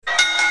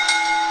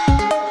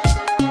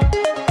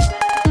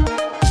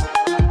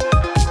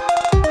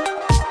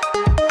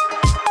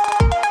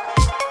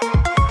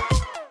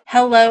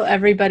Hello,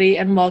 everybody,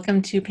 and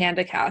welcome to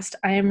PandaCast.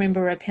 I am Rainbow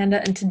Red Panda,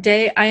 and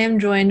today I am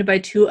joined by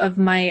two of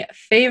my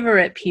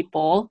favorite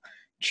people,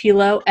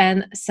 Chilo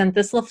and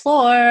Cynthus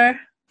LaFleur.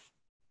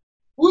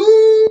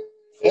 Woo!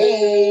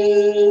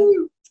 Hey!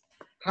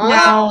 Hi!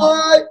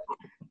 Now,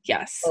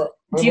 yes.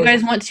 Do you going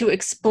guys want to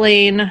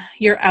explain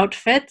your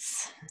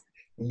outfits?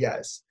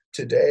 Yes.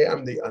 Today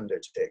I'm the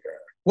Undertaker.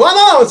 Well,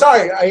 no,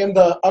 sorry. I am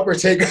the Upper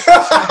Taker.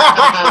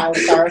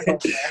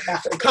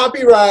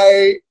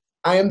 Copyright.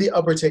 I am the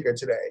Upper Taker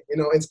today.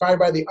 Inspired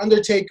by the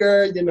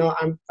Undertaker.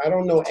 I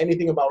don't know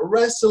anything about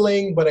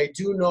wrestling, but I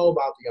do know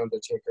about the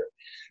Undertaker.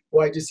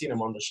 Well, I just seen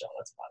him on the show.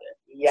 That's about it.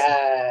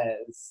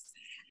 Yes.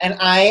 And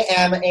I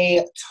am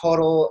a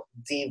total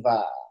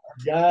diva.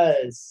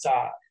 Yes.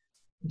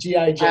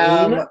 G.I.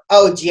 Jane.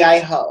 G.I.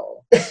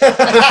 Ho.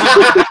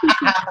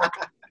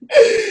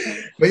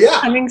 But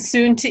yeah. Coming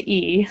soon to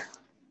E.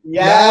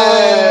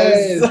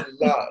 Yes.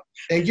 Love.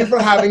 Thank you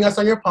for having us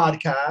on your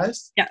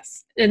podcast.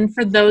 Yes. And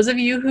for those of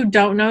you who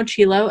don't know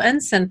Chilo and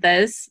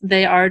Cynthus,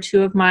 they are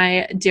two of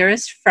my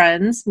dearest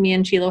friends. Me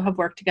and Chilo have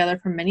worked together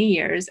for many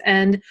years,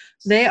 and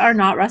they are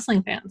not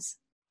wrestling fans.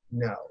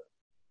 No.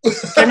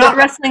 They're not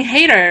wrestling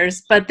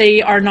haters, but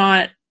they are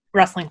not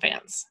wrestling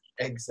fans.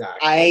 Exactly.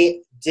 I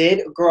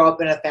did grow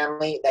up in a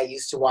family that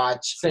used to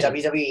watch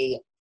WWE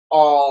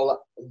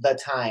all the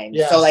time.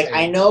 Yeah, so, same.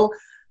 I know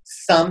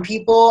some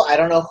people, I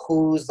don't know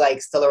who's,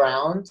 still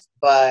around,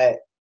 but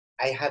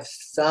I have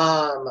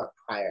some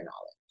prior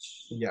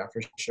knowledge. Yeah,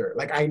 for sure.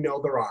 I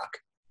know The Rock.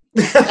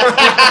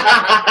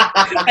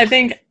 I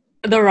think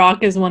The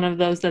Rock is one of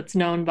those that's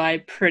known by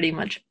pretty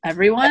much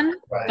everyone.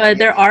 Right. But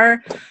there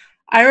are,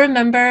 I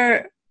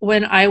remember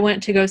when I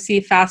went to go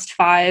see Fast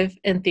 5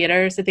 in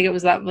theaters, I think it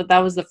was that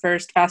was the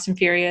first Fast and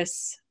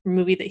Furious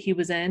movie that he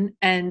was in,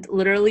 and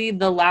literally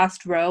the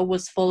last row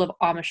was full of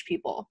Amish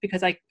people,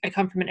 because I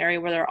come from an area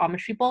where there are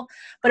Amish people,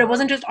 but it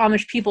wasn't just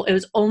Amish people, it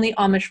was only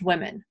Amish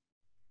women.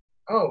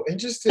 Oh,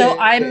 interesting. So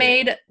I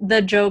made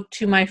the joke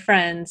to my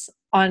friends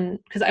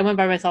because I went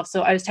by myself,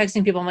 so I was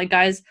texting people, I'm like,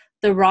 guys,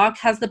 The Rock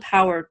has the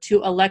power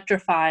to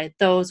electrify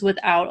those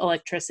without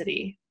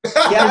electricity.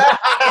 Yeah.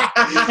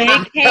 They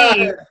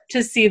came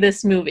to see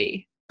this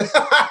movie.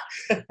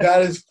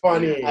 That is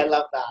funny. I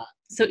love that.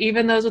 So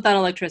even those without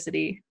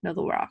electricity know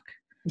The Rock.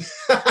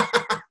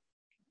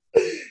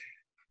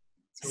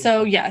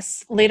 So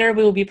yes, later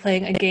we will be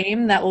playing a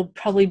game that will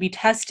probably be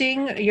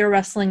testing your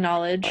wrestling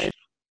knowledge.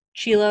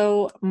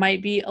 Chilo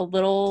might be a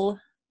little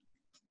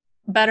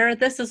better at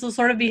this. This will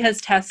sort of be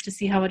his test to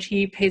see how much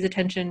he pays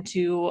attention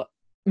to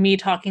me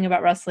talking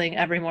about wrestling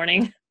every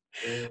morning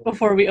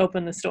before we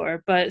open the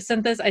store. But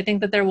Cynthus, I think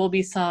that there will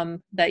be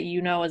some that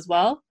you know as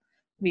well.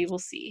 We will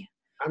see.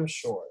 I'm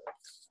sure.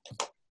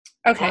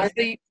 Okay,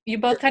 so you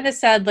both kind of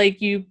said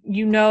you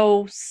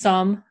know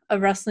some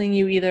of wrestling.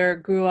 You either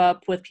grew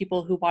up with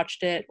people who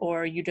watched it,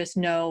 or you just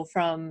know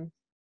from.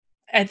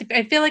 I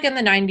feel like in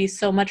the 90s,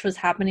 so much was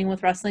happening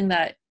with wrestling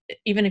that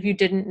even if you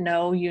didn't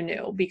know, you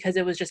knew, because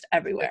it was just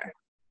everywhere.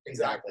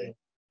 Exactly.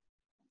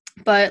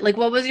 But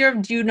what was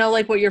do you know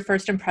what your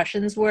first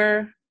impressions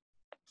were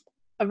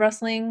of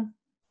wrestling?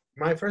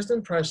 My first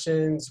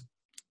impressions,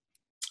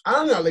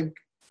 I don't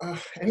know,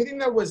 anything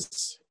that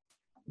was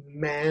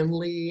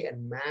manly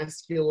and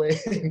masculine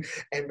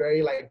and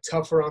very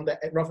rough around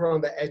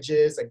the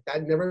edges,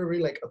 that never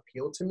really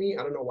appealed to me.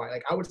 I don't know why.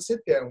 I would sit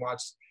there and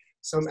watch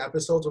some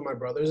episodes with my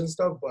brothers and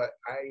stuff, but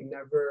I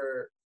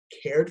never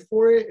cared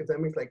for it, if that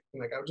makes I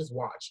would just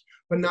watch,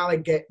 but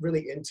not get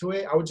really into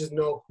it. I would just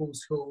know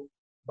who's who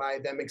by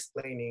them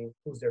explaining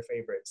who's their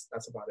favorites.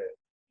 That's about it.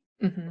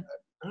 Mm-hmm.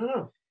 I don't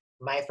know.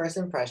 My first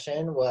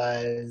impression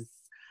was,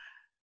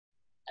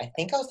 I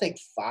think I was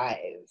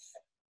 5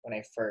 when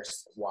I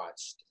first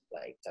watched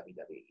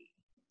WWE,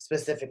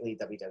 specifically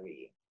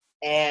WWE.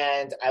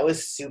 And I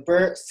was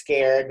super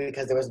scared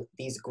because there was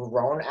these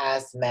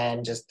grown-ass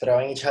men just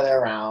throwing each other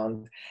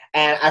around.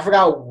 And I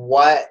forgot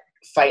what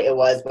fight it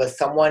was, but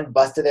someone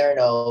busted their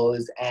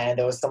nose and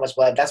there was so much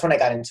blood. That's when I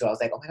got into it. I was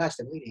like, oh my gosh,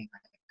 they're bleeding.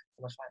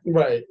 So much fun.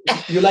 Right.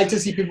 You like to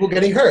see people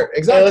getting hurt.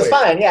 Exactly. It was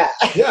fun, yeah.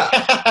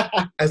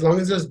 Yeah. As long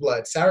as there's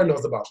blood. Sarah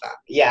knows about that.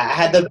 Yeah, I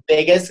had the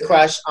biggest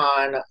crush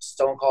on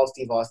Stone Cold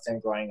Steve Austin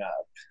growing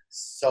up.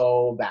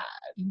 So bad.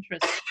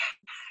 Interesting.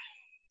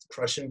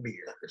 Crushing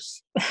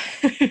beers.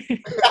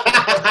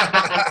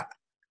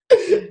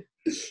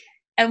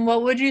 And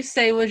what would you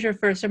say was your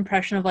first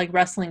impression of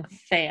wrestling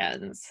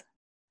fans?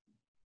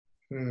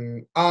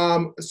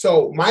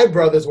 So my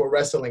brothers were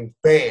wrestling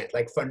fans,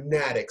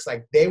 fanatics.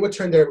 They would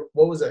turn their,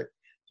 what was it?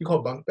 You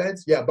call bunk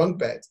beds? Yeah, bunk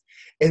beds.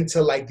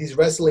 Into these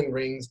wrestling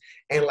rings,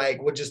 and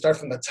would just start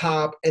from the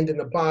top, end in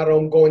the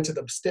bottom, go into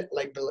the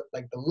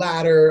the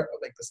ladder,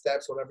 the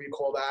steps, whatever you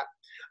call that.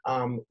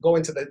 Go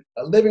into the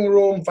living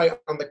room, fight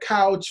on the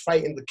couch,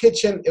 fight in the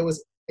kitchen. It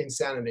was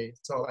insanity.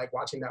 So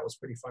watching that was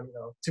pretty funny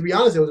though. To be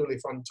honest, it was really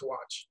fun to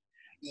watch.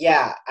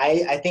 Yeah,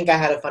 I think I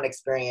had a fun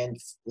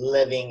experience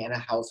living in a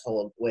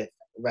household with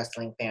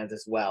wrestling fans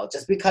as well.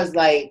 Just because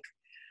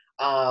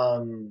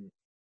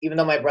even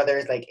though my brother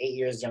is 8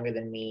 years younger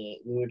than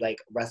me, we would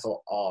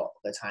wrestle all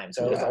the time.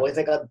 So it was always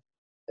a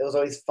it was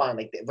always fun.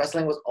 Like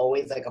wrestling was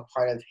always like a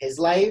part of his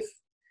life.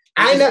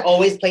 I We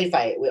always played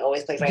fight. We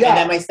always played fight. Yeah. And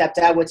then my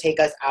stepdad would take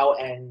us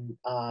out and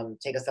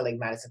take us to like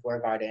Madison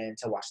Square Garden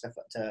to watch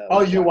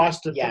you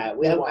watched it? Yeah,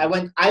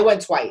 I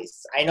went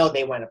twice. I know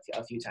they went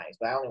a few times,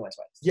 but I only went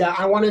twice. Yeah,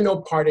 I want to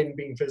know part in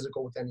being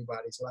physical with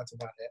anybody, so that's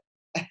about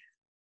it.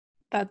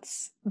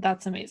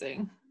 That's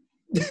amazing.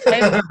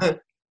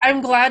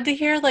 I'm glad to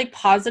hear like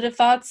positive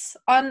thoughts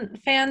on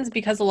fans,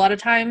 because a lot of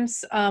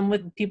times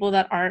with people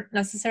that aren't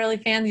necessarily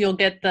fans, you'll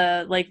get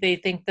the like they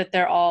think that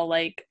they're all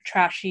like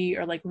trashy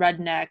or like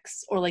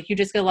rednecks, or like you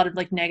just get a lot of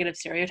like negative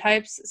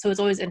stereotypes. So it's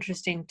always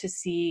interesting to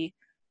see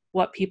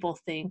what people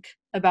think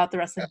about the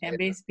wrestling fan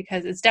base,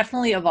 because it's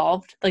definitely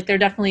evolved. Like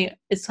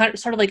it's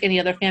sort of like any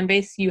other fan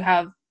base. You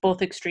have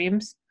both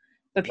extremes,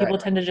 but people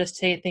tend to just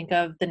think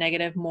of the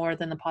negative more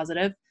than the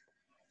positive.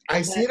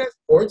 I see it as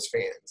sports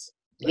fans.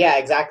 Yeah,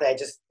 exactly. I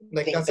just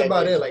think that's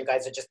about it. Like, you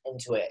guys are just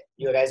into it.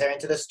 You guys are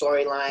into the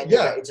storyline.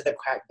 Yeah, you're into the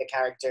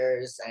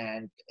characters,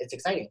 and it's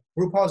exciting.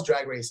 RuPaul's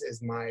Drag Race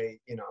is my,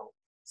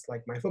 it's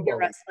like my football. Your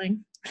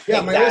wrestling.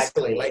 Yeah, my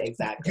wrestling. Like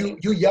exactly.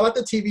 You yell at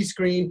the TV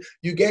screen,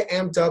 you get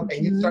amped up,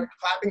 and you start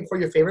clapping for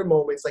your favorite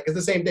moments. Like it's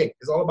the same thing.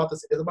 It's all about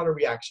this. It's about a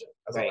reaction.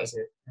 That's all I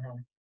see.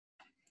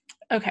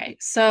 Okay,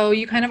 so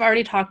you kind of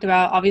already talked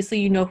about,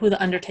 obviously you know who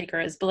the Undertaker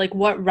is, but like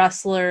what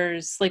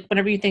wrestlers, like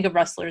whenever you think of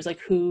wrestlers, like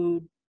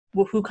who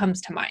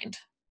comes to mind?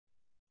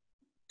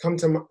 John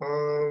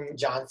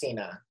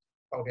Cena.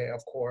 Okay,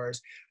 of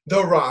course.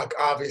 The Rock,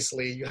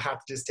 obviously. You have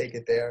to just take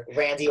it there.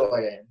 Randy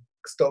Orton.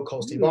 Stone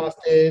Cold Steve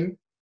Austin.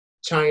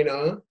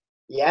 China.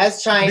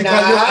 Yes, China.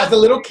 Because as a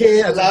little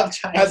kid,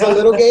 China. As a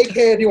little gay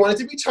kid, you wanted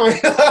to be China.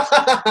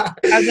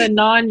 As a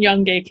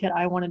non-young gay kid,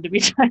 I wanted to be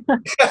China.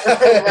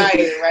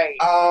 Right.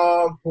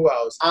 Who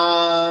else?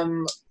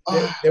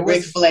 There was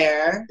Ric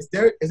Flair. Is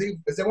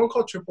there one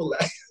called Triple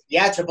X?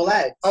 Yeah, Triple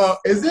X. Oh,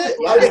 is it?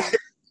 Yeah. Okay.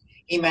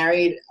 He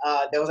married.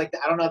 There was like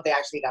I don't know if they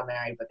actually got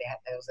married, but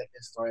there was like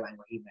this storyline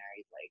where he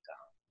married like.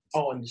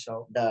 On the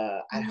show.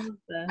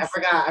 I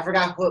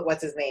forgot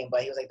what's his name,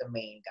 but he was like the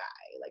main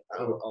guy, like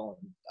who owned.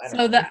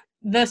 So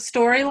the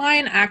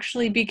storyline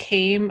actually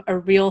became a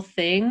real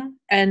thing,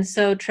 and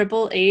so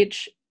Triple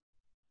H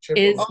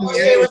is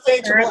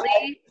married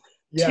currently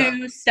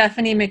to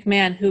Stephanie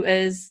McMahon, who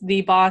is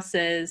the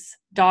boss's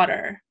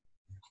daughter,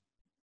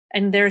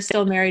 and they're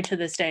still married to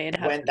this day.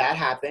 When that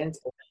happened,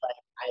 it was like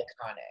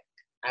iconic.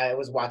 I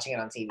was watching it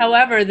on TV.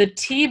 However, the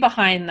tea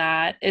behind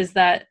that is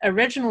that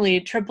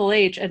originally Triple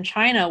H and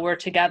Chyna were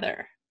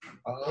together.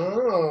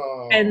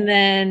 Oh. And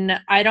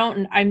then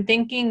I'm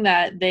thinking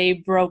that they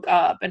broke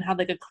up and had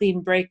like a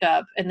clean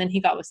breakup, and then he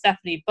got with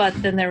Stephanie, but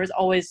then there was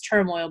always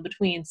turmoil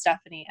between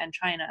Stephanie and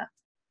Chyna.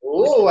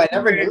 Ooh, I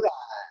never knew that.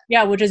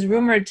 Yeah, which is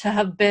rumored to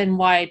have been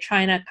why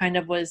Chyna kind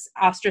of was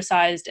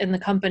ostracized in the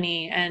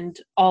company, and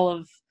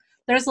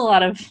there's a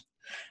lot of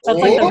that's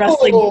like the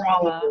wrestling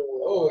drama.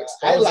 Oh,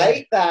 I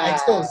like that.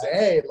 Expose.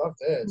 Love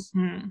this.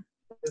 Mm-hmm.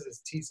 This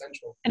is T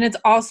Central. And it's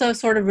also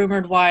sort of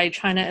rumored why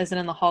Chyna isn't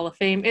in the Hall of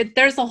Fame.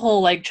 There's a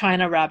whole like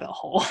Chyna rabbit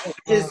hole. Which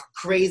is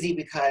crazy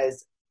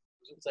because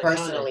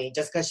personally,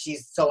 just because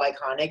she's so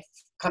iconic,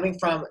 coming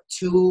from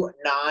two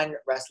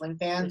non-wrestling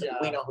fans,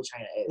 we know who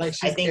Chyna is. Like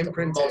I think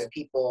imprinted. Most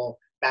people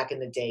back in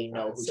the day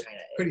know who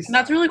Chyna is. And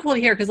that's really cool to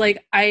hear, because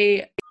like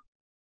I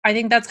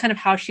think that's kind of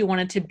how she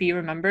wanted to be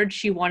remembered.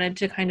 She wanted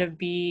to kind of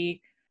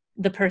be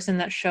the person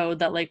that showed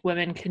that like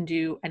women can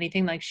do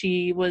anything. Like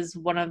she was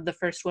one of the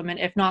first women,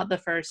 if not the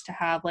first, to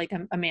have like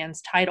a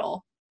man's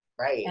title,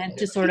 right? And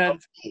to sort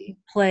of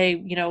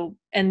play,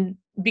 and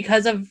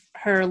because of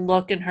her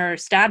look and her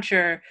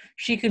stature,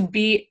 she could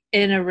be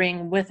in a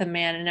ring with a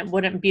man and it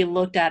wouldn't be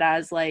looked at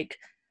as like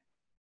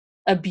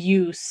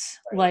abuse.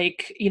 Right.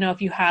 Like,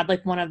 if you had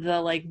like one of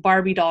the like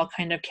Barbie doll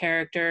kind of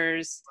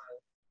characters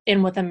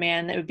in with a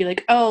man, that would be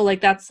like, oh, like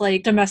that's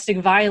like domestic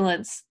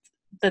violence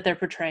that they're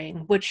portraying,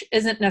 which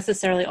isn't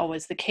necessarily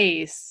always the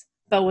case.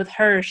 But with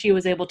her, she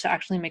was able to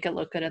actually make it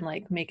look good and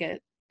like make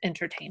it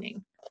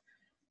entertaining.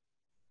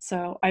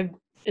 So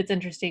it's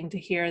interesting to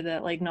hear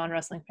that like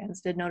non-wrestling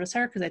fans did notice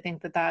her, because I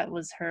think that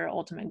was her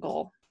ultimate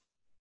goal.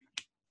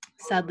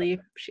 Sadly,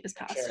 she has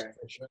passed.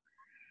 Sure.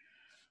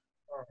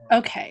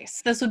 Okay,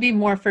 so this would be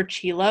more for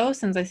Chilo,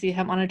 since I see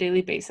him on a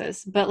daily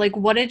basis. But like,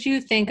 what did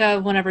you think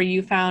of whenever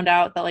you found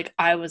out that like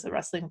I was a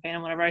wrestling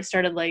fan, whenever I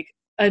started like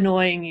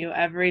annoying you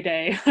every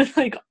day with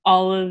like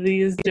all of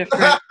these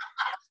different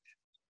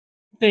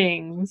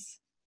things?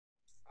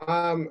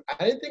 I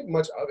didn't think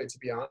much of it, to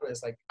be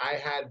honest. Like, I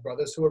had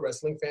brothers who were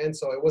wrestling fans,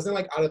 so it wasn't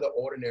like out of the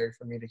ordinary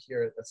for me to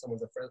hear that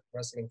someone's a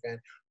wrestling fan.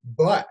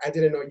 But I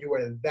didn't know you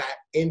were that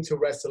into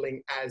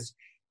wrestling as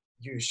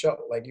you show.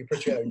 Like, you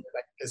portray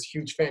like this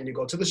huge fan. You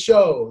go to the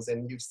shows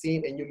and you've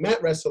seen and you met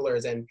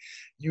wrestlers and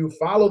you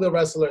follow the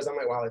wrestlers. I'm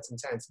like, wow, it's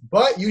intense.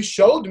 But you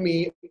showed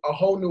me a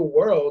whole new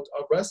world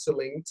of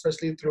wrestling,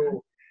 especially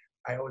through,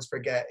 I always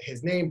forget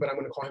his name, but I'm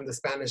going to call him the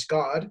Spanish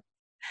God.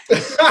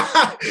 Him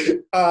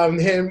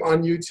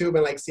on YouTube,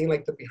 and like seeing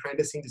like the behind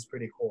the scenes is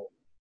pretty cool.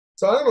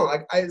 So I don't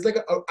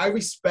know, I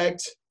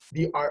respect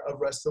the art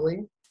of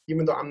wrestling,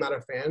 even though I'm not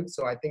a fan.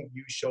 So I think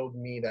you showed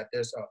me that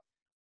there's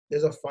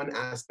a fun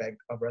aspect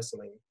of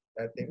wrestling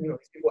that they, you know,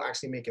 these people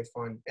actually make it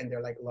fun and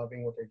they're like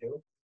loving what they're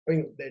doing. I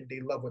mean, they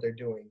love what they're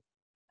doing,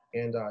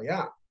 and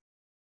yeah.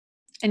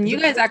 And you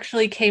guys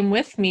actually came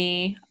with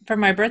me for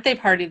my birthday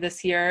party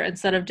this year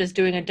instead of just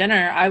doing a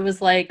dinner. I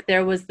was like,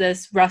 there was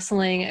this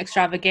wrestling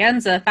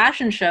extravaganza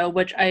fashion show,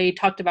 which I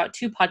talked about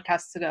 2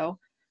 podcasts ago.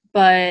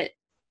 But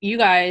you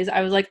guys,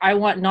 I was like, I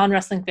want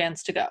non-wrestling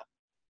fans to go.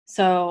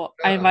 So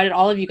I invited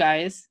all of you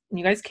guys, and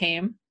you guys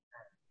came.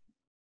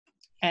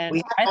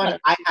 And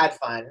I had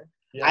fun.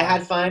 Yeah. I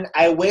had fun.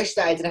 I wish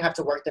that I didn't have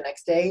to work the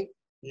next day.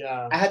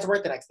 Yeah. I had to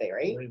work the next day,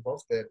 right? We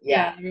both did.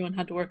 Yeah, everyone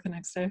had to work the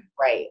next day.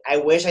 Right. I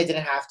wish I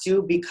didn't have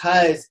to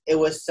because it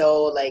was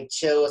so like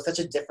chill. It was such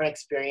a different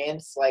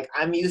experience. Like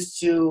I'm used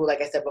to,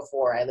 like I said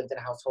before, I lived in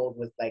a household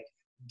with like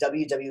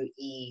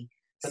WWE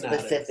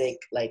specific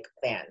like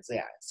fans.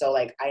 Yeah. So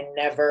like I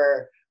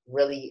never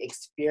really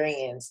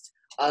experienced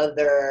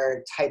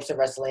other types of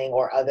wrestling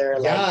or other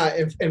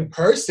like in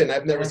person.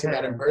 I've never seen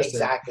that in person.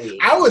 Exactly.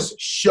 I was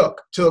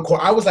shook to the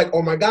core. I was like,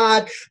 oh my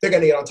God, they're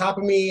gonna get on top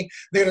of me.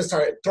 They're gonna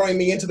start throwing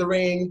me into the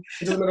ring,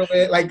 into the middle of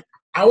it. Like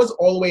I was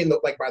all the way in the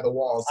like by the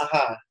walls.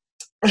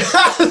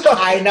 So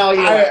I know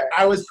you were.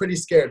 I was pretty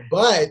scared,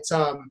 but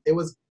it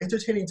was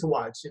entertaining to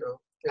watch, you know.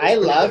 I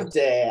loved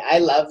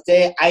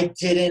it. I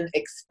didn't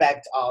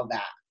expect all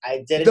that.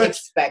 I didn't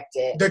expect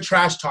it. The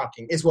trash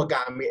talking is what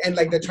got me. And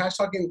like the trash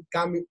talking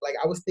got me, like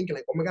I was thinking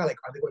like, oh my God, like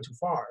are they going too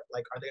far?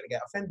 Like are they going to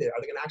get offended? Are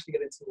they going to actually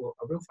get into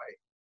a real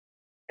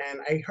fight?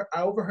 And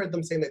I overheard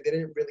them saying that they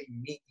didn't really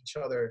meet each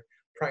other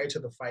prior to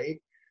the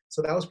fight.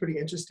 So that was pretty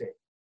interesting.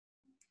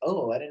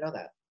 Oh, I didn't know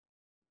that.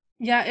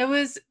 Yeah, it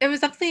was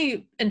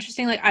definitely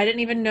interesting. Like I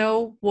didn't even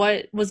know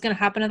what was going to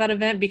happen at that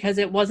event because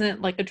it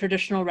wasn't like a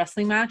traditional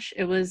wrestling match.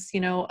 It was, you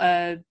know,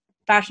 a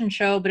fashion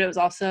show, but it was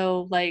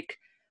also like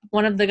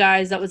one of the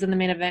guys that was in the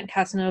main event,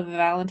 Casanova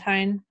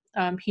Valentine,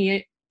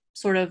 he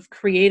sort of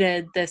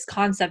created this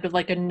concept of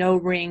like a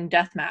no-ring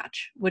death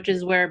match, which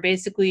is where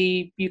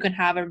basically you can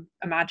have a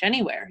match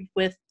anywhere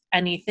with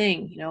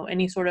anything, you know,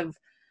 any sort of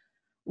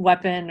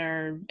weapon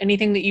or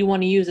anything that you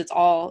want to use, it's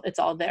all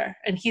there.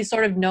 And he's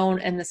sort of known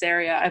in this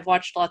area. I've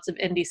watched lots of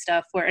indie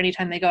stuff where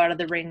anytime they go out of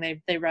the ring,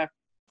 they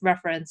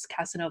reference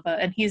Casanova.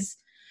 And he's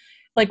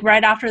like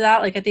right after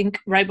that, like I think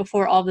right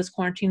before all this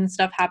quarantine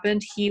stuff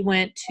happened, he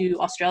went to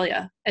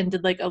Australia and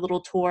did like a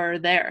little tour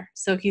there.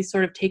 So he's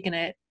sort of taken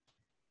it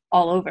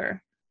all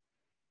over.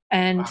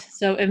 And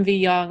so MV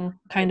Young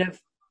kind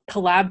of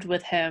collabed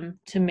with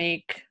him to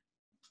make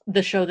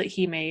the show that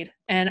he made.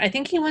 And I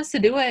think he wants to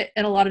do it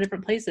in a lot of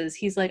different places.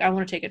 He's like, I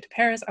want to take it to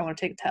Paris. I want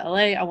to take it to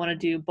LA. I want to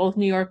do both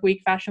New York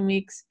Week Fashion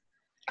Weeks.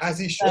 As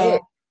he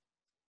should.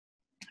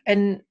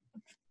 And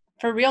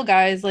for real,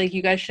 guys, like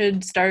you guys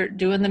should start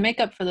doing the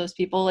makeup for those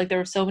people. Like there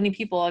were so many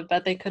people. I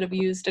bet they could have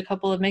used a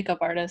couple of makeup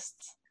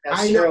artists.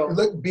 I know.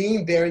 Look,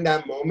 being there in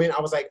that moment,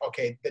 I was like,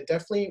 okay,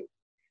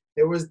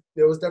 there was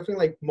definitely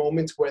like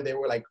moments where they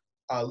were like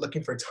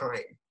looking for time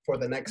for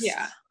the next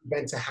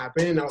event to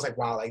happen, and I was like,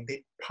 wow, like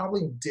they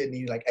probably did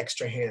need like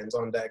extra hands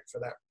on deck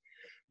for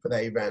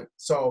that event.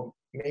 So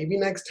maybe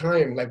next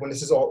time, like when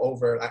this is all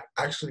over, like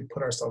actually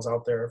put ourselves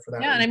out there for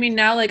that. Yeah, and I mean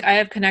now, like I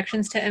have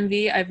connections to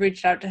MV. I've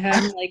reached out to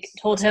him, like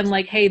told him,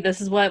 like, hey, this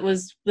is what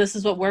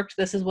worked,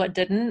 this is what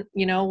didn't.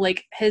 You know,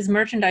 like his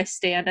merchandise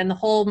stand and the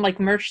whole like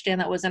merch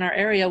stand that was in our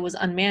area was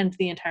unmanned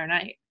the entire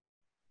night.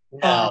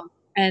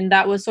 And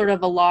that was sort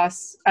of a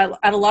loss at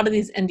a lot of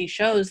these indie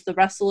shows. The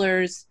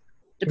wrestlers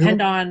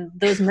depend on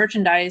those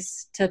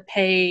merchandise to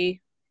pay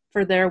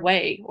for their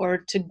way or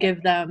to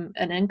give them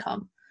an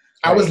income.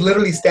 I was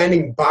literally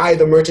standing by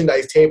the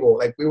merchandise table.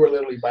 Like we were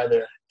literally by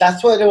there.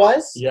 That's what it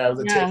was? Yeah, it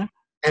was a table.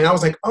 And I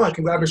was like, oh, I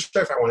can grab a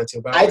shirt if I wanted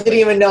to. But I didn't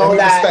even know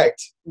that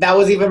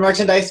was even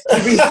merchandise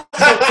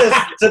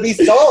to be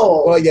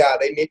sold. Well, yeah,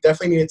 they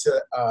definitely needed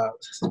to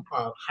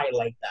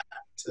highlight that.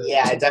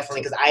 Yeah,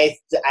 definitely, because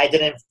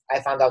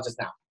I found out just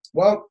now.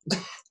 Well,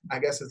 I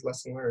guess it's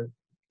lesson learned.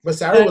 But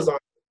Sarah was on.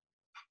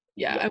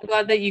 Yeah, I'm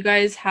glad that you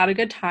guys had a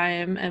good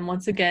time. And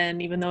once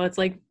again, even though it's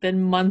like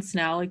been months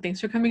now, like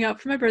thanks for coming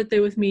out for my birthday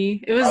with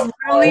me. It was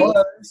literally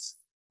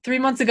 3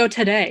 months ago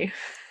today.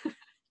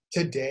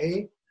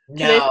 Today?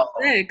 No.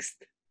 Today's 6th.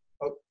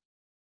 Oh.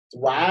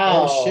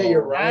 Wow. Oh shit,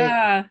 you're right.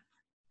 Yeah.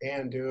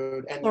 Damn,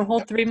 dude. And a whole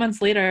 3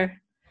 months later.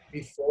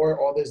 Before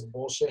all this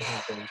bullshit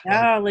happened.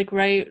 Yeah, like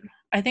right.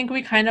 I think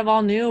we kind of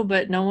all knew,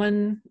 but no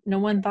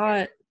one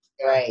thought.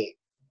 Right.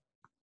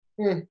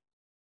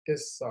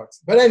 This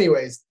sucks. But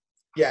anyways,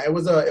 yeah, it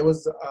was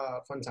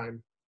a fun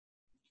time.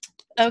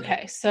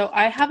 Okay, so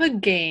I have a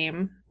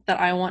game that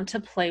I want to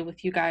play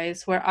with you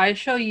guys where I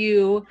show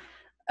you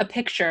a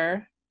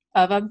picture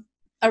of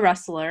a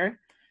wrestler,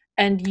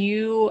 and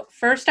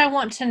I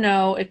want to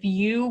know if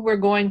you were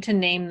going to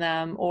name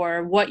them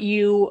or what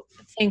you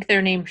think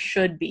their name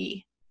should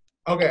be.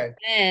 Okay.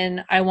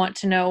 Then I want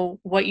to know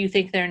what you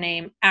think their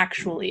name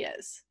actually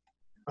is.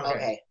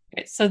 Okay.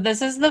 So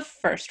this is the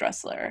first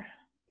wrestler.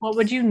 What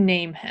would you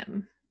name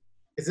him?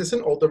 Is this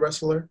an older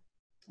wrestler?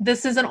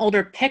 This is an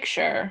older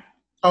picture.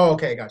 Oh,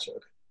 okay, gotcha.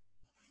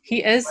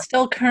 He is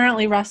still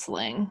currently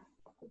wrestling.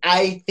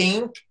 I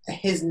think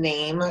his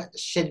name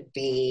should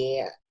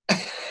be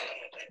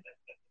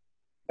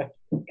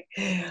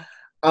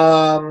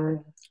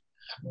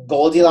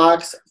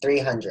Goldilocks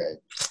 300.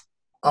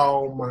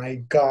 Oh my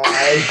God.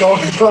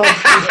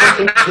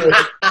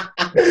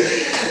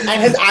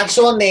 And his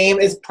actual name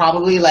is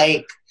probably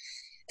like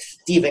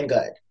Stephen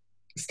Good.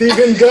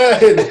 Stephen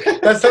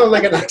Good. That sounds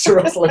like an actual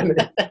wrestler name.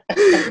 That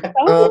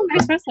would be a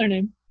nice wrestler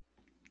name.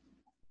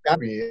 Gotta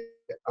be.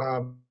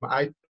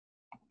 I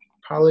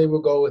probably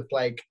will go with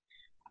like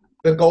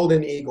the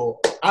Golden Eagle.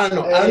 I don't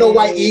know. I don't know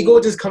why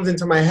Eagle just comes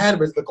into my head,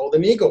 but it's the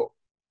Golden Eagle.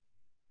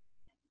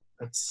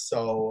 That's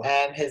so.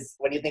 And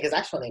what do you think his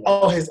actual name is?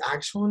 Oh, his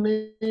actual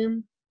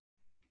name?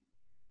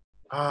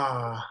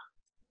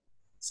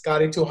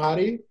 Scotty Too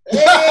Hottie.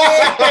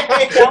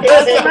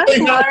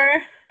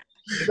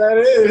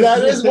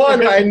 That is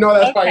one. I know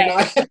that's probably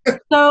not.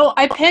 So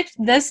I picked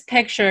this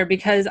picture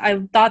because I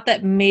thought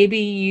that maybe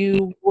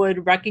you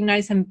would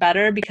recognize him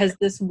better because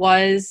this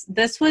was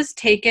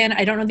taken,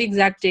 I don't know the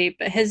exact date,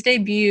 but his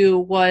debut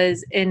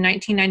was in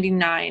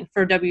 1999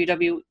 for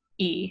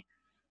WWE.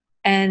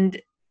 And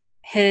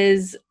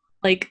his,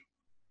 like,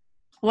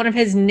 one of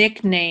his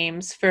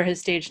nicknames for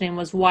his stage name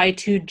was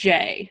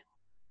Y2J.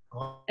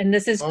 And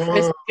this is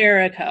Chris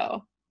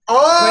Jericho.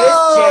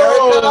 Oh!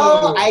 Chris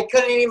Jericho? I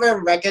couldn't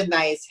even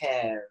recognize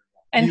him.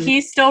 And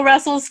he still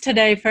wrestles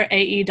today for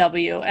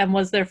AEW and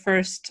was their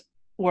first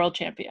world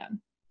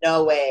champion.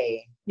 No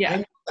way.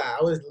 Yeah. I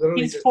was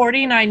literally he's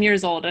 49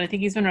 years old, and I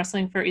think he's been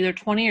wrestling for either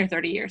 20 or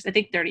 30 years. I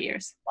think 30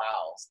 years.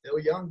 Wow. Still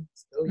young.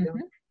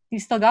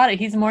 He's still got it.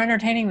 He's more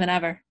entertaining than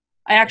ever.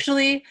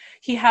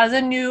 He has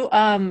a new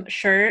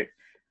shirt.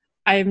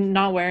 I'm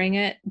not wearing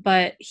it,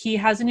 but he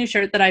has a new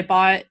shirt that I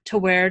bought to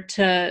wear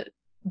to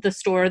the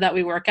store that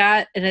we work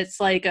at, and it's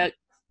a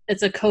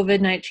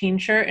COVID-19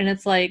 shirt, and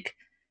it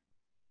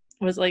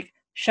was like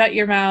shut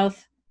your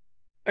mouth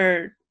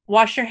or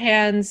wash your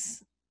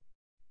hands.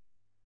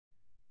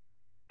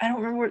 I don't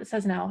remember what it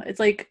says now. It's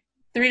like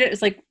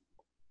it's like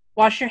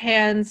wash your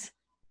hands,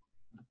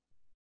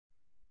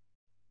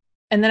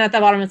 and then at the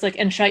bottom it's like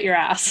and shut your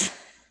ass.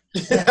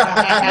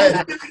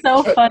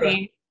 So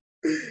funny.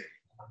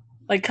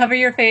 Like, cover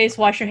your face,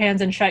 wash your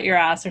hands, and shut your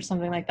ass, or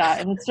something like that.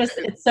 And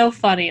it's so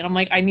funny. And I'm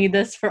like, I need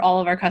this for all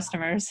of our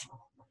customers.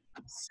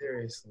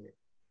 Seriously.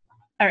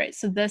 All right,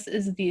 so this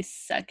is the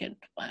second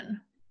one.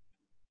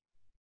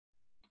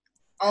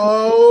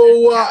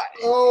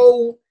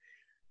 Oh,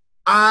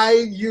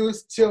 I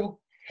used to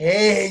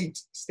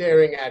hate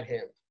staring at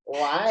him.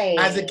 Why?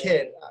 As a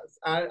kid.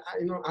 I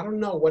don't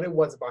know what it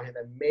was about him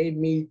that made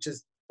me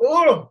just,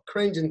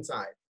 cringe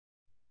inside.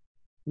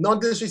 No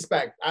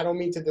disrespect. I don't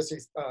mean to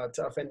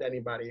offend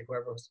anybody,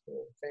 whoever's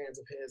fans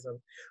of his.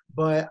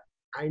 But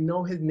I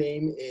know his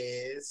name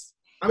is.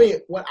 I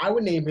mean, what I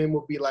would name him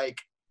would be like.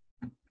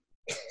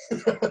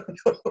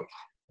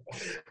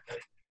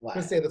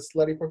 Let's say the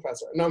slutty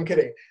professor. No, I'm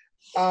kidding.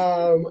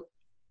 What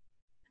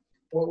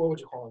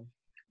would you call him?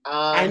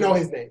 I know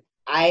his name.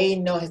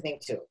 I know his name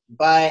too,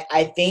 but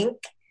I think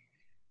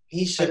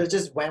he should have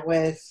just went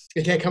with.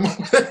 He can't come up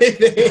with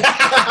anything.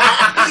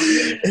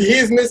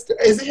 He's Mr.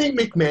 Isn't he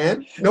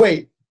McMahon? No,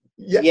 wait.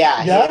 Yeah?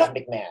 He is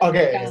McMahon.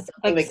 Okay. Yeah,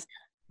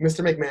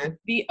 Mr. McMahon.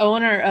 The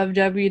owner of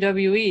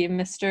WWE,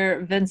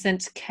 Mr.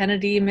 Vincent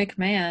Kennedy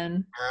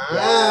McMahon.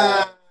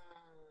 Yeah.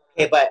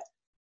 Okay, but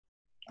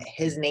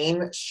his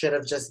name should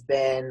have just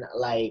been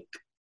like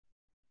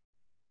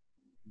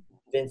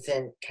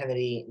Vincent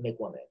Kennedy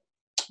McWoman.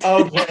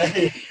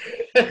 Okay.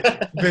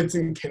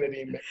 Vincent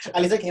Kennedy McWoman.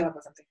 At least I came up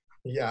with something.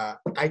 Yeah,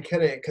 I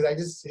couldn't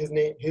because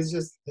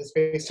his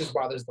face just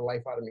bothers the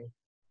life out of me.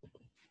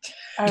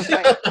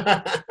 Okay.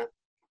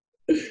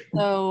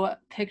 So,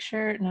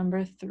 picture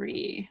number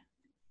 3.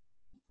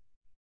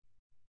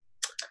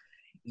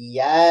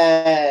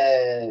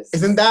 Yes.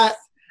 Isn't that?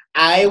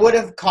 I would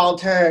have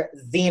called her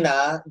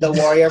Xena, the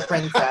warrior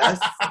princess,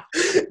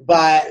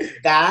 but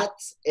that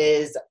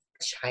is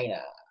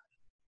China.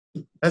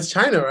 That's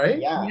China, right?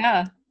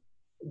 Yeah.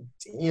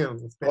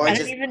 Damn. I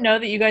didn't even know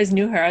that you guys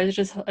knew her. I was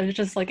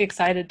just like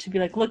excited to be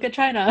like, look at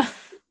China.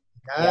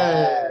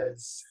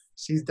 Yes.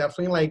 She's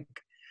definitely like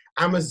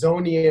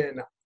Amazonian.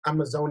 I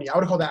would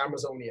call that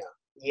Amazonia.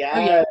 Yeah. Oh,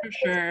 yeah, for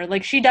sure.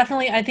 Like, she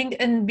definitely, I think,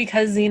 and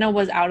because Xena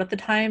was out at the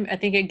time, I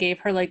think it gave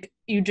her, like,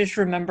 you just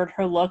remembered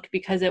her look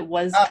because it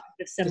was kind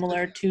of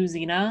similar to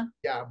Xena.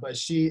 Yeah, but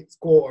she's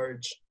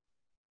gorgeous.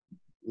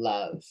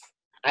 Love.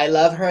 I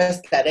love her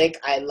aesthetic.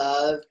 I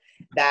love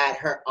that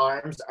her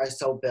arms are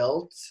so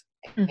built.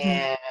 Mm-hmm.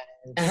 And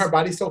her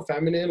body's so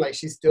feminine. Like,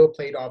 she still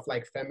played off,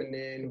 like,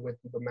 feminine with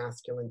the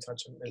masculine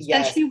touch.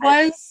 Yes. And she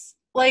was...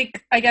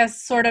 like, I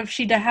guess sort of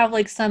she did have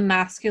like some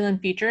masculine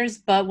features,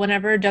 but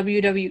whenever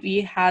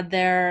WWE had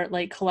their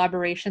like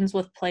collaborations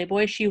with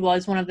Playboy, she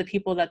was one of the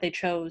people that they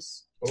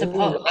chose to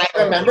pose. I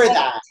remember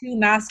that. Too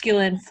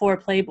masculine for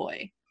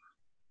Playboy.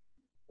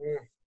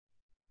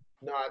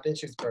 No, I think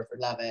she's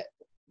perfect. Love it.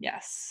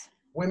 Yes.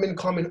 Women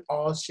come in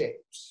all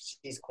shapes.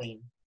 She's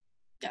queen.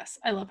 Yes,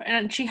 I love her.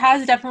 And she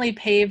has definitely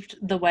paved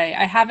the way.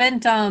 I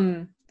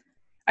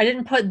I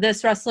didn't put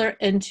this wrestler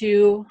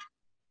into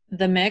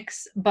the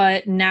mix,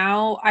 but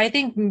now I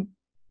think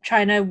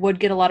China would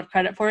get a lot of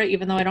credit for it,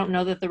 even though I don't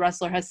know that the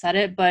wrestler has said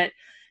it. But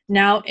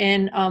now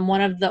in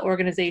one of the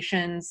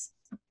organizations,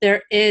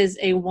 there is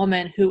a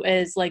woman who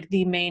is like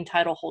the main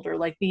title holder,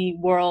 like the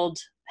world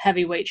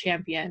heavyweight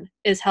champion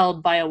is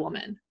held by a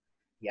woman.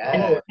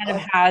 Yeah. Kind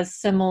of has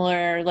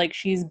similar, like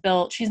she's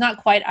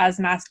not quite as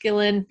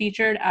masculine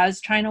featured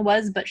as China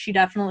was, but she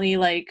definitely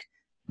like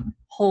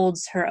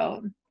holds her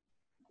own.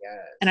 Yes.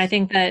 And I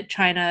think that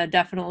China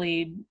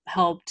definitely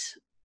helped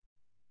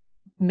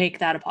make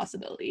that a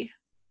possibility.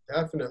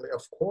 Definitely,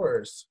 of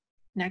course.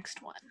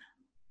 Next one.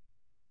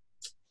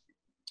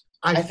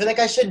 I feel like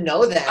I should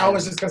know them. I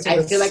was just gonna say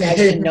I feel like I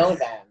should know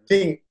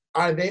them.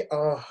 Are they?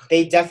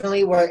 They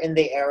definitely were in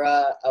the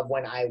era of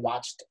when I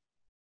watched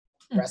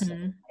wrestling.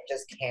 Mm-hmm. I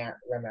just can't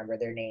remember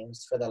their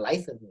names for the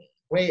life of me.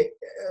 Wait.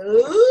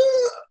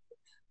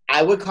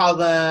 I would call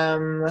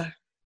them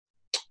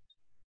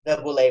the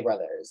Boulay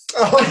brothers.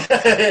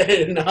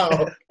 Okay,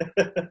 no.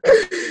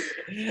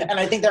 And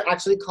I think they're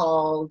actually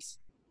called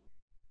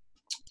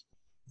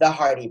the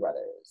Hardy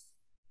brothers.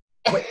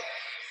 Wait.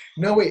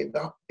 No, wait.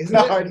 Isn't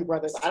The it Hardy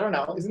brothers. I don't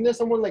know. Isn't there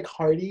someone like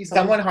Hardy?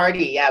 Someone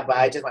Hardy, yeah, but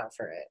I just went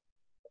for it.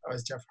 Oh,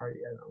 it's Jeff Hardy.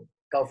 I know.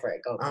 Go for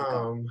it. Go.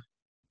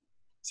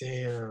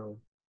 Damn.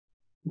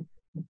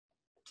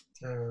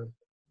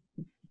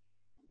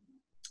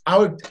 I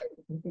would,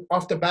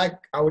 off the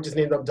back, I would just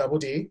name them Double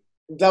D.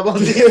 Double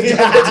D.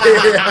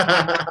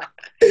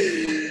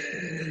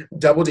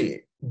 Double D.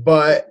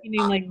 But You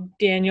mean like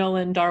Daniel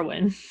and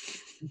Darwin?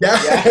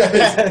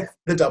 yes,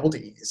 the Double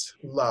Ds.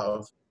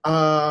 Love.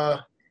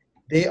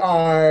 They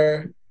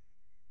are.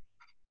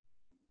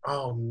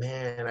 Oh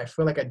man, I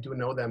feel like I do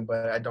know them,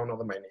 but I don't know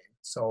them by name,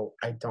 so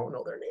I don't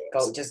know their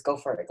names. Just go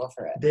for it. Go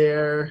for it.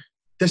 They're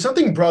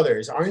something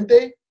brothers, aren't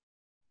they?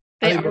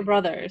 They are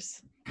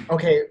brothers.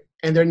 Okay,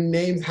 and their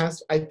names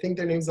I think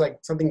their names like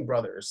something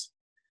brothers.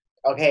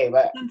 Okay,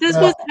 but This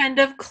was kind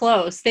of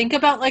close. Think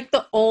about like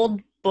the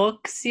old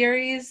book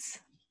series.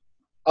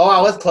 Oh,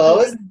 I was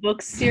close.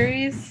 Book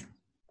series.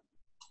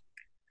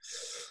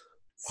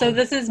 So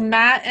this is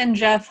Matt and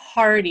Jeff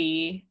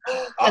Hardy,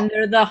 and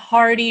they're the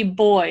Hardy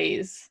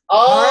Boys.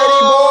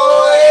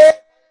 Oh,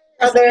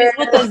 Boys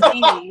with a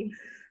Z.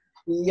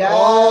 Yes.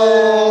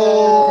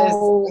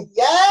 Oh.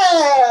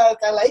 Yes.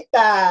 I like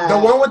that. The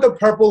one with the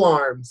purple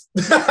arms.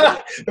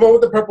 The one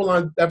with the purple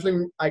arms.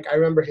 Definitely, like I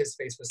remember his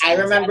face. I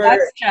remember.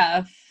 That's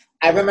Jeff.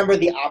 I remember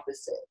the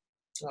opposite.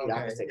 Okay, The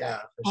opposite guy. yeah,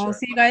 for Oh, sure. so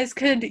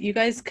you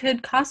guys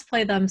could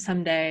cosplay them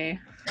someday.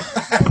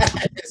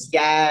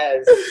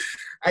 Yes.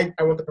 I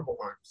want the purple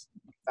arms.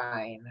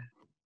 Fine.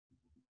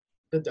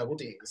 The Double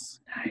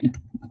Ds.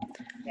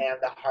 Damn,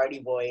 the Hardy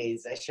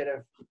Boys. I should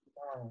have.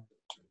 Oh,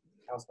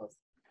 that was close.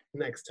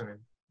 Next time.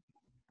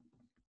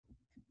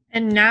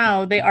 And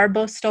now they are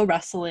both still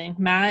wrestling.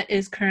 Matt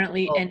is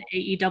currently in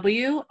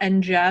AEW,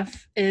 and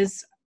Jeff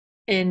is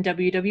in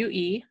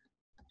WWE.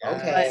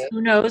 Okay. But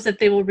who knows if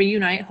they will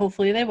reunite?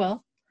 Hopefully they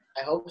will.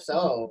 I hope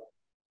so.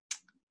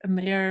 And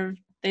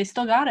they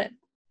still got it.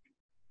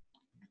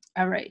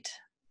 All right.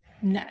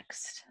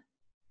 Next.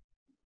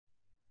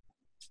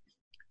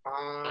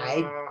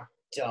 I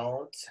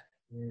don't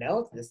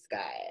know this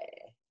guy.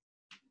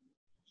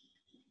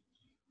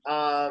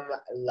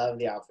 Love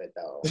the outfit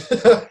though.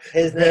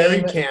 His Very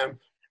name, camp.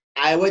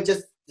 I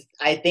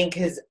think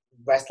his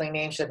wrestling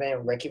name should have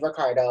been Ricky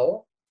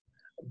Ricardo,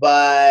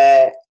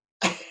 but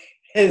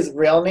his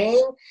real name,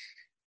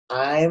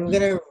 I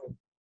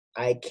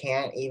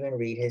can't even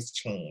read his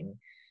chain.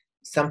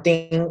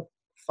 Something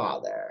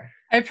Father.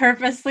 I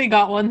purposely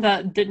got one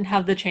that didn't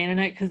have the chain in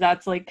it because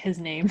that's like his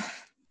name.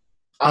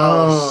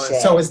 Oh,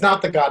 shit. So it's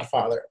not the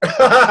Godfather.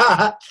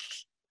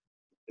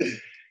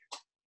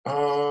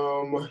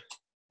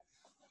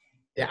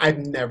 Yeah, I've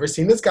never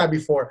seen this guy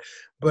before,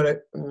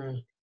 but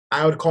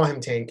I would call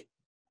him Tank.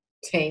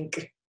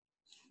 Tank.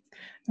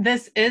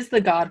 This is the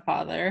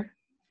Godfather.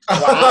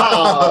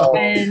 Wow.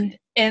 And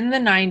in the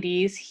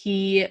 90s,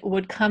 he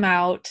would come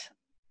out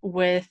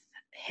with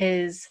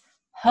his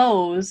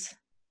hose.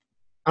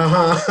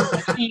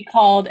 He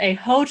called a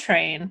hoe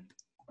train.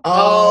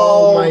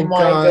 Oh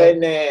my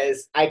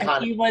goodness.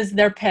 Iconic. He was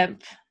their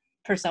pimp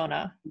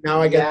persona.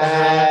 Now I get the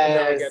hat.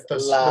 Now I get the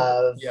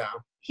love. Yeah.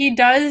 He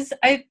does,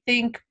 I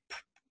think,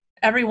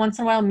 every once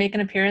in a while make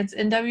an appearance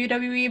in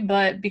WWE,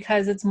 but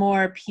because it's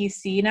more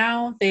PC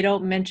now, they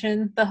don't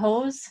mention the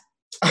hose.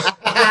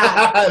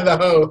 The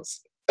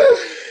hose.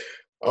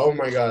 Oh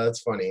my god,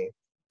 that's funny.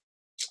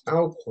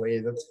 Oh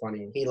please, that's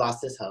funny. He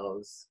lost his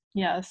hose.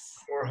 Yes.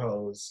 More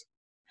hose.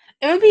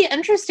 It would be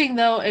interesting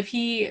though if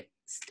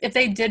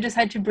they did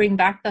decide to bring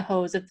back the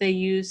hose, if they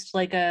used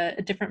like a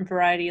different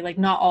variety, like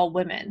not all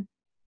women.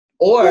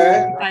 Or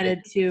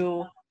decided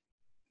to.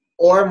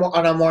 Or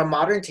on a more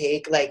modern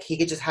take, like he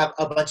could just have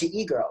a bunch of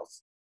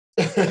e-girls.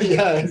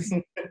 Yes.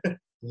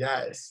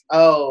 Yes.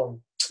 Oh.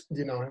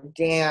 You know him?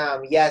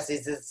 Damn. Yes,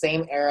 it's the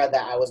same era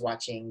that I was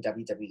watching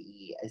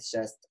WWE. It's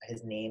just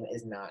his name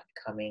is not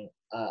coming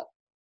up.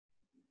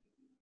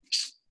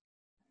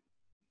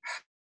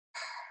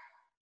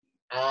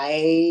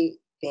 I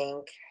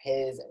think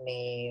his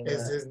name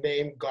Is his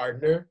name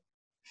Gardner?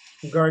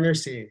 Gardner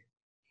C.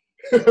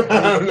 I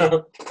don't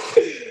know.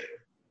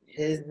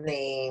 His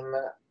name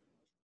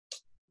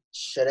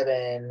should have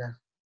been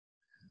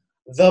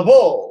the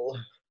Bull.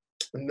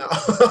 No,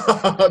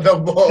 the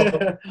bull.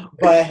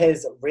 But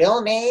his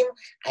real name,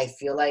 I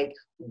feel like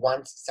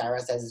once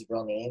Sarah says his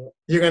real name,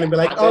 You're gonna be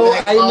like, I'm gonna oh, be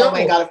like, I know. Oh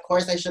my god, of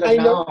course I should have I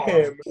know known.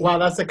 him. Wow,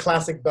 that's a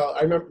classic belt.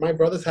 I remember my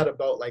brothers had a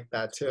belt like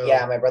that too.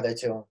 Yeah, my brother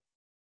too.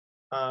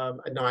 No,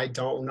 I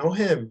don't know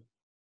him.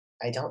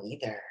 I don't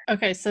either.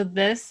 Okay, so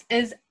this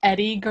is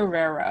Eddie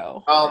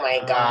Guerrero. Oh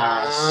my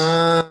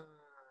gosh.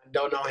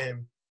 Don't know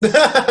him.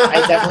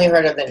 I definitely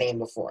heard of the name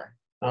before.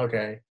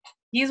 Okay.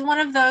 He's one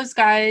of those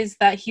guys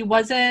that he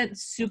wasn't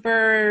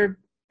super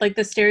like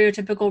the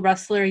stereotypical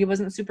wrestler. He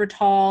wasn't super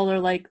tall or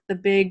like the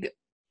big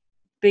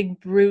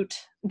brute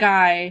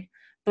guy,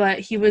 but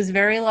he was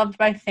very loved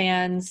by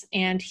fans,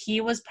 and he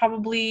was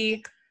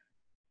probably,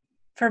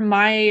 for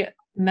my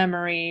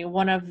memory,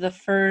 one of the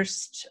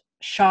first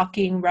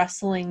shocking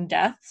wrestling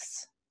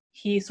deaths.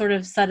 He sort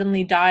of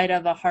suddenly died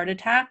of a heart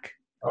attack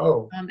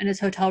in his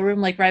hotel room,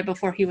 like right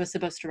before he was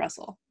supposed to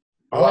wrestle.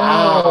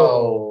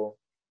 Wow.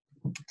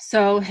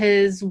 So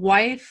his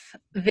wife,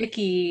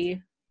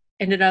 Vicky,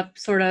 ended up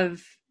sort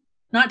of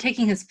not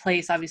taking his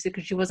place, obviously,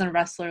 because she wasn't a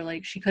wrestler.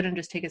 Like, she couldn't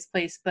just take his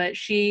place, but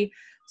she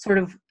sort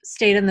of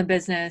stayed in the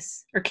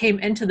business, or came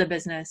into the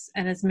business,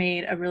 and has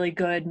made a really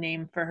good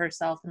name for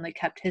herself and like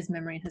kept his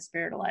memory and his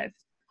spirit alive.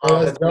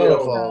 Oh, that's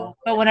beautiful.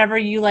 But whenever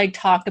you like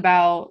talk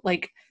about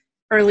like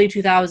early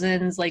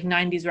 2000s, like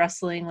 90s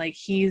wrestling, like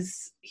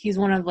he's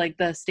one of like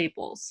the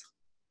staples.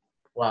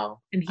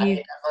 Wow. And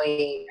I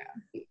definitely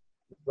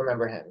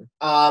remember him.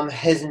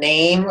 His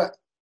name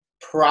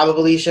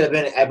probably should have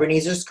been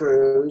Ebenezer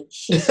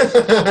Scrooge.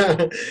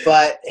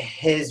 But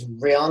his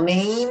real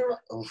name,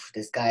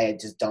 this guy I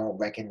just don't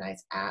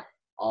recognize at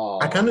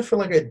all. I kind of feel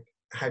like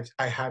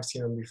I have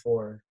seen him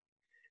before.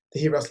 Did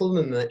he wrestle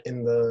in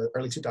the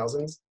early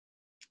 2000s?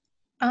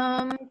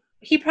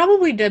 He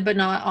probably did, but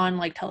not on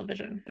like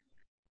television.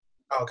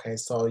 Okay,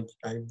 so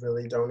I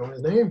really don't know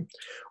his name,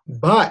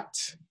 but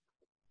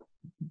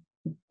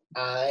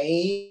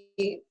I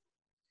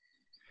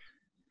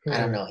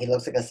don't know. He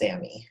looks like a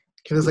Sammy.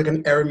 He looks like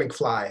an Aaron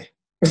McFly.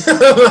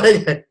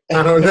 Like,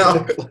 I don't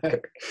know.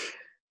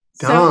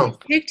 So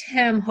we picked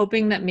him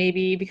hoping that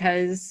maybe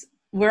because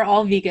we're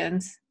all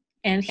vegans,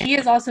 and he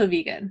is also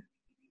vegan.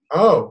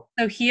 Oh.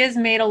 So he has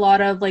made a lot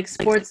of like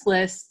sports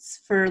lists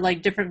for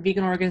like different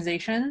vegan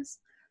organizations.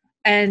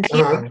 And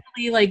he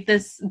actually, like,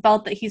 this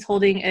belt that he's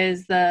holding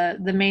is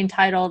the main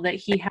title that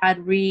he had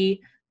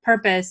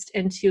repurposed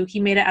into. He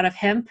made it out of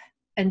hemp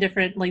and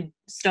different like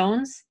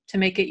stones to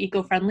make it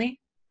eco-friendly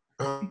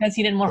because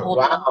he didn't want to hold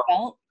it on the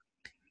belt.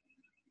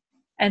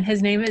 And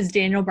his name is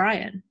Daniel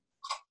Bryan.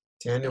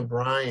 Daniel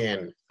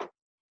Bryan.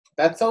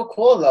 That's so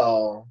cool,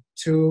 though.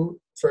 2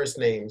 first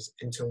names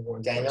into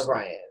one. Daniel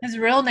Bryan. His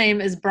real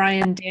name is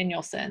Bryan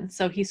Danielson,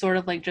 so he sort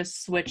of like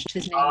just switched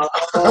his name.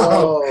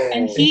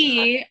 And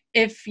he,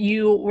 if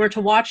you were to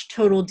watch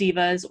Total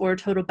Divas or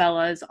Total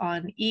Bellas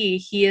on E,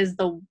 he is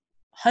the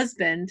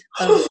husband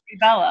of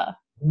Bella.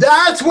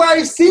 That's where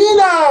I've seen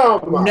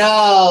him.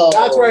 No,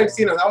 that's where I've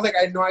seen him. I was like,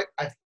 I know,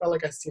 I felt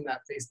like I've seen that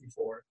face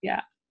before.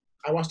 Yeah,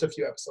 I watched a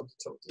few episodes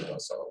of Total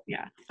Divas, so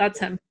yeah, that's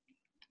him.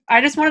 I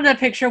just wanted a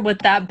picture with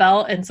that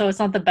belt, and so it's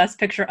not the best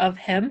picture of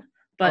him,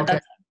 but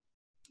that's him.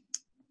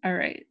 All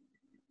right.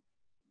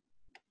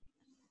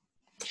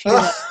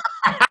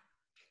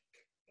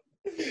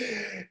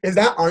 Is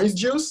that orange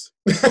juice?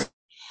 Who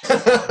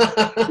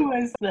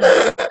is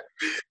this?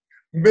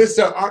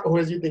 Mr.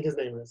 Who do you think his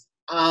name is?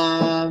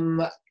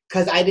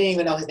 Because I didn't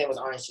even know his name was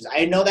Orange Juice.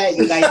 I know that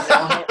you guys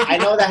know him. I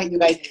know that you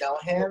guys know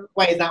him.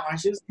 Wait, it's not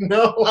Orange Juice?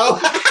 No. Oh.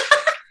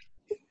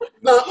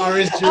 Not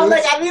Orange Juice. I was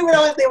like, I didn't even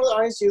know his name was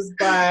Orange Juice,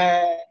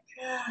 but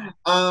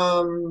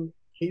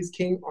he's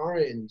King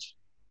Orange.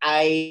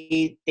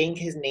 I think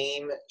his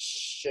name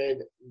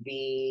should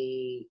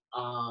be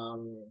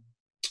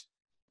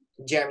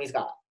Jeremy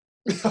Scott.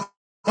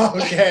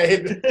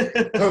 Okay,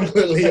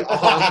 completely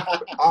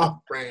off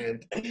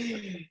brand.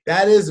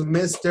 That is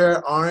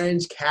Mr.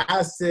 Orange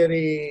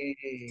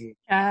Cassidy.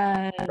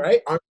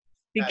 Right?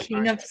 The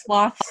king of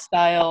sloth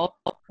style,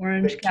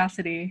 Orange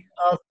Cassidy.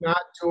 Of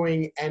not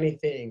doing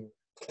anything,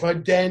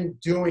 but then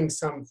doing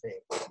something.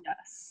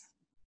 Yes.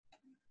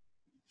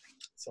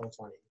 So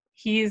funny.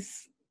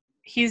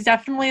 He's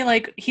definitely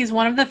like, he's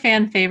one of the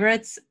fan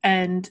favorites,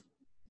 and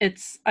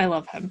I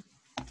love him.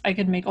 I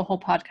could make a whole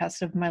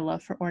podcast of my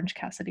love for Orange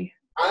Cassidy.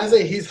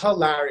 Honestly, he's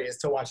hilarious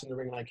to watch in the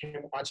ring. Like,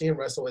 watching him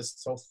wrestle is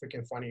so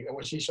freaking funny. And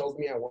when she shows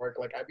me at work,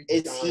 like, I'd be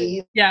dying. Is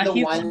he the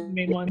he's one the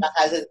main one that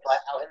has his butt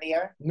out in the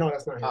air? No,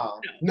 that's not him.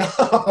 Oh.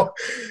 No.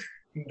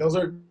 Those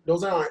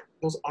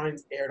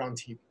aren't aired on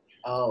TV.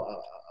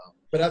 Oh.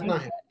 But that's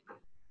not him.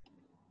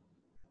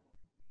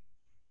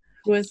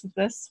 Who is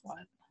this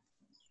one?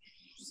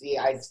 See,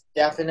 I've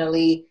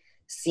definitely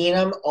seen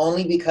him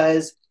only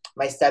because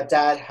my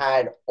stepdad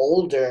had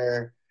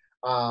older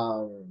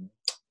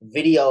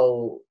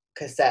video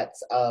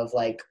cassettes of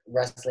like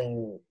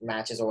wrestling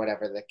matches or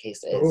whatever the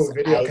case is. Ooh,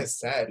 video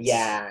cassettes.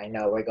 Yeah, I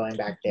know. We're going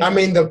back there. I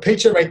mean, the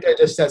picture right there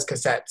just says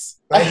cassettes.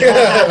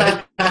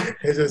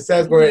 It just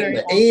says we're in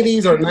the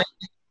 80s or 90s.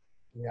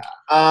 Yeah.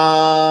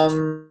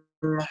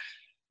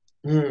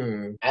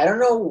 I don't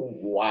know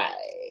why.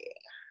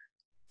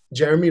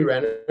 Jeremy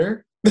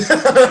Renner.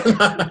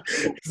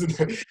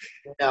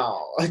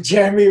 No,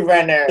 Jeremy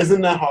Renner.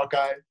 Isn't that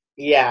Hawkeye?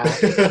 Yeah.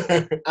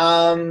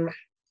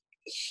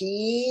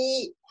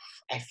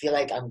 I feel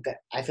like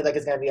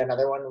it's gonna be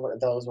another one of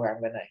those where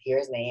I'm gonna hear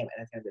his name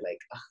and it's gonna be like,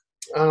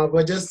 ugh.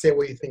 But just say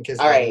what you think his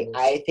All name is.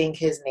 I think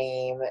his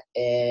name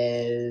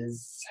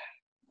is.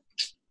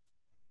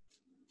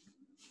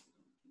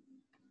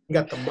 You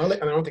got the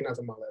mullet, and I don't think that's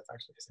a mullet. It's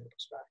actually his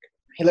pushback.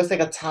 He looks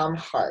like a Tom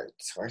Hart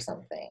or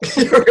something.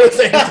 You were gonna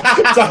say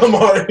Tom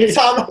Hardy.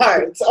 Tom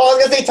Hart. Oh, I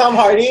was gonna say Tom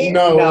Hardy.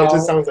 No, it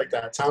just sounds like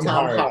that. Tom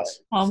Hart.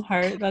 Tom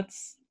Hart.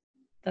 That's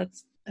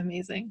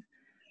amazing.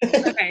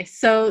 Okay,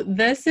 so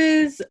this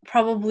is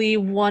probably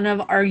one of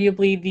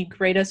arguably the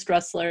greatest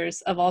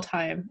wrestlers of all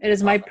time. It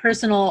is my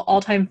personal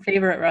all-time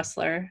favorite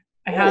wrestler.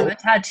 I have a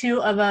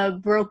tattoo of a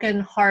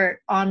broken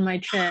heart on my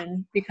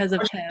chin because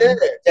of him. Did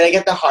I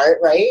get the heart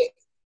right?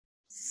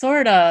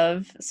 Sort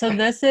of. So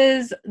this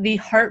is the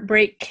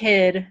Heartbreak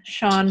Kid,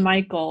 Shawn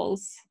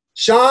Michaels.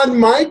 Shawn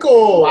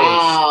Michaels!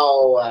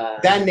 Wow.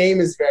 That name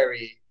is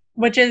very...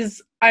 Which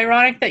is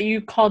ironic that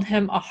you called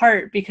him a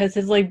Hart because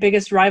his like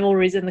biggest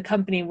rivalries in the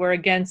company were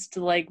against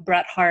like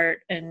Bret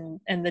Hart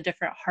and the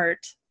different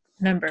Hart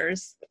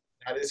members.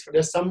 That is,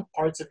 there's some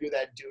parts of you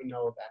that do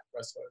know that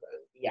wrestler.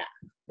 Yeah.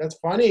 That's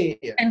funny.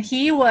 And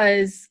he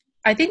was,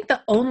 I think,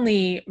 the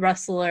only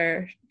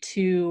wrestler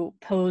to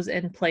pose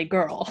and play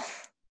girl.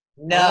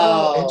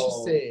 No. Oh,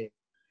 interesting.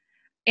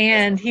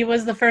 And he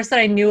was the first that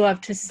I knew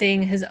of to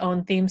sing his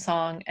own theme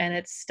song, and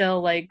it's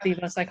still like the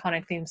most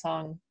iconic theme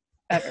song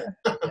ever.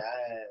 Yes.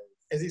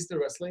 Is he still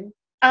wrestling?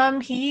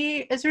 He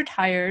is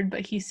retired,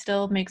 but he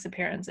still makes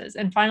appearances.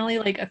 And finally,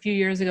 like a few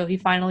years ago, he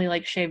finally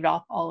like shaved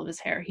off all of his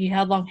hair. He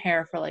had long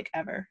hair for like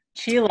ever.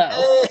 Chilo.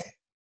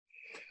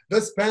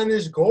 The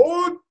Spanish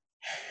God.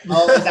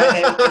 Oh, is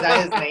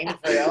that his name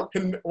for real?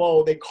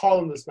 Well, they call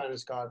him the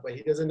Spanish God, but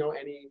he doesn't know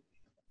any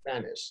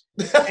Spanish.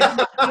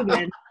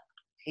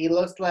 He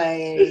looks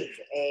like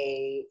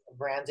a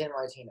Brandon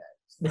Martinez.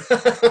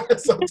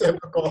 So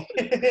typical.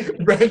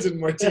 Brandon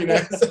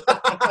Martinez.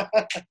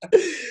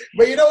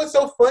 But you know, it's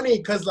so funny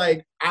because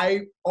like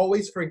I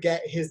always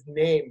forget his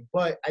name,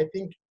 but I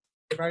think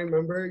if I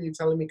remember you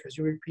telling me because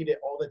you repeat it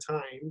all the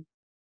time.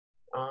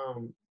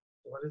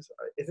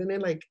 Isn't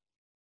it like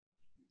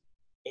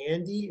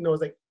Andy? No,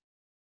 it's like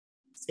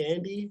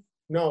Sandy.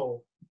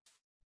 No.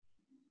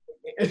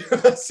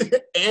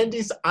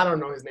 Andy's. I don't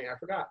know his name. I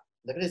forgot.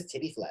 Look at his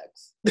titty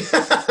flex.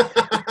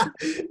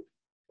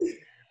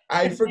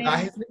 I forgot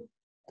his name.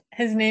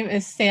 His name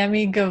is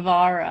Sammy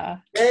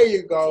Guevara. There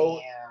you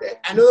go. Damn.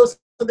 I know there was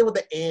something with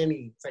the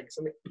Annie. It's like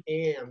something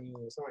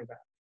something like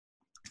that.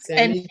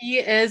 Sammy. And he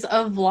is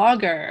a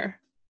vlogger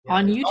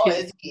on YouTube. Oh,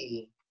 is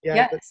he?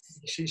 Yeah,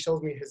 yes. She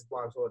shows me his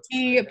vlogs all the time.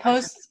 He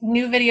posts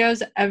new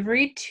videos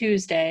every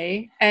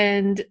Tuesday,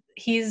 and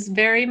he's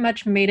very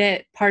much made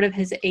it part of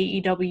his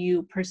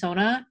AEW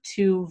persona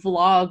to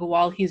vlog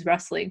while he's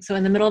wrestling. So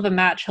in the middle of a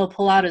match, he'll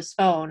pull out his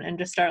phone and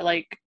just start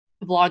like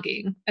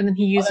vlogging, and then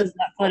he uses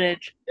that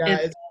footage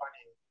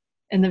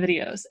in the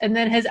videos. And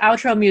then his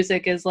outro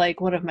music is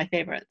like one of my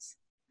favorites.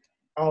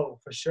 Oh,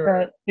 for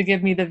sure. To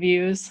give me the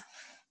views.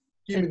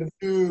 Give me the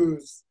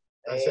views.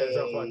 That shit's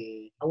so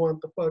funny. I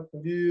want the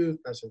fucking views.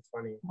 That shit's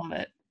funny. Love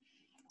it.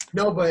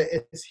 No, but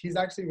he's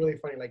actually really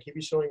funny. Like, he'd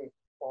be showing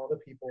all the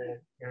people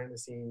behind the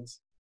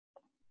scenes.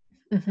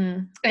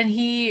 Mm-hmm. And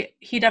he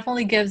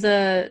definitely gives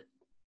a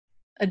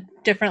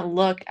different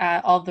look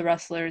at all of the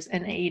wrestlers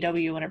in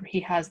AEW whenever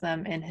he has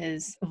them in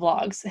his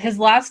vlogs. His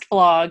last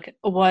vlog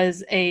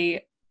was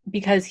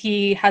because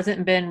he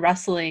hasn't been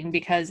wrestling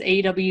because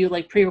AEW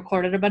like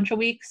pre-recorded a bunch of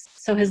weeks.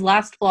 So his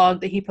last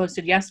vlog that he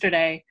posted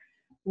yesterday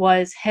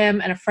was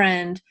him and a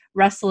friend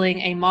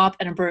wrestling a mop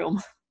and a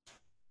broom.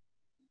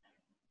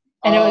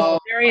 And it was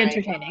very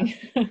entertaining.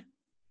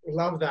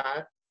 Love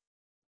that.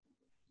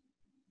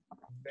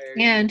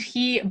 And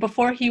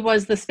before he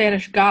was the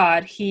Spanish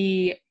God,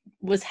 he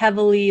was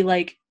heavily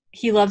like,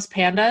 he loves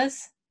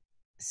pandas.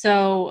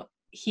 So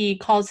he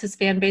calls his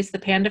fan base the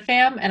Panda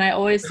Fam. And I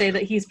always say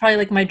that he's probably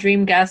like my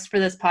dream guest for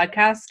this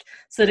podcast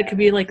so that it could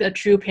be like a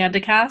true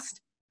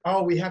PandaCast.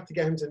 Oh, we have to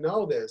get him to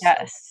know this.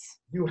 Yes.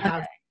 You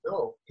have to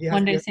know.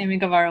 One day Sammy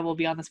Guevara will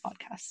be on this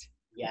podcast.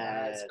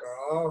 Yes,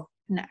 girl.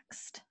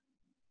 Next.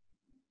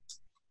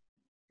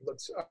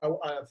 Looks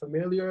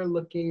familiar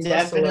looking.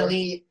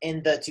 Definitely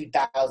in the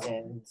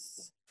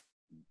 2000s.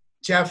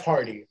 Jeff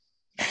Hardy.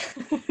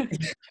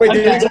 Wait,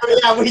 did you tell me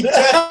that we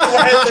just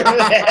went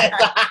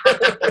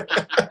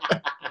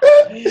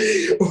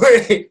through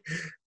Wait.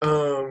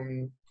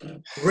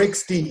 Rick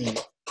Steve.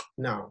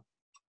 No.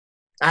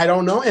 I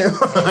don't know him.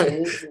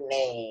 His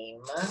name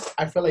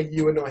I feel like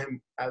you would know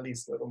him at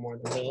least a little more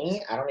than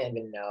Me? I don't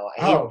even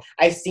know.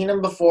 I've seen him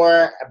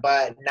before,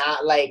 but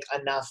not like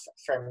enough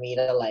for me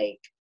to like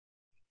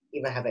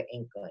even have an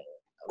inkling.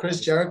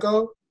 Chris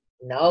Jericho?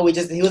 No,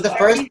 he was the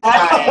first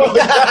time.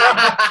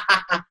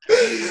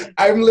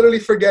 I'm literally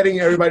forgetting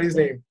everybody's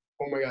name.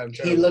 Oh my god, I'm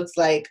he looks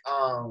like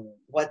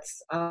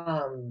what's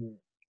Dylan's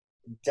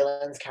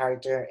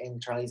character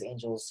in Charlie's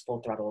Angels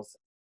Full Throttle's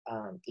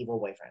evil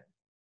boyfriend.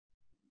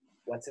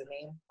 What's his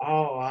name?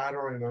 Oh, I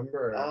don't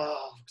remember.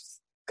 Oh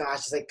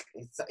gosh,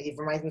 he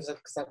reminds me of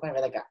some kind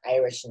of like an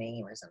Irish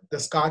name or something. The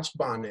Scotch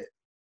Bonnet.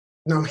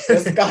 No, the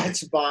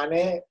Scotch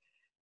Bonnet.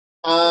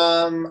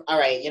 All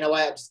right, you know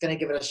what? I'm just gonna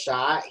give it a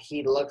shot.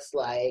 He looks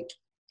like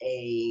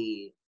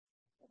a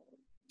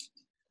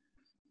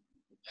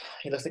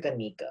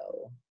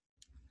Nico.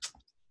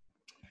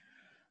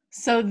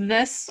 So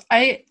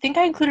I think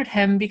I included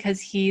him because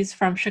he's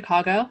from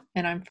Chicago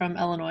and I'm from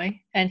Illinois,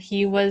 and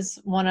he was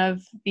one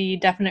of the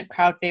definite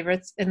crowd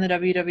favorites in the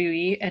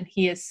WWE, and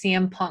he is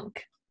CM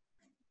Punk.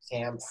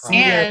 CM Punk.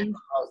 And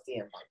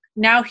CM Punk.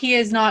 Now he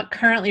is not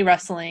currently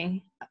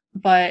wrestling,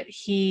 but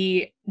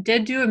he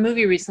did do a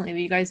movie recently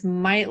that you guys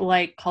might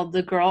like called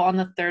The Girl on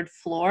the Third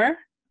Floor.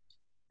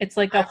 It's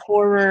like a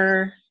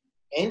horror.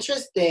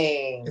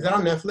 Interesting. Is that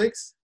on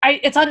Netflix?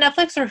 It's on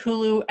Netflix or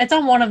Hulu. It's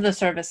on one of the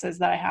services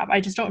that I have.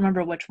 I just don't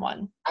remember which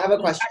one. I have a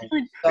question.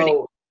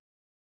 So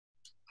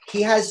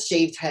he has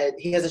shaved head.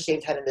 He has a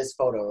shaved head in this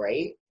photo,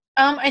 right?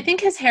 I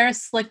think his hair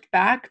is slicked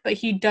back, but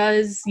he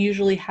does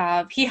usually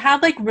he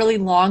had like really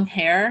long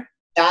hair.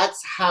 That's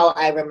how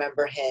I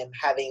remember him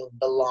having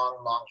the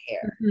long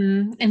hair.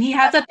 Mm-hmm. And he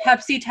has a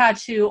Pepsi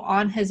tattoo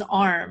on his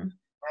arm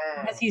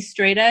because he's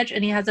straight edge,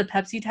 and he has a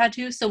Pepsi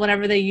tattoo. So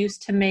whenever they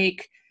used to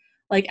make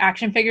like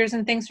action figures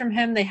and things from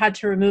him, they had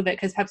to remove it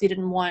because Pepsi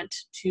didn't want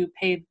to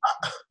pay.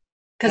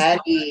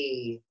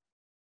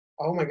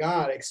 Oh my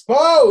god,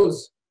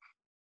 expose!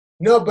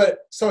 No, but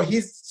so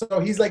he's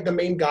like the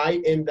main guy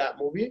in that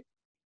movie?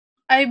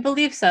 I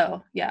believe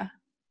so, yeah.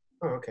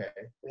 Oh, okay.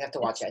 We have to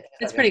watch it.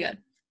 It's pretty good.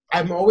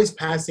 I'm always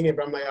passing it,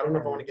 but I'm like, I don't know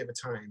if I want to give it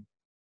time.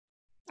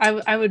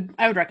 I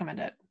would recommend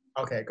it.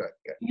 Okay, good.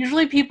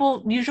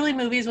 Usually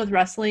movies with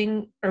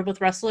wrestling or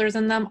with wrestlers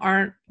in them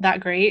aren't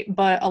that great,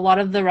 but a lot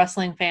of the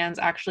wrestling fans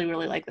actually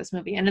really like this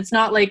movie. And it's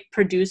not like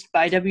produced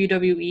by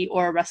WWE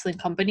or a wrestling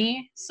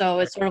company, so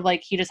it's sort of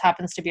like he just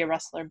happens to be a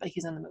wrestler, but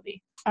he's in the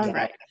movie. All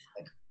right.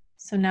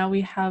 So now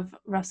we have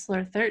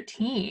Wrestler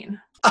 13.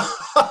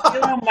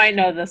 You might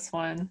know this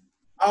one.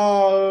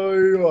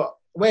 Oh,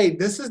 wait,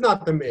 this is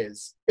not The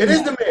Miz. It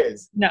is The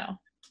Miz. No.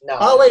 No.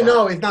 Oh, wait,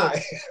 no, it's not.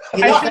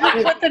 I should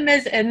have put The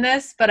Miz in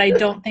this, but I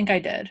don't think I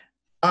did.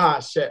 Ah,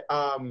 shit.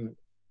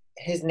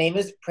 His name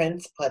is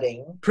Prince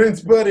Pudding.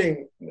 Prince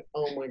Pudding.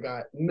 Oh, my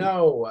God.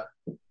 No.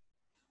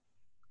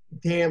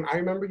 Damn, I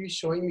remember you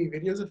showing me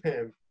videos of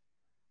him.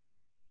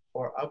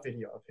 Or a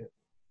video of him.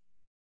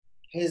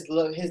 His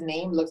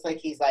name looks like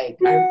he's like...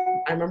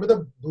 I remember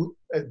the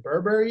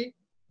Burberry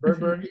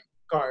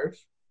scarf.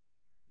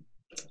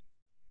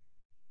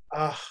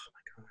 Oh,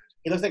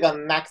 he looks like a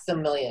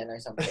Maximilian or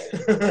something.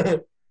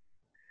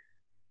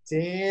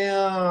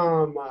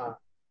 Damn,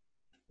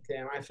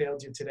 I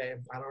failed you today.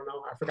 I don't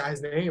know. I forgot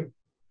his name.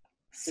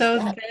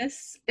 So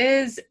this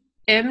is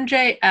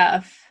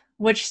MJF,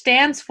 which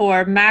stands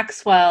for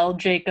Maxwell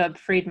Jacob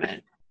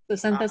Friedman. So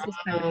Cynthus was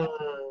found.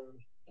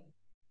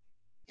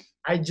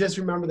 I just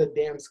remember the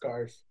damn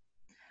scarf.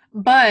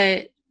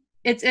 But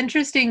it's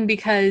interesting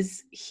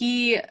because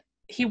he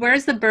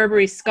wears the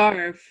Burberry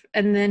scarf,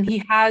 and then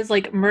he has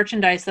like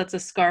merchandise that's a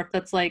scarf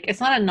that's like, it's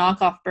not a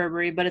knockoff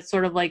Burberry, but it's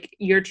sort of like,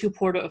 you're too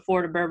poor to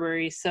afford a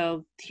Burberry,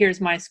 so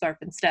here's my scarf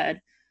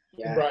instead.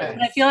 Yeah. Right.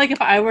 And I feel like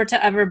if I were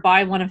to ever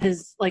buy one of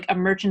his like a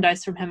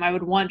merchandise from him, I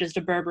would want just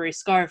a Burberry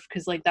scarf,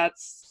 because like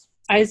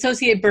I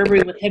associate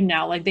Burberry with him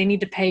now. Like they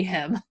need to pay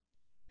him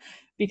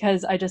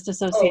because I just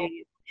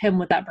associate him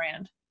with that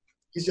brand.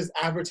 He's just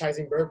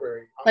advertising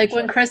Burberry. Like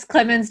when Chris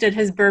Clemens did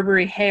his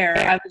Burberry hair,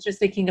 I was just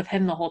thinking of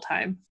him the whole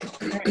time.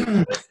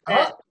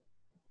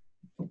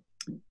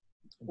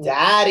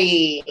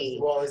 Daddy.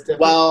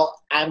 Well,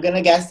 I'm going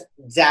to guess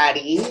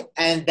Daddy.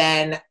 And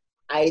then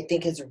I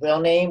think his real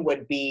name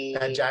would be...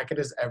 That jacket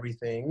is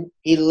everything.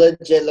 He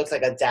legit looks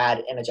like a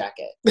dad in a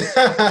jacket.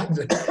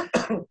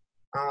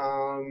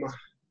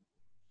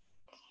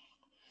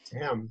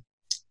 Damn.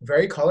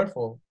 Very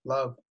colorful.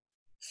 Love.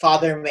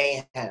 Father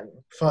Mayhem.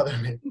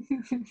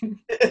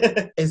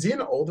 Is he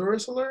an older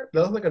wrestler?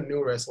 That looks like a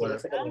new wrestler. He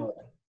looks like a new one.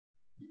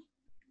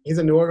 He's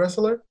a newer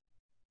wrestler?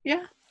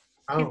 Yeah.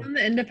 Oh. He's in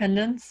the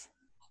Independence.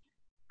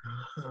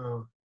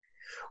 Oh.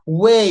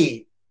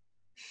 Wait.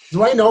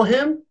 Do I know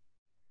him?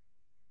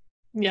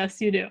 Yes,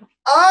 you do.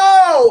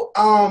 Oh,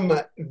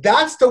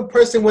 that's the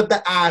person with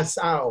the ass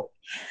out.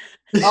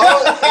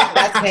 Oh,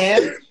 that's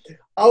him?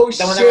 Oh,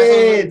 the one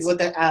shit.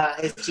 With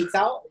his cheeks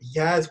out?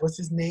 Yes, what's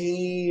his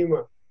name?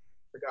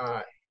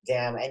 Forgot.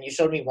 Damn, and you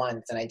showed me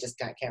once, and I just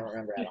can't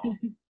remember at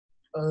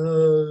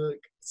all.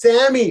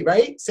 Sammy,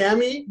 right?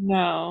 Sammy?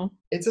 No.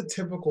 It's a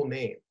typical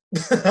name.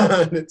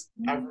 I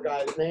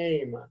forgot his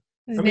name.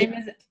 His name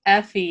is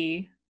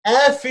Effie.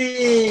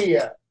 Effie!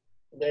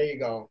 There you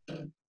go.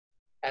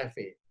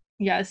 Effie.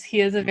 Yes,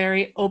 he is a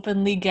very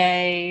openly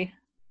gay,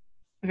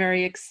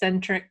 very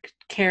eccentric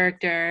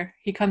character.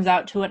 He comes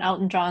out to an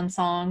Elton John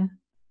song.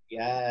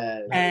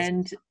 Yes.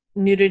 And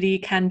nudity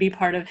can be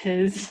part of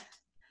his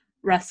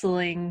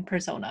wrestling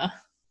persona.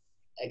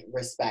 Like,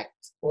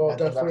 respect. Well,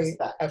 Nothing but definitely,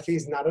 respect.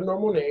 Effie's not a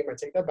normal name. I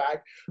take that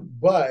back.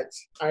 But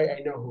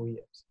I know who he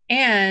is.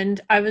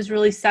 And I was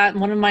really sad.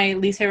 One of my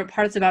least favorite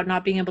parts about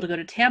not being able to go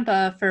to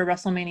Tampa for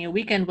WrestleMania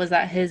weekend was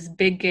that his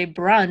big gay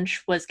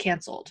brunch was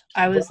canceled.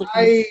 I was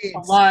looking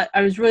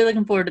I was really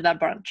looking forward to that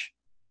brunch.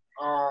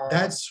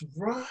 That's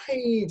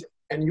right.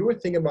 And you were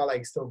thinking about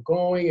like still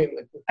going and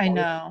like. I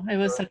know it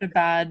was such a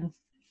bad.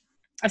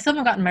 I still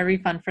haven't gotten my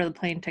refund for the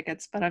plane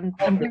tickets, but I'm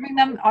giving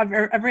them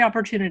every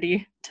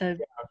opportunity to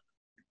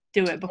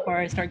do it before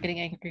I start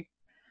getting angry.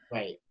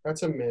 Right.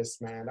 That's a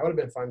miss, man. That would have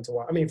been fun to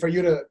watch. I mean, for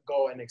you to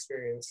go and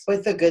experience.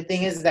 But the good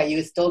thing is that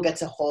you still get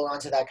to hold on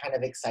to that kind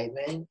of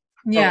excitement.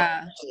 Yeah.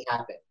 When it actually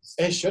happens.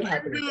 It should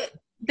happen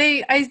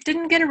again. I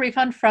didn't get a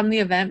refund from the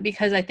event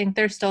because I think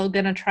they're still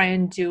going to try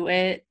and do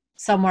it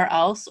somewhere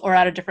else or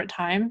at a different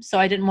time. So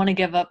I didn't want to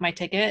give up my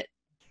ticket.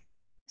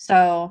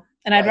 So,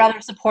 and I'd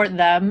rather support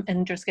them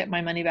and just get my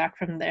money back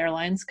from the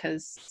airlines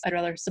because I'd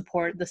rather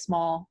support the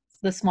small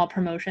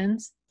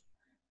promotions.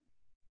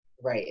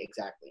 Right,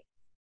 exactly.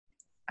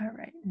 All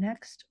right,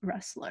 next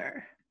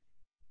wrestler.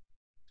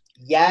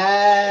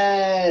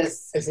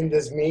 Yes! Isn't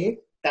this me?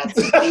 That's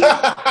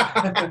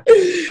the,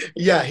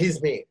 yeah,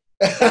 he's me.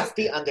 that's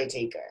the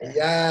Undertaker.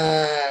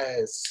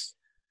 Yes.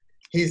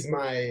 He's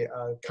my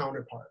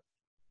counterpart.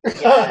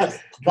 Yes.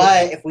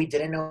 But if we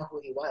didn't know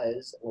who he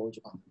was, what would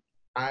you call him?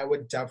 I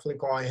would definitely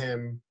call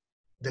him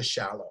The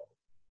Shallow.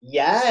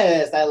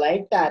 Yes, I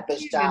like that. The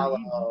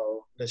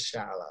Shallow. The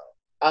Shallow.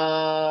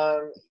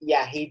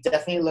 Yeah, he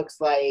definitely looks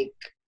like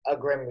a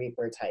Grim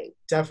Reaper type.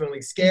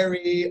 Definitely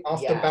scary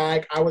off the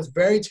back. I was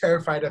very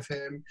terrified of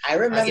him. I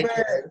remember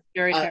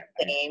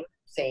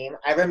same.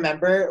 I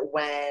remember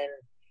when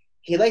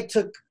he like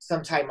took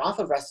some time off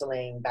of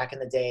wrestling back in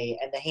the day,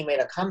 and then he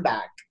made a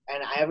comeback.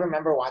 And I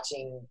remember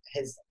watching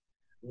his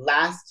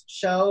last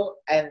show,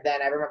 and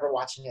then I remember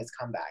watching his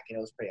comeback, and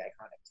it was pretty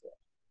iconic too.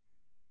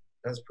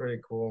 That's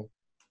pretty cool.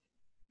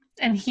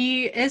 And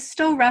he is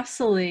still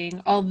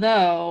wrestling,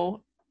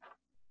 although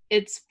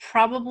it's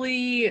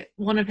probably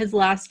one of his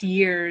last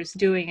years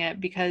doing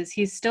it because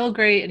he's still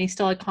great and he's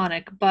still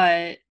iconic,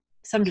 but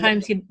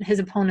sometimes his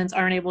opponents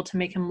aren't able to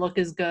make him look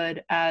as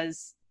good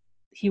as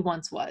he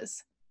once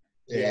was.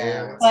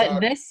 Yeah.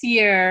 But this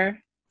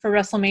year for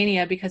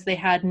WrestleMania, because they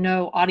had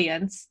no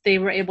audience, they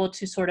were able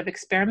to sort of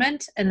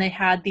experiment, and they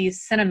had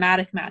these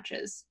cinematic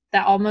matches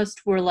that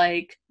almost were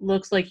like,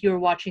 looks like you were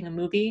watching a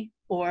movie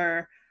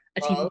or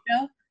a TV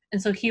show.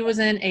 And so he was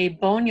in a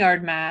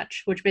boneyard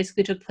match, which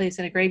basically took place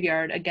in a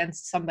graveyard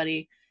against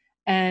somebody.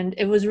 And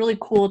it was really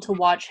cool to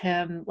watch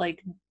him.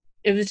 Like,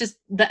 it was just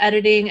the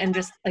editing and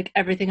just like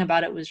everything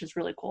about it was just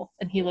really cool.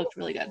 And he looked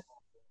really good.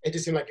 It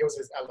just seemed like it was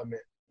his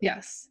element.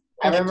 Yes.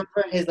 I remember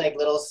his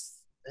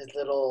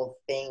little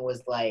thing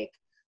was like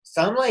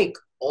some like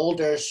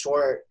older,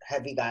 short,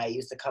 heavy guy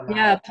used to come out.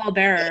 Yeah, Paul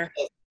Bearer.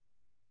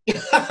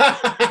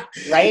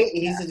 Right?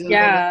 He used to do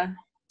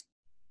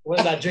What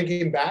is that,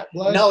 drinking bat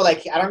blood? No,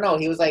 like, I don't know.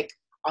 He was, like,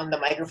 on the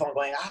microphone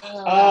going, I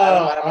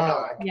don't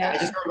know. I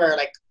just remember,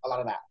 like, a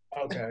lot of that.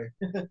 Okay.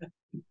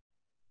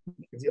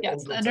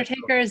 Yes, The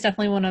Undertaker is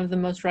definitely one of the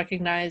most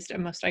recognized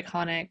and most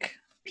iconic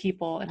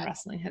people in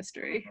wrestling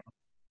history.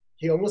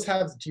 He almost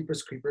has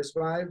Jeepers Creepers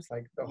vibes,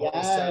 like the whole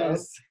setup.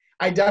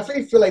 I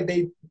definitely feel like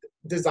they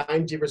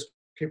designed Jeepers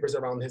Creepers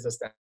around his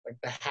aesthetic, like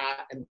the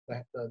hat and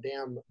the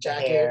damn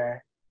jacket.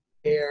 Hair.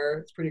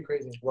 It's pretty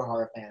crazy. We're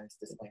horror fans,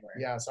 disclaimer.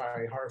 Yeah,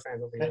 sorry, horror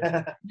fans over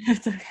here.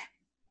 It's okay.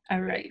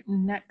 All right,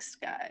 next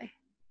guy.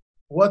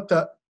 What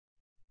the?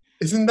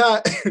 Isn't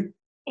that?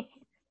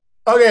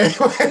 Okay,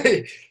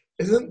 wait.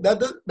 Isn't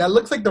that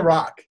looks like The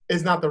Rock?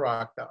 It's not The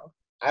Rock though.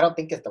 I don't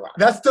think it's The Rock.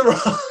 That's The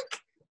Rock.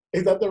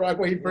 Is that The Rock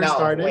when he first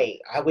started? No,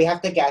 wait. We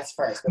have to guess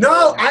first.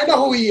 No, I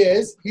know who he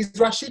is. He's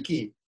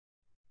Rashiki.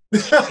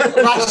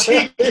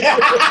 Rashiki.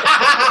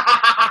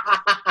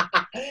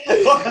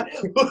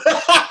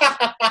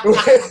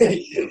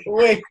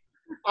 Wait.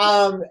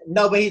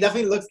 No, but he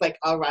definitely looks like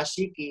a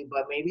Rashiki,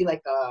 but maybe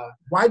like a.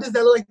 Why does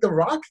that look like The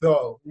Rock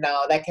though?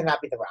 No, that cannot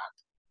be The Rock.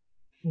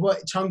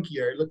 What,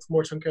 chunkier? It looks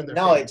more chunkier in their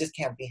No, face. it just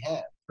can't be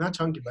him. Not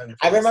chunky, but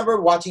I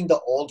remember watching the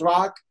old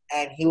Rock,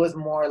 and he was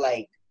more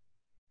like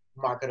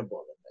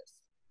marketable than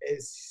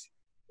this.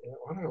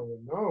 I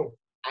don't know.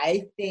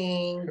 I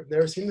think I've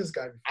never seen this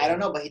guy before. I don't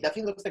know, but he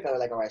definitely looks like a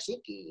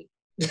Rashiki.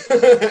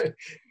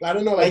 I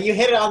don't know. Like you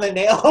hit it on the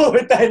nail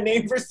with that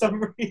name for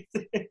some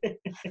reason.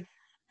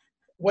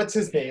 What's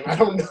his name? I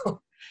don't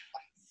know.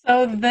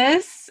 So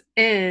this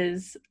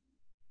is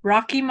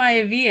Rocky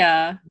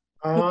Maivia,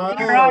 who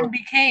later on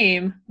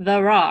became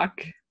The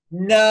Rock.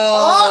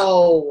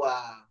 No.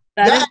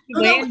 That is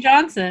Dwayne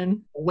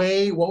Johnson.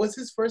 Wait, what was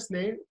his first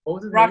name? What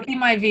was his Rocky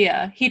name?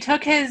 Maivia. He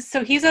took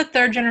so he's a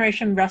third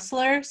generation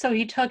wrestler. So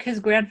he took his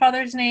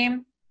grandfather's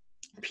name,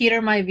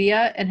 Peter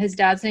Maivia, and his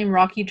dad's name,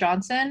 Rocky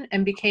Johnson,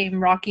 and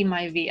became Rocky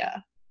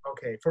Maivia.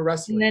 Okay, for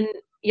wrestling.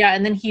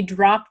 And then he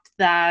dropped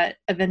that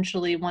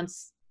eventually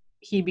once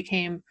he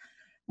became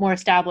more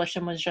established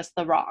and was just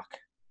The Rock.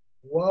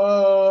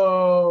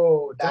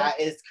 Whoa, that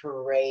is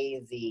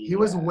crazy. He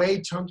was way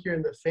chunkier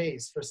in the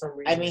face for some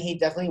reason. I mean, he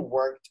definitely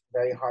worked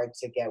very hard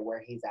to get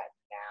where he's at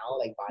now,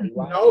 like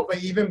body-wise. No,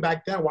 but even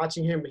back then,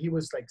 watching him, he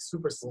was like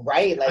super slim.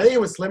 Right. Like, I think he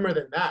was slimmer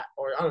than that,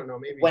 or I don't know,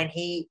 maybe. I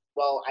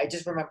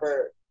just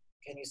remember,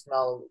 can you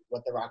smell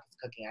what The Rock is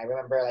cooking? I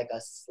remember like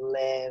a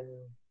slim.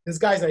 This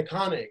guy's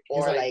iconic.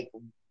 Or like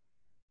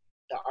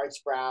the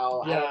arch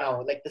brow. Yeah. I don't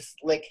know, like the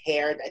slick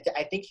hair.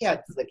 I think he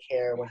had slick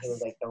hair when he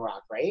was like The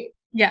Rock, right?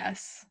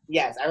 Yes.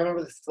 Yes, I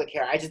remember the slick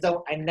hair. I've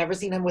never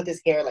seen him with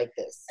his hair like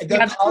this.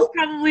 Yeah, this was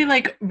probably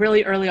like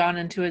really early on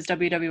into his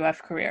WWF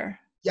career.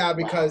 Yeah,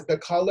 because the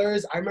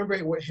colors, I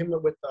remember with him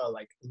with the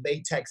like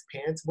latex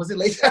pants. Was it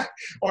latex?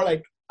 Or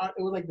like, it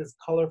was like this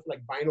color,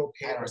 like vinyl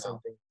pant or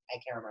something. I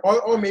can't remember.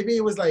 Or maybe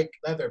it was like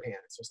leather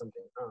pants or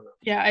something. I don't know.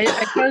 Yeah, I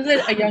chose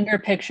a younger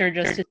picture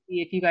just to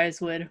see if you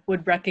guys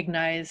would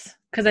recognize.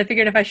 Because I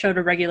figured if I showed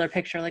a regular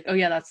picture, like, oh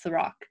yeah, that's The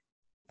Rock.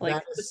 Like,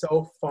 that is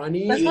so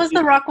funny. This was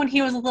The Rock when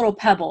he was a little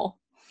pebble.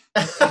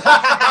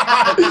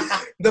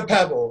 The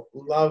pebble.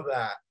 Love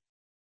that.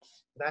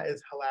 That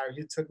is hilarious.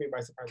 You took me by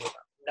surprise with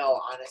that. No,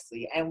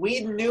 honestly. And we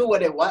knew who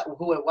it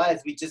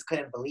was. We just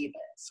couldn't believe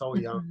it. So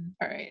young.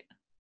 All right.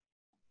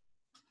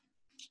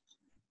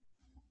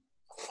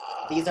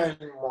 This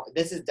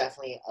is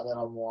definitely a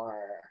little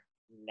more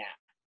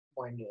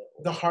new.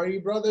 The Hardy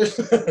Brothers?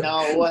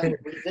 No, we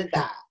did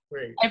that.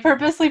 Wait. I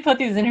purposely put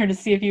these in here to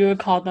see if you would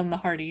call them the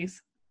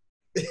Hardys.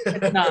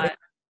 It's not.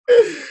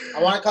 I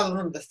want to call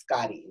them the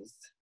Scotties.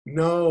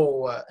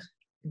 No.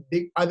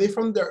 Are they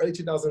from the early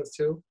 2000s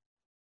too?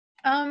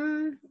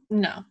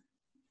 No.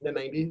 The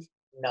 90s?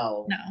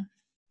 No.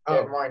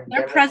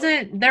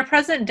 They're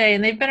present day,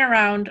 and they've been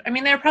around. I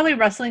mean, they were probably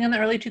wrestling in the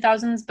early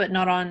 2000s, but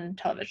not on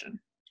television.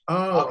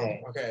 Oh,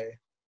 okay.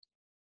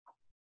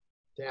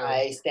 Damn.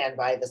 I stand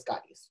by the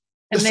Scotties.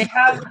 And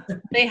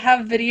they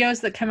have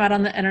videos that come out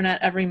on the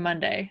internet every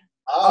Monday.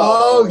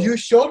 Oh, you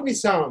showed me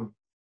some.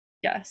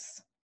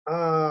 Yes.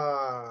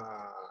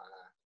 Are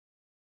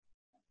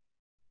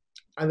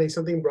they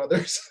something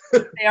brothers?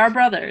 They are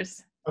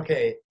brothers.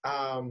 Okay. It's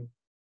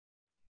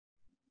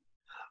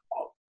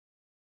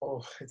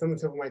on the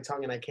tip of my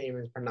tongue and I can't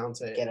even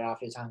pronounce it. Get it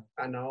off your tongue.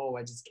 I know,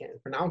 I just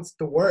can't pronounce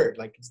the word.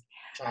 Like,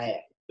 try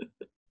it.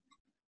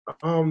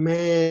 Oh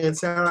man,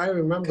 Sarah, I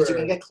remember. Because you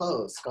can get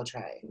close. Go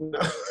try. No.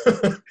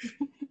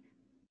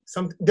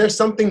 There's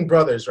something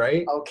brothers,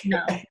 right? Okay.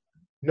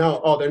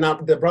 No. Oh, they're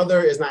not. The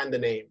brother is not in the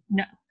name.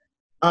 No.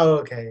 Oh,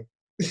 okay.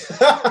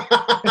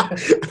 I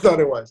thought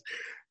it was.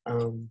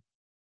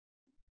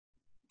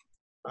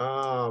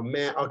 Oh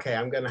man. Okay,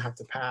 I'm gonna have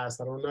to pass.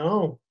 I don't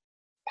know.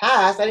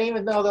 Pass? I didn't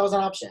even know that was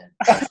an option.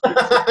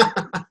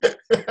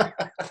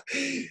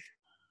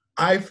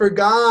 I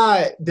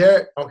forgot.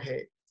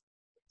 Okay.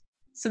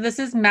 So this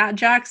is Matt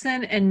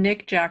Jackson and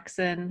Nick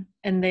Jackson,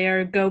 and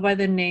they go by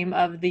the name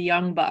of the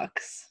Young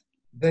Bucks.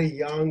 The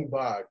Young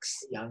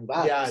Bucks. Young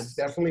Bucks. Yeah,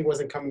 definitely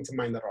wasn't coming to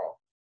mind at all.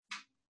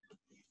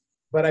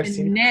 But I've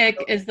seen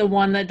Nick is the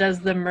one that does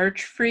the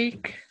Merch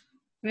Freak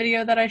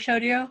video that I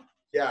showed you.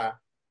 Yeah.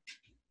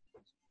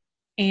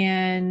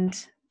 And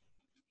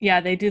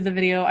yeah, they do the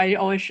video. I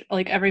always,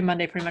 like every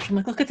Monday pretty much, I'm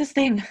like, look at this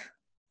thing.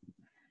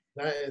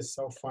 That is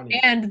so funny.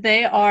 And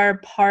they are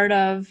part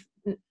of,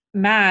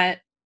 Matt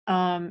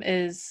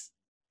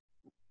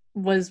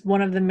was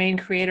one of the main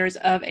creators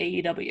of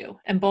AEW,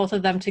 and both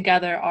of them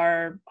together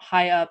are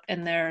high up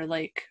in their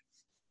like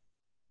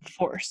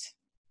force.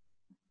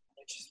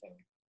 Interesting.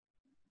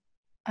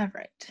 All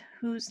right,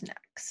 who's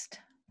next?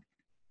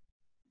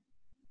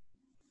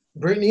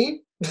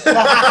 Britney?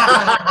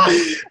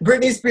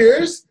 Britney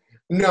Spears?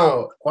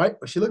 No. What?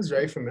 She looks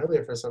very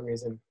familiar for some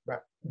reason.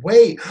 But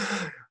wait.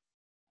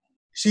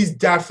 She's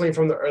definitely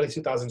from the early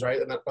 2000s,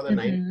 right? Or the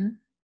 90s.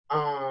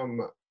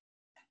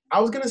 I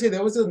was going to say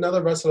there was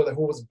another wrestler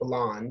who was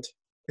blonde.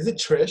 Is it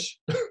Trish?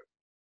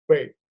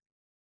 Wait.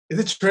 Is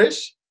it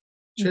Trish?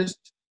 Trish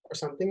or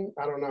something?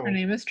 I don't know. Her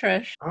name is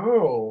Trish.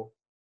 Oh.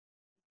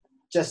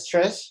 Just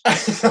Trish?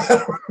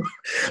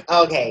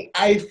 Okay.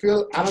 I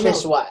don't know.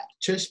 Trish what?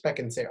 Trish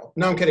Beckinsale.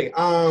 No, I'm kidding.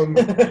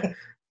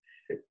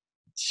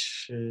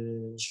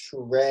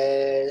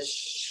 Trish.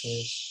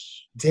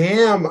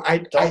 Damn.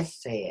 Don't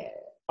say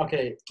it.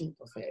 Okay. Don't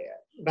say it.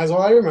 That's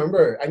all I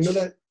remember.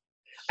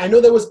 I know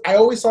there was, I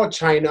always saw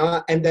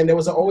China, and then there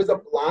was always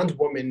a blonde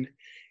woman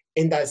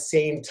in that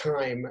same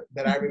time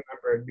that I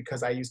remembered,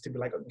 because I used to be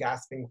like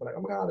gasping for like,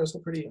 oh my God, they're so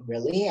pretty.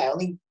 Really? I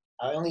only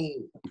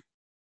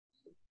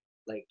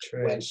like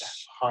Trish. Went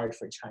hard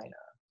for China,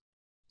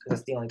 because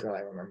that's the only girl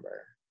I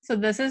remember. So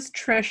this is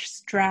Trish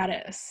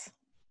Stratus.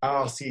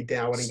 Oh, see,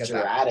 damn, I wouldn't get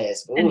that.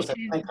 Stratus. Ooh, that's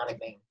an iconic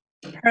name.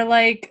 Her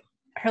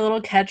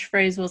little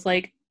catchphrase was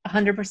like,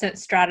 100%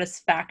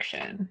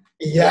 Stratisfaction.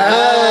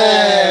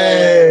 Yes.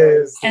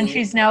 And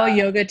she's now a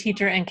yoga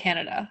teacher in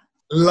Canada.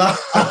 Love.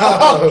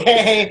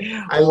 Okay.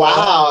 I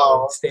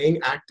Wow. love staying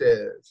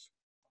active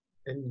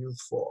and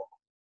youthful.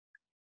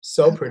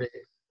 So pretty.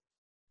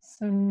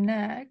 So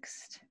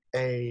next.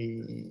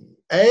 Hey.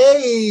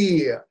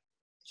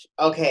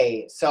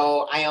 Okay,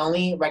 so I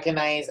only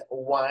recognize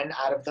one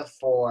out of the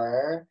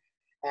four,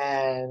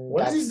 and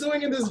What is he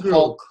doing in this group?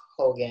 Hulk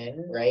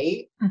Hogan,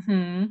 right?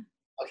 Mm-hmm.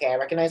 Okay, I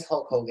recognize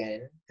Hulk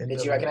Hogan.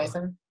 Did you recognize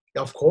him?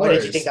 Of course. Or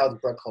did you think that was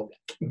Brooke Hogan?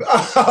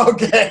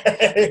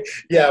 Okay.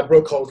 Yeah,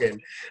 Brooke Hogan.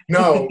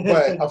 No,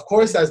 but of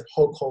course that's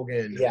Hulk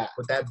Hogan. Yeah.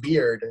 With that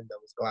beard and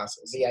those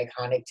glasses. The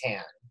iconic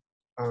tan.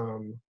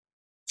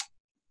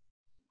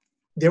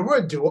 There were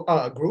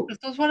a group. This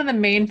was one of the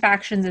main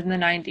factions in the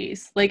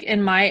 90s. Like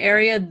in my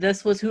area,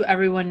 this was who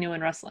everyone knew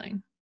in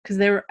wrestling because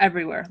they were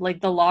everywhere.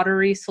 Like the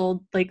lottery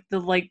sold, like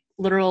the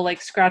literal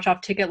scratch off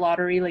ticket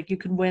lottery. Like you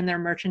could win their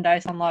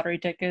merchandise on lottery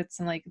tickets,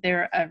 and they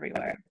were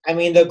everywhere. I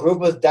mean, the group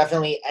was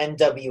definitely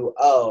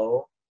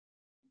NWO,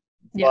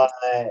 Yeah.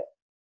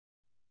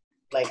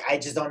 but I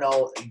just don't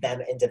know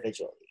them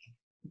individually.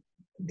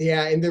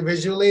 Yeah,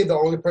 individually, the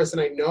only person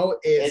I know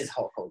is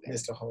Hulk Hogan.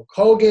 Mr. Hulk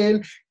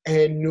Hogan.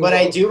 But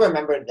I do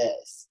remember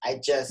this. I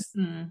just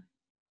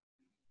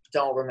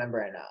don't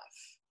remember enough.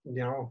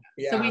 No.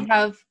 Yeah. So we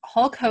have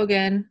Hulk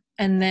Hogan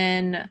and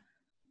then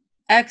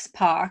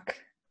X-Pac,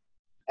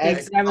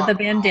 the guy with the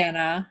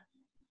bandana.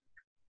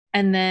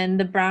 And then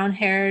the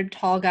brown-haired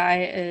tall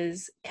guy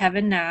is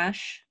Kevin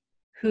Nash,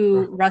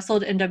 who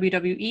wrestled in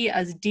WWE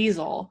as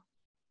Diesel.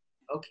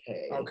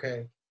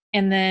 Okay.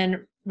 And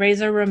then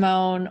Razor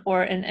Ramon,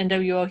 or in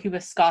NWO, he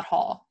was Scott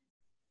Hall.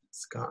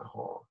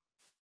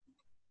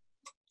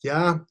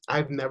 Yeah,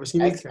 I've never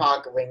seen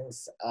X-Pac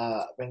rings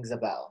a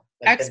bell.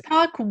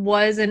 X-Pac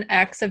was an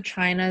ex of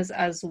Chyna's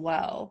as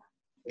well.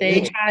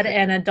 They had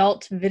an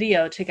adult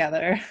video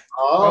together.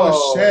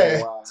 Oh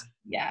shit.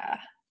 Yeah.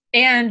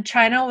 And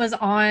Chyna was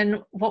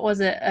on, what was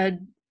it,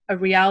 a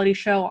reality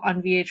show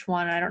on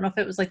VH1. I don't know if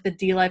it was the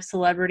D-Life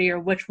Celebrity or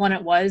which one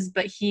it was,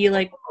 but he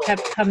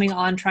kept coming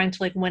on trying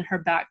to win her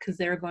back because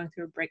they were going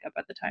through a breakup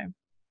at the time.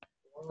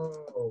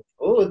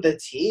 Oh, the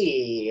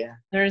tea.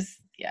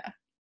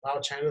 Wow,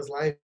 Chyna's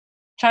life.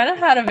 Chyna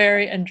had a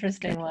very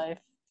interesting life,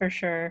 for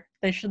sure.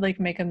 They should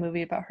make a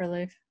movie about her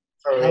life.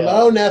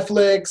 Hello,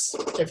 Netflix.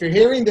 If you're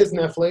hearing this,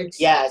 Netflix.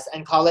 Yes,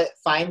 and call it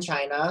Find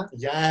Chyna.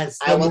 Yes.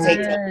 I will take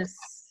it.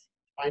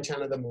 Find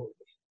Chyna the movie.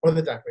 Or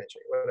the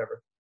documentary,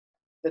 whatever.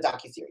 The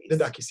docuseries.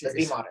 Let's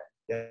be modern.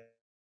 Yeah,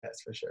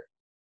 yes, for sure.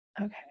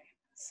 Okay,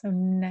 so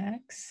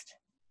next.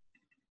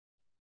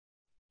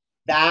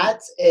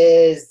 That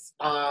is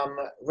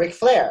Ric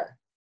Flair,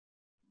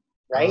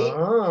 right?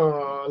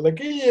 Oh, look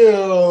at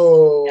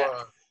you.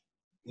 Yeah.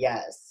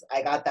 Yes,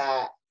 I got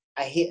that.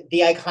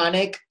 The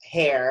iconic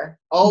hair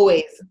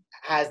always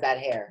has that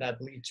hair. That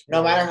bleach.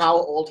 No matter how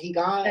old he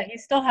got. Yeah, he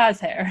still has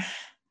hair.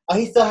 Oh,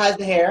 he still has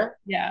the hair?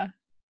 Yeah.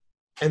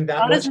 And that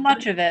not as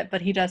much of it,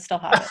 but he does still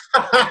have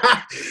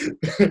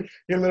it.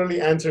 You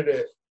literally answered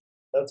it.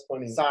 That's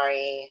funny.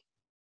 Sorry.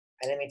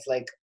 I didn't mean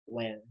to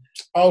win.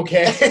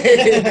 Okay.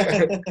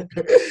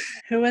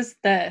 Who is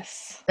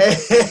this?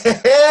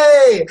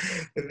 Hey,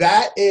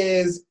 that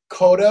is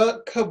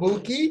Kota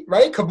Kabuki,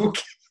 right?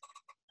 Kabuki.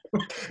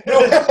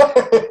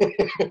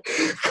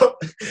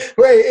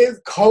 Wait,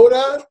 is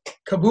Kota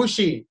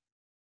Kabushi?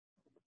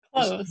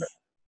 Close.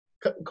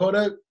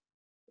 Kota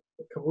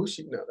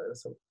Kabushi? No,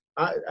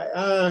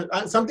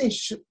 that's something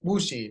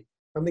Bushi.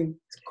 Something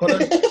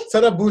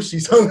Soda Bushi.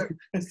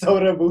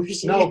 Soda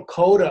Bushi. No,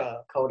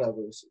 Kota. Kota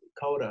Bushi.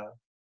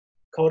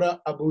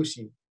 Kota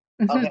Ibushi.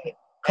 Okay.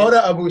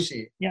 Kota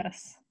Ibushi.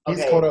 Yes.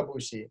 He's Kota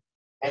Ibushi.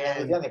 And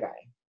then the other guy.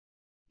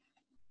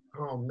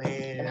 Oh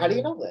man. And how do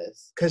you know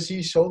this? Because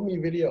she showed me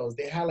videos.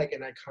 They had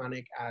an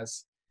iconic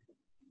ass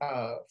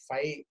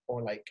fight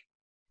or a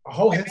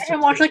whole history. I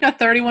watched a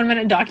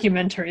 31-minute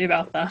documentary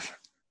about them.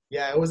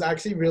 Yeah, it was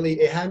actually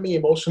it had me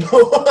emotional.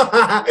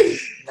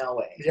 No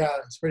way. Yeah,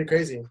 it's pretty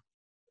crazy.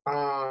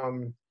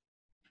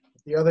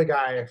 The other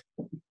guy,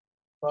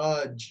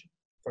 Fudge,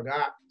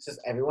 forgot. It's just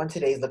everyone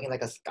today is looking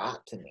like a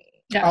Scott to me.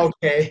 Yeah.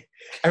 Okay.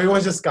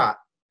 Everyone's just Scott.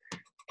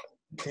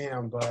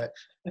 Damn, but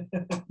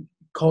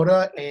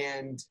Kota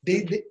and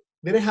they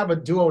didn't have a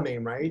duo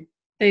name, right?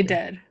 They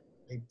did.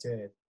 They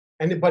did.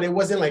 But it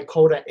wasn't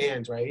Kota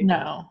and, right?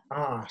 No.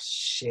 Ah,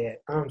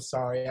 shit. I'm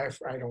sorry.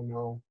 I don't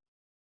know.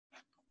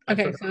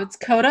 Okay, so it's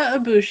Kota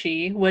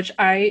Ibushi, which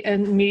I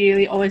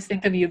immediately always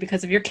think of you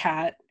because of your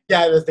cat.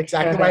 Yeah, that's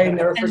exactly why I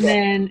never forget. And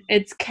then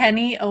it's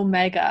Kenny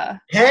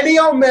Omega. Kenny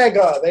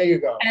Omega. There you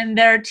go. And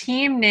their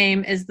team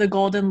name is the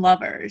Golden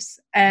Lovers.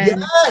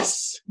 And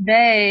yes!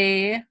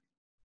 They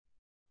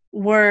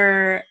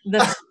were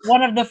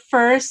one of the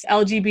first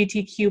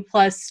LGBTQ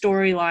plus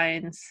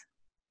storylines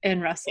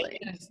in wrestling.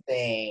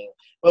 Interesting.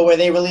 But were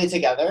they really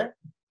together?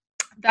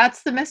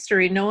 That's the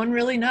mystery. No one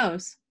really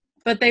knows.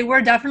 But they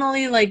were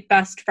definitely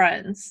best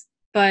friends.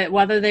 But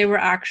whether they were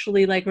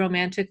actually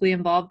romantically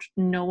involved,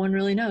 no one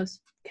really knows.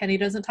 Kenny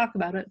doesn't talk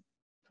about it.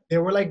 They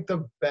were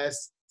the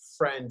best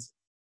friends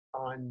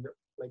on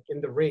like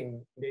in the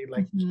ring. They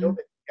like Mhm. killed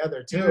it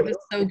together They too. were just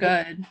so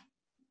good.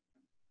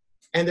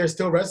 And they're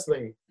still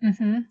wrestling.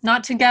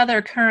 Not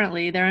together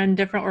currently. They're in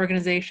different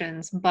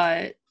organizations,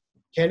 but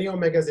Kenny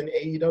Omega's in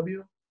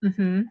AEW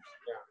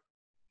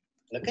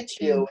Look at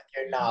you with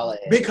your knowledge.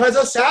 because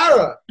of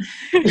Sarah.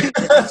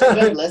 Such a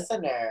good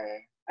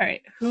listener. all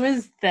right, who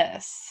is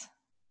this?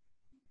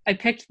 I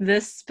picked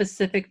this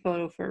specific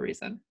photo for a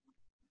reason.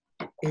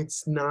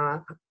 It's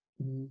not.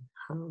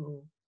 How?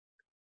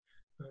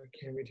 I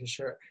can't read his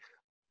shirt.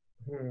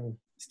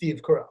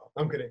 Steve Carell.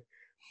 I'm kidding.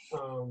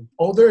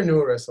 Older or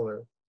newer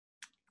wrestler?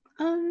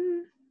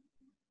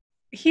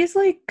 He's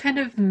like kind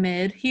of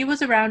mid. He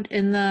was around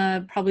in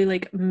the probably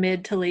like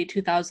mid to late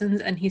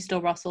 2000s, and he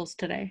still wrestles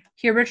today.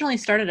 He originally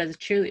started as a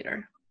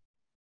cheerleader.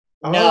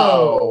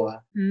 No.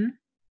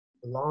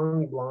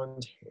 Long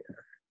blonde hair.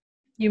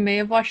 You may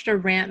have watched a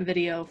rant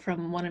video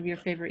from one of your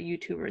favorite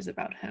YouTubers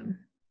about him.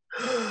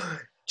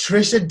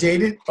 Trisha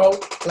dated,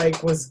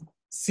 was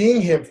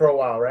seeing him for a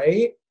while,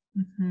 right?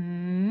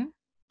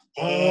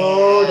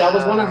 Oh, that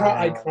was one of her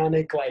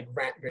iconic like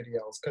rant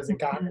videos because it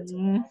got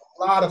a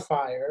lot of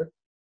fire.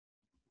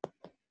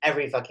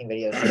 Every fucking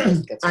video she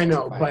does gets I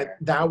know, fire. but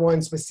that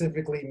one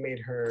specifically made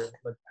her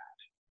look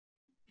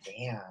bad.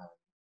 Damn.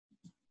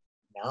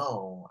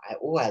 No.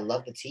 I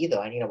love the tea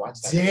though. I need to watch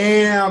that.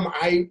 Damn,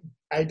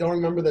 I don't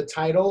remember the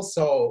title,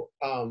 so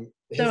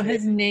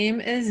his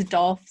name is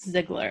Dolph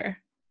Ziggler.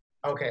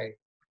 Okay.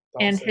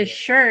 And his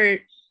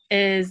shirt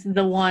is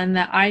the one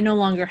that I no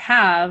longer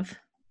have.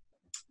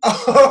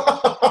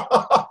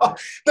 The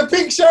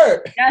pink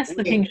shirt. Yes,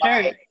 the pink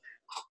shirt.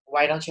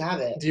 Why don't you have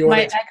it? Do you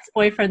My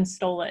ex-boyfriend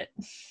stole it.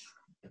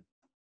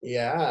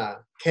 Yeah,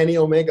 Kenny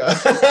Omega.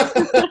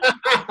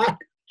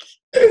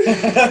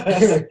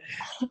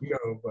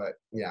 No, but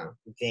yeah.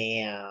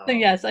 Damn. So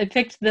yes, I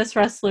picked this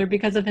wrestler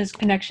because of his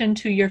connection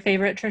to your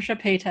favorite Trisha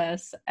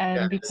Paytas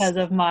and because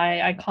of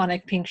my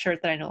iconic pink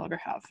shirt that I no longer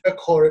have.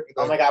 Oh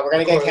my god, we're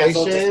gonna get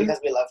canceled just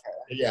because we love her.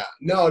 Yeah,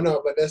 no,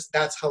 but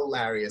that's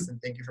hilarious,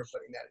 and thank you for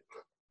putting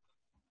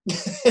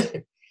that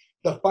in.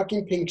 The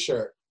fucking pink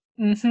shirt.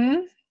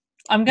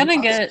 I'm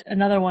gonna get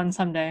another one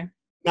someday.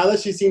 Now that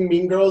she's seen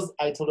Mean Girls,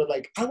 I told her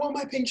like, I want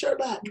my pink shirt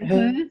back.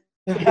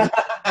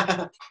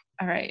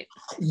 All right.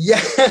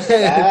 Yes.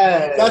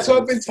 That's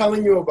what I've been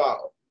telling you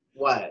about.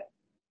 What?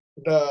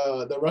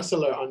 The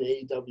wrestler on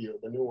AEW,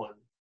 the new one.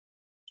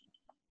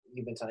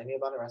 You've been telling me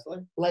about a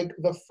wrestler? Like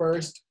the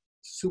first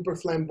super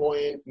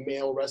flamboyant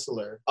male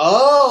wrestler.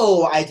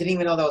 Oh, I didn't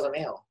even know that was a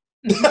male.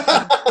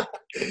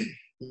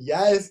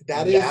 Yes,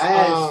 that is.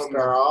 Yes,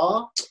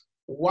 girl.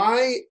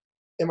 Why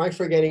am I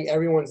forgetting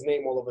everyone's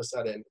name all of a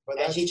sudden?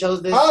 But she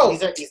chose this. Oh,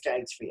 these are Easter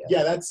eggs for you.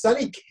 Yeah, that's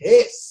Sunny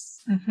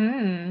Kiss.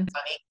 Sunny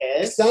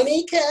Kiss.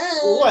 Sunny Kiss.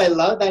 Oh, I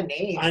love that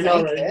name. I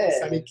know, right?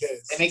 Sunny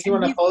Kiss. It makes me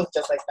want to pose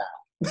just like that.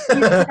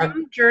 He's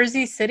from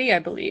Jersey City, I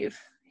believe.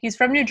 He's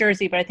from New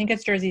Jersey, but I think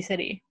it's Jersey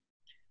City.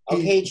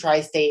 Okay,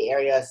 tri-state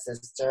area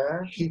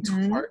sister. He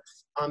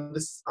twerks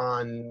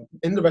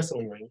in the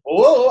wrestling ring.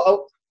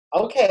 Oh,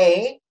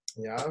 okay.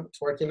 Yeah,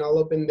 twerking all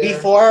up in there.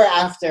 Before or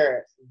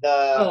after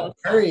the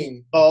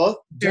during. Both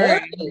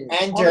During.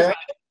 And during.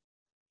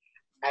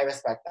 I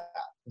respect that.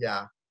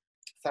 Yeah.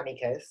 Sunny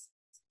Kiss.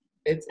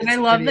 And I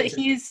love that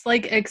he's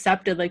like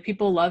accepted. Like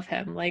people love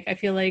him. Like I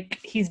feel like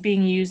he's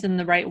being used in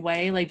the right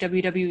way. Like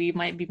WWE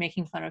might be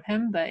making fun of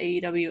him, but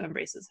AEW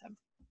embraces him.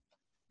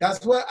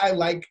 That's what I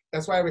like.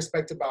 That's what I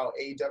respect about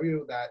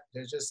AEW, that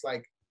they're just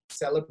like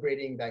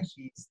celebrating that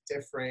he's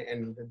different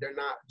and they're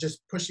not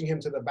just pushing him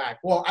to the back.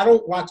 Well, I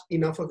don't watch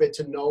enough of it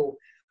to know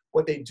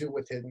what they do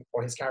with him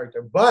or his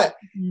character, but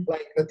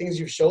like the things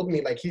you've showed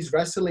me, like he's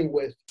wrestling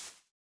with,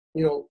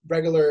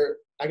 regular,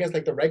 I guess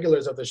like the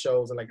regulars of the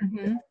shows, and like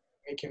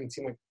make him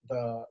seem like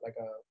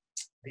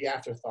the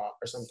afterthought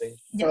or something.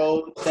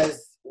 So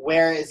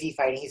where is he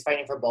fighting? He's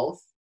fighting for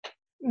both?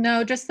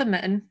 No, just the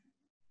men.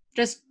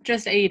 Just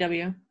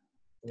AEW.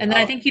 And then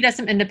I think he does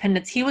some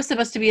independents. He was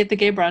supposed to be at the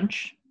gay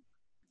brunch.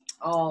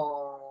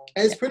 Oh.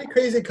 And it's pretty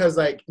crazy because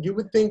like you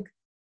would think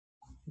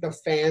the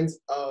fans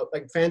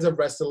of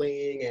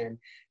wrestling and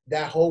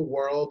that whole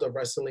world of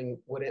wrestling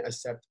wouldn't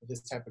accept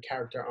this type of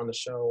character on the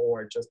show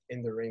or just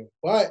in the ring.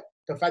 But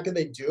the fact that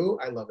they do,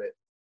 I love it.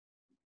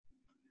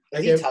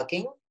 Is he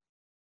tucking?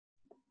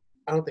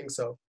 I don't think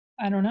so.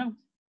 I don't know.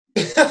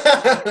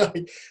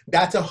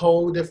 That's a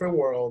whole different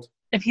world.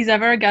 If he's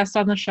ever a guest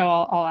on the show,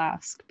 I'll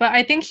ask. But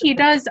I think he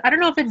does, I don't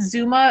know if it's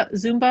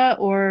Zumba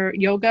or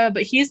yoga,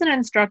 but he's an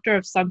instructor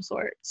of some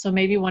sort. So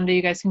maybe one day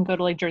you guys can go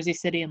to like Jersey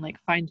City and like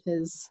find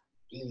his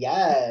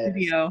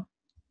video.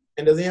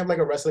 And does he have like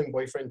a wrestling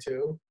boyfriend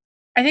too?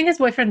 I think his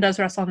boyfriend does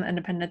wrestle on the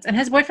independents. And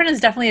his boyfriend is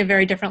definitely a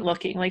very different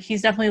looking. Like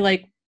he's definitely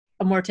like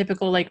a more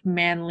typical like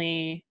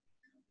manly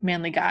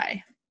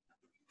guy.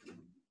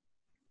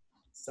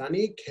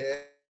 Sunny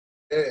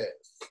Kiss.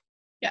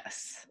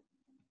 Yes.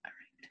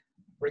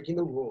 Breaking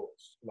the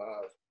rules,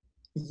 love.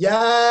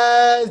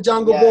 Yes,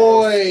 Jungle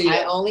Boy.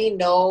 I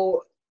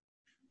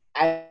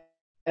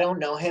don't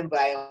know him, but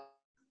I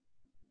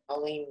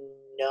only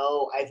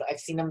know. I've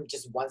seen him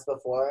just once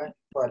before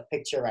for a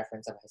picture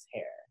reference of his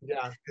hair.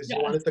 Yeah, because Yeah.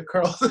 you wanted the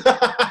curls.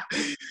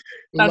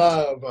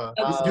 Love.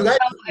 You guys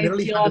how I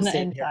literally feel have on the the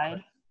same hair.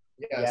 inside.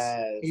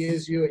 Yes. He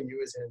is you and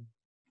you is him.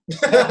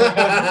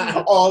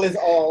 All is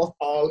all.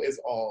 All is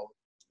all.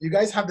 You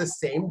guys have the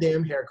same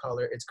damn hair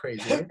color. It's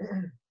crazy.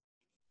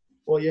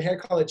 Well, your hair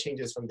color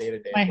changes from day to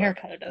day. My hair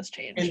color does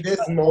change. In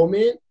this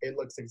moment, it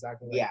looks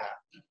exactly like that.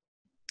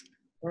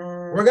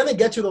 We're gonna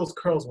get you those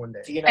curls one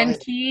day. Do you know And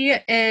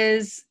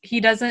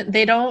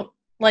they don't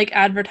like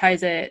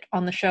advertise it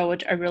on the show,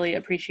 which I really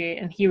appreciate,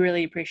 and he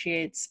really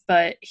appreciates,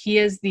 but he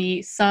is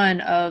the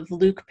son of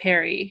Luke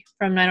Perry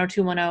from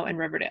 90210 and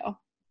Riverdale.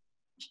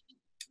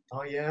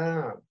 Oh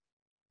yeah.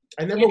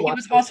 I never And watched. he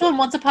was also in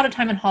Once Upon a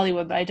Time in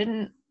Hollywood, but I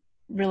didn't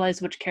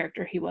realize which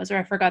character he was, or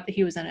I forgot that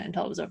he was in it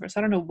until it was over. So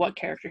I don't know what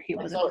character he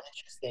was. So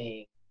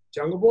interesting.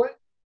 Jungle Boy?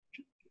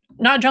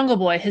 Not Jungle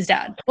Boy, his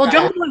dad. Well,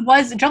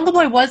 Jungle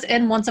Boy was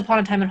in Once Upon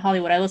a Time in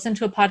Hollywood. I listened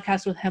to a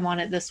podcast with him on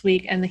it this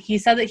week, and he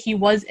said that he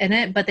was in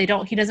it, but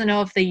he doesn't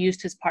know if they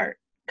used his part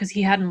because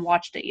he hadn't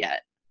watched it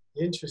yet.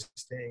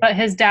 Interesting. But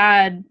his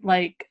dad,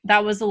 like,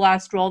 that was the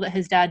last role that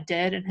his dad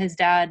did, and his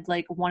dad,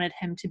 like, wanted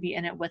him to be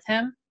in it with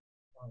him.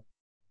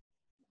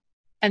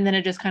 And then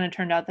it just kind of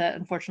turned out that,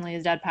 unfortunately,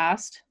 his dad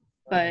passed,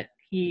 but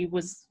he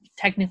was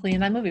technically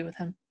in that movie with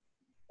him.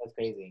 That's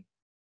crazy.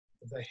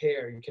 The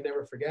hair, you can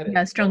never forget it.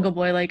 Yes, Jungle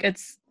Boy, like,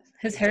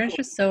 his hair is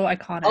just so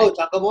iconic. Oh,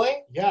 Jungle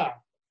Boy? Yeah.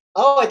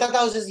 Oh, I thought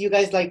that was just you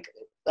guys like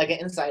an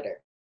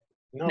insider.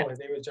 No, his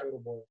name is Jungle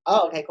Boy.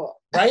 Oh, okay, cool.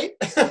 Right?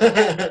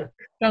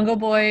 Jungle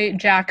Boy,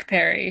 Jack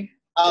Perry.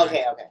 Oh,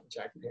 okay.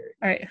 Jack Perry.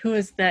 All right, who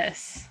is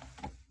this?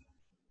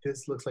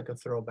 This looks like a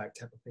throwback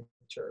type of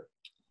picture.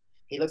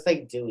 He looks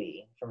like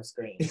Dewey from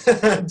Scream.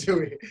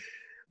 Dewey.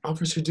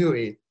 Officer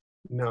Dewey.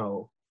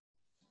 No.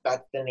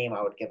 That's the name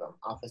I would give him.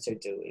 Officer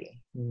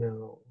Dewey.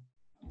 No.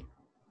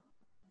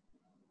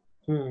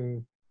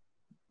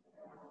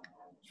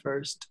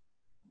 First.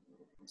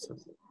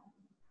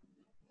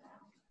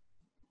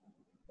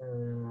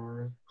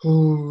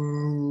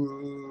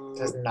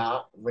 Does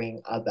not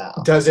ring a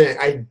bell. Doesn't.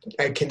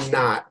 I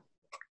cannot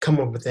come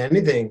up with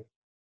anything.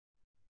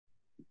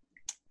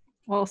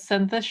 Well,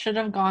 Cynthus should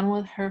have gone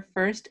with her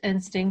first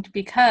instinct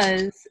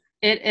because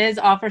it is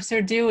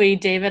Officer Dewey,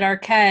 David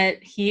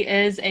Arquette. He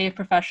is a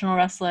professional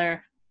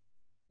wrestler.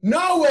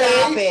 No way!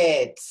 Stop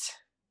it!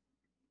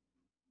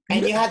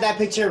 And you had that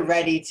picture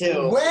ready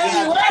too. Wait!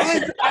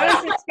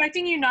 I was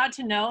expecting you not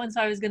to know, and so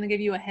I was going to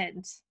give you a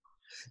hint.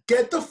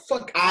 Get the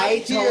fuck out I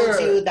of here.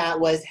 told you that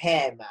was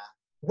him.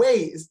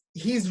 Wait,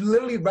 he's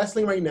literally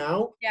wrestling right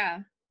now? Yeah.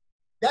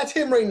 That's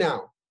him right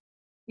now.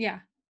 Yeah.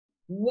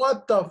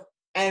 What the?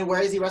 And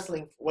where is he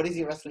wrestling? What is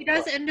he wrestling He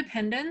does for?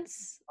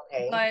 Independence.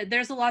 Okay. But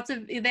there's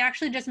they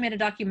actually just made a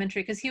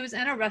documentary because he was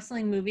in a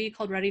wrestling movie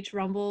called Ready to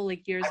Rumble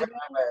like years ago.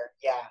 Remember,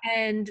 yeah.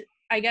 And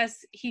I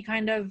guess he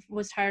kind of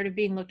was tired of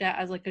being looked at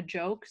as like a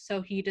joke,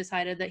 so he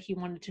decided that he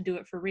wanted to do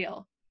it for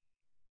real.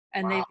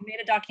 And they've made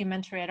a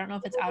documentary. I don't know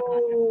if it's out or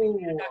not.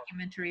 They made a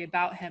documentary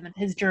about him and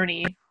his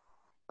journey.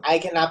 I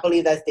cannot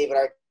believe that's David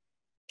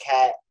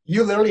Arquette.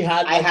 You literally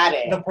had. I had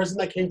it. The person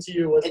that came to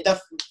you was the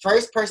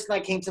first person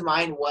that came to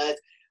mind was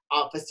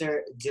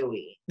Officer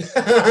Dewey.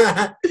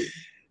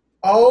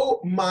 Oh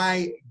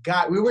my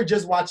god! We were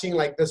just watching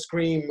like the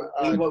Scream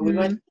We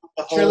went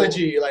the whole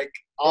trilogy, like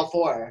all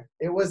four.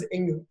 it was.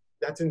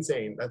 That's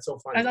insane. That's so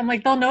funny. I'm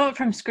like, they'll know it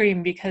from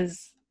Scream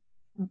because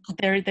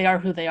they are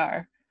who they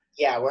are.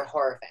 Yeah, we're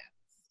horror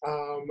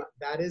fans.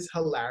 That is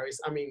hilarious.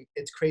 I mean,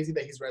 it's crazy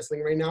that he's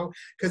wrestling right now.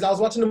 Because I was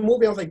watching the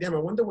movie, I was like, damn, I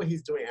wonder what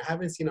he's doing. I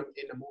haven't seen him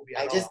in the movie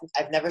at all.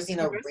 I've never seen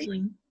a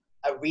Wrestling.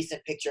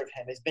 recent picture of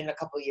him. It's been a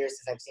couple of years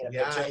since I've seen a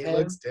picture Yeah, of he him.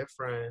 looks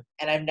different.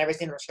 And I've never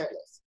seen him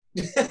shirtless.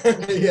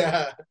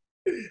 Yeah.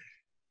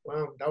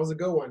 Wow, that was a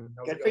good one.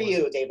 Good for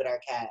you, David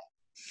Arquette.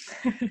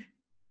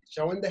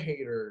 Showing the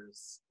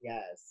haters.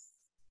 Yes.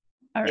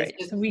 All right,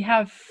 so we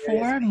have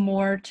 4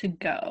 more to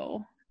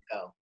go.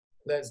 Go.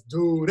 Let's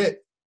do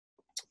it.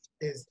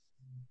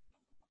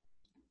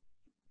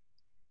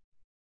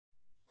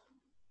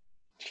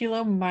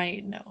 Chilo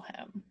might know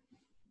him.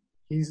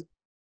 He's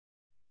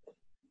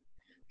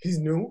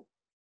new?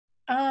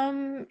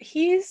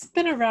 He's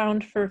been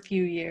around for a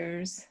few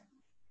years.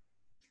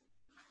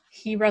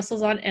 He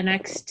wrestles on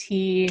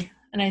NXT,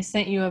 and I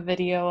sent you a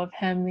video of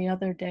him the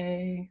other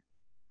day.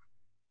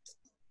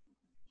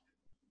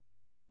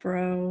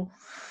 Bro.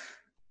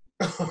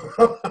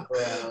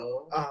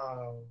 Bro.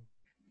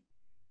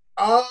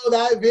 Oh,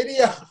 that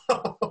video.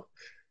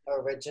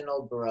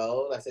 Original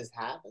bro. That's his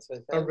hat. That's what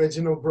it says.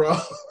 Original bro.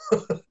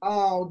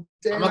 Oh,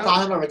 damn. I'm going to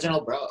call him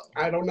Original Bro.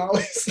 I don't know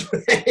his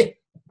name.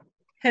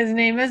 His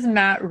name is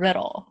Matt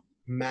Riddle.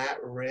 Matt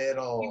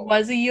Riddle. He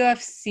was a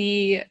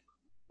UFC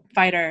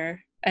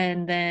fighter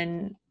and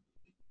then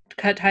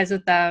cut ties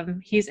with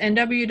them. He's in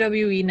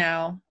WWE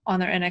now on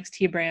their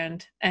NXT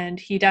brand, and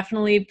he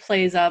definitely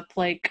plays up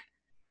like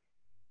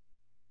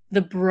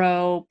the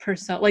bro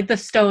person, like the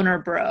stoner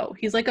bro.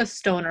 He's like a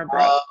stoner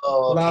bro.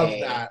 Oh,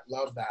 okay.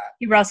 Love that.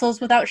 He wrestles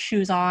without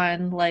shoes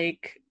on.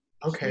 Like,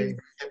 Okay.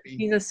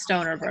 He's a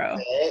stoner, bro.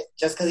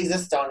 Just because he's a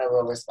stoner,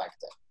 we'll respect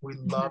it. We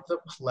love the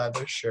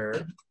leather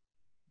shirt.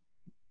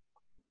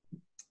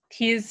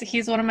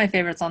 He's one of my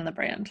favorites on the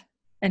brand,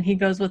 and he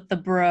goes with the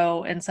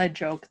bro inside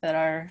joke that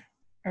our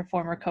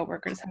former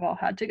coworkers have all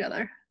had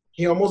together.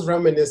 He almost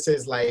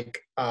reminisces like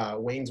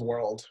Wayne's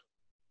World.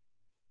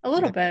 A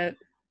little bit.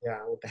 Yeah,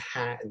 with the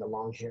hat and the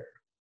long hair.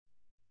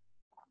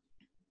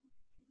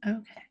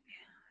 Okay.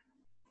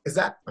 Is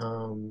that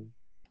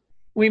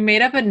We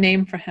made up a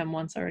name for him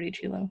once already,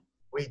 Chilo.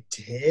 we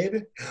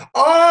did?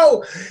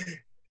 Oh,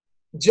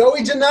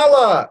 Joey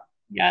Janela.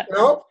 Yeah.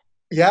 No?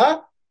 Yeah?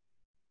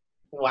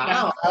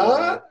 Wow.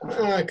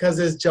 Because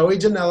it's Joey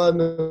Janela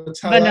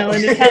Nutella. Vanilla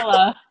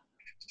Nutella.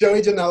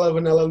 Joey Janela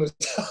Vanilla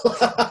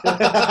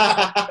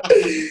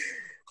Nutella.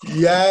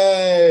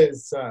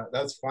 Yes.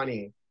 That's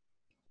funny.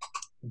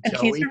 And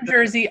he's from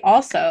Jersey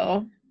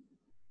also.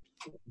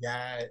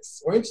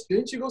 Yes.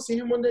 Didn't you go see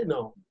him one day?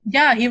 No.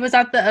 Yeah, he was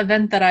at the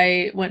event that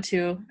I went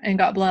to and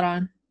got blood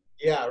on.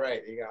 Yeah,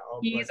 right. You got all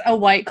He's blood. a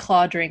White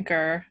Claw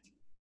drinker.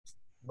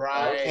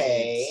 Right.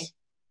 Okay.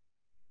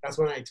 That's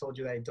when I told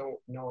you that I don't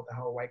know what the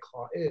hell White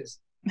Claw is.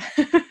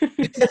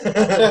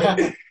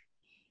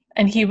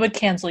 And he would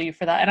cancel you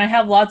for that. And I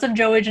have lots of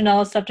Joey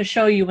Janela stuff to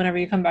show you whenever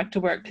you come back to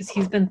work because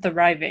he's been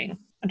thriving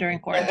during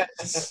quarantine.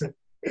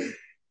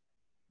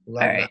 All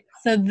right.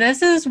 So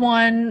this is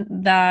one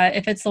that,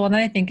 if it's the one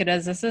that I think it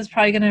is, this is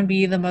probably going to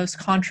be the most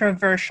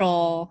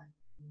controversial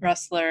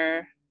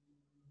wrestler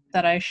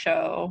that I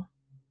show.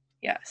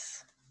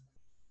 Yes.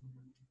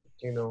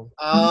 You know.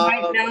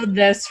 I know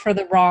this for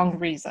the wrong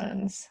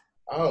reasons.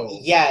 Oh.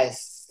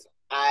 Yes.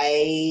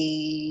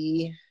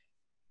 I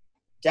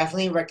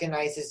definitely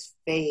recognize his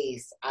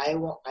face. I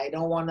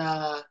don't want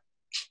to...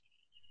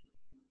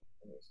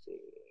 Let me see.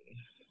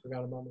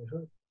 Forgot about my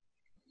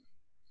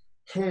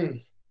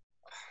hood.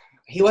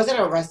 He wasn't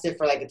arrested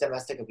for like a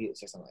domestic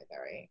abuse or something like that,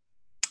 right?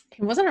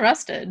 He wasn't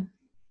arrested.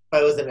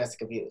 But it was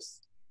domestic abuse.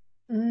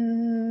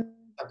 Something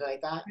Something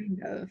like that?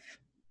 Kind of.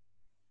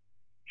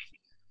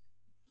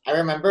 I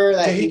remember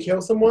that Did he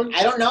kill someone?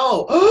 I don't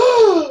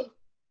know.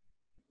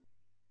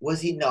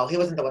 Was he? No, he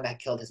wasn't the one that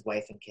killed his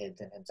wife and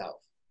kids and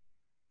himself.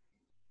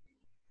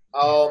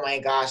 Oh my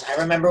gosh. I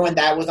remember when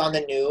that was on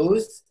the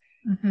news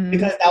Mm-hmm.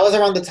 because that was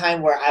around the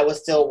time where I was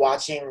still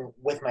watching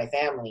with my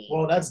family.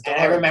 Well, that's dark.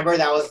 And I remember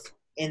that was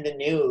in the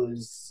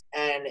news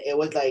and it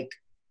was like,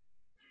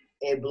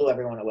 it blew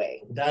everyone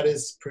away. That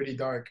is pretty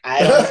dark.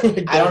 I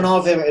don't know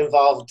if it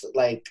involved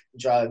like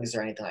drugs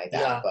or anything like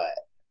that, Yeah. but.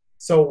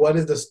 So what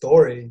is the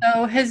story?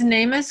 So his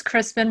name is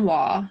Chris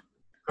Benoit.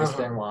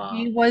 Uh-huh.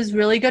 He was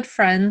really good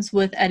friends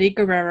with Eddie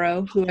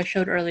Guerrero, who I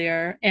showed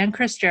earlier, and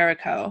Chris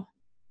Jericho.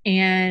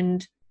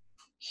 And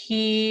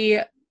he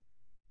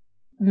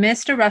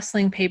missed a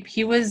wrestling paper.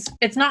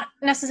 It's not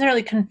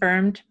necessarily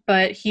confirmed,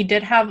 but he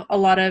did have a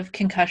lot of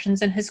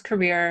concussions in his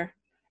career.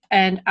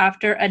 And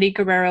after Eddie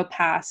Guerrero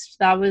passed,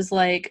 that was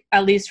like,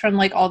 at least from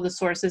like all the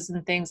sources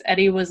and things,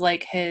 Eddie was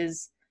like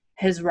his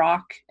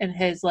rock and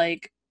his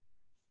like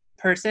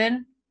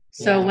person.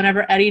 So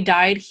whenever Eddie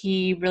died,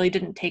 he really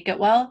didn't take it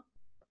well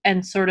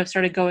and sort of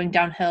started going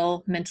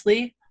downhill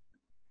mentally.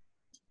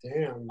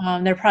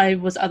 Damn. There probably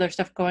was other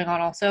stuff going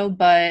on also,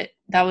 but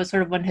that was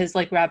sort of when his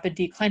like rapid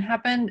decline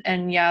happened.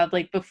 And yeah,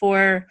 like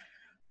before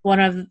one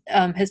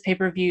of his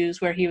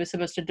pay-per-views where he was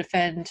supposed to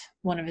defend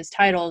one of his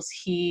titles,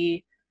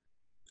 he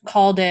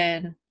called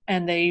in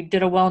and they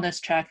did a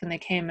wellness check and they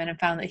came in and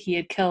found that he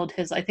had killed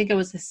his, I think it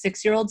was his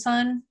 6-year-old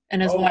son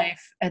and his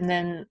wife, and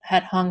then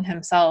had hung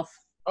himself.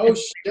 Oh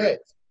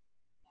shit.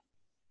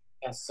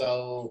 Yeah,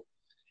 so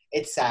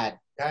it's sad.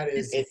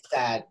 It's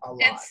sad. A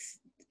lot.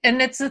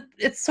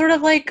 It's sort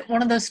of like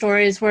one of those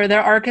stories where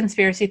there are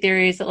conspiracy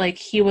theories that like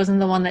he wasn't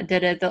the one that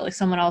did it, that like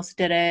someone else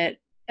did it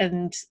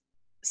and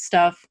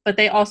stuff. But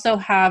they also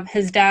have,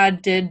 his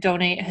dad did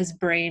donate his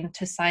brain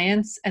to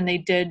science, and they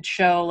did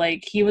show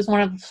like he was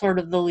one of sort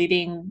of the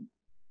leading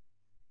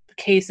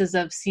cases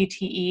of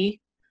CTE,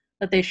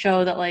 that they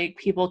show that like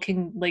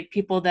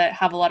people that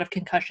have a lot of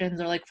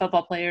concussions, or like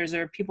football players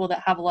or people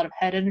that have a lot of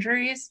head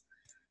injuries,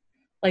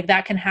 like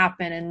that can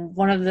happen. And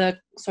one of the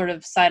sort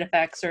of side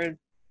effects or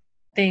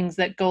things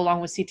that go along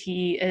with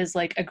CTE is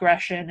like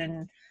aggression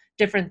and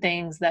different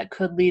things that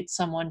could lead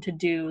someone to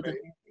do the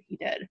things that he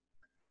did.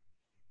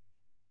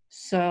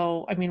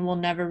 So, I mean, we'll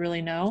never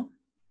really know.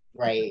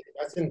 Right.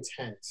 That's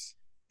intense.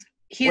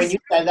 When you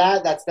said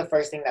that, that's the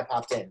first thing that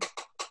popped in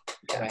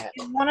my head.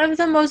 He's one of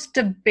the most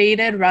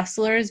debated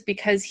wrestlers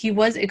because he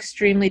was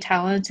extremely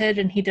talented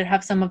and he did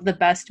have some of the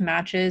best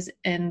matches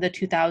in the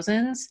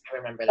 2000s. I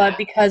remember that. But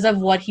because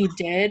of what he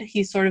did,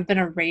 he's sort of been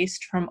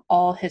erased from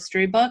all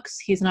history books.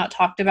 He's not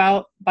talked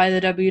about by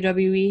the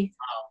WWE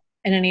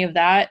and any of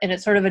that. And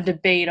it's sort of a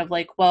debate of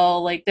like,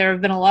 well, like there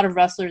have been a lot of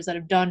wrestlers that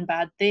have done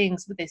bad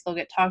things, but they still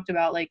get talked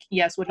about. Like,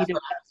 yes, what he did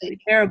was absolutely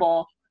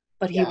terrible,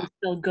 but he was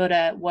still good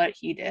at what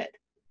he did.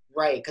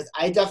 Right, because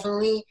I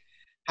definitely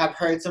have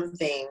heard some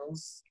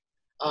things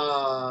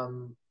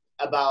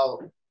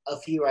about a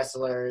few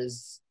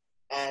wrestlers,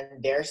 and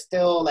they're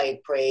still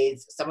like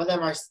praised. Some of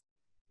them are,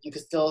 you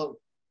could still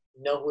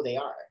know who they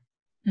are.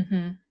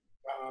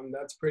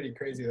 That's pretty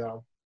crazy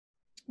though.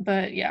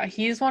 But yeah,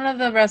 he's one of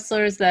the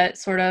wrestlers that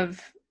sort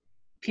of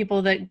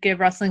people that give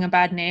wrestling a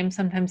bad name.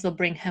 Sometimes they'll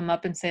bring him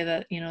up and say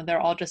that, you know, they're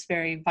all just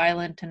very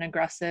violent and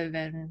aggressive,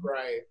 and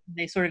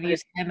they sort of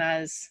use him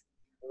as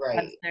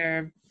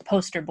their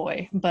poster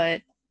boy.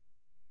 But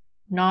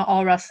not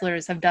all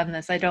wrestlers have done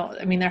this. I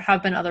mean, there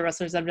have been other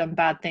wrestlers that have done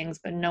bad things,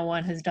 but no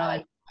one has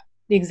done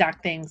the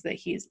exact things that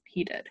he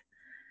did.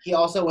 He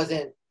also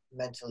wasn't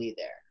mentally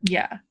there.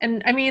 Yeah.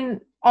 And I mean,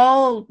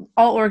 all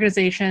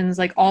organizations,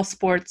 like all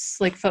sports,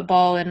 like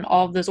football and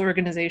all of those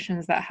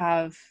organizations that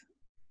have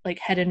like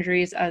head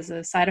injuries as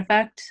a side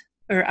effect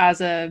or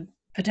as a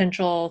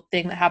potential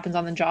thing that happens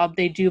on the job,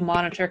 they do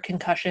monitor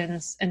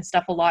concussions and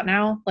stuff a lot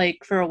now. Like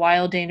for a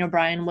while, Daniel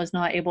Bryan was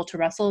not able to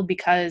wrestle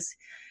because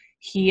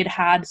he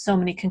had so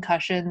many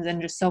concussions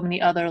and just so many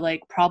other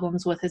like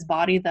problems with his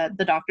body that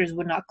the doctors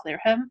would not clear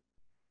him.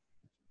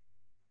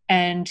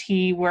 And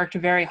he worked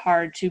very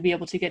hard to be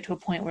able to get to a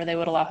point where they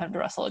would allow him to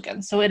wrestle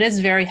again. So it is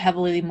very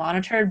heavily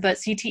monitored, but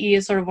CTE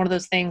is sort of one of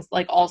those things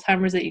like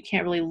Alzheimer's that you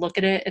can't really look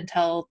at it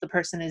until the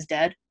person is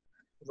dead.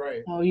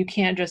 Right. So you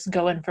can't just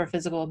go in for a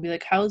physical and be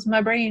like, how's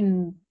my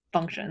brain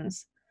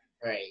functions?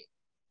 Right.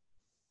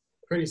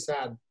 Pretty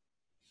sad.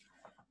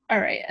 All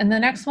right. And the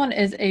next one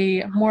is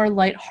a more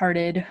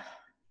lighthearted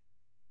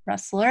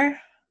wrestler.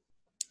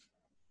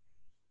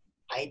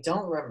 I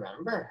don't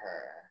remember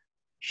her.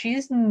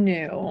 She's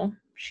new.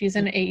 She's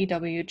in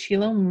AEW.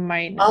 Chilo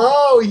might know.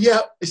 Oh, yeah.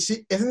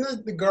 Isn't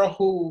it the girl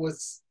who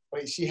was,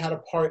 she had a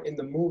part in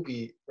the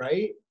movie,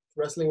 right?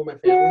 Wrestling with My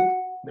Family?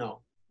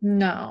 No.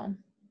 No.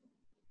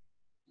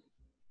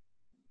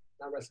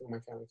 Not Wrestling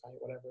with My Family,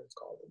 whatever it's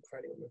called.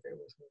 Fighting with My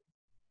Family.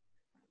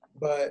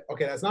 But,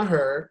 okay, that's not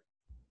her.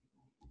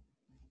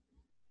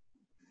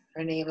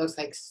 Her name looks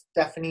like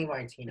Stephanie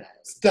Martinez.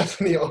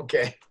 Stephanie,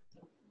 okay.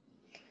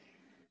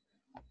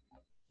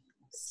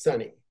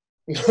 Sunny.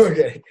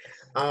 Okay.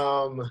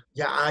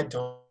 Yeah, I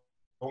don't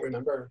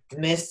remember.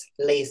 Miss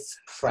Lace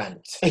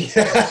Front.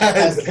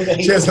 Yes,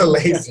 she has a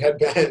lace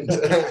headband.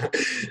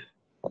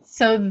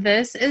 So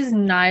this is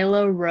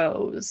Nyla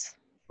Rose.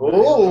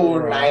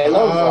 Ooh,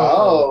 Nyla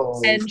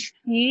Rose. And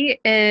she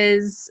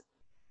is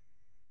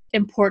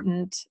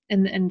important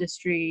in the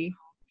industry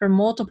for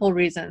multiple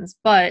reasons,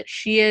 but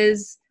she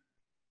is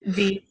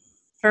the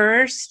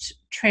first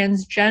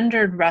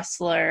transgendered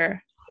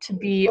wrestler to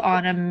be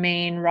on a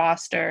main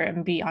roster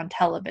and be on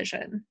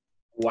television.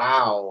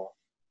 Wow.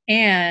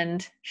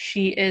 And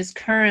she is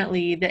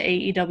currently the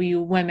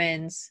AEW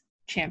Women's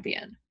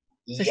Champion.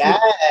 So yes.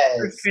 She's the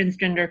first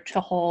transgender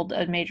to hold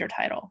a major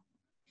title.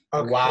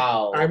 Okay.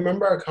 Wow. I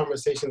remember our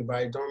conversation, but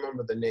I don't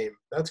remember the name.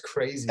 That's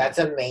crazy. That's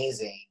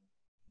amazing.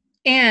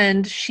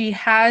 And she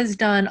has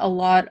done a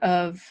lot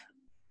of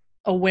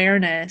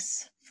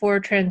awareness for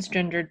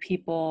transgendered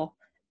people.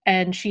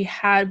 And she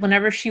had,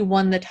 whenever she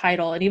won the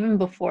title, and even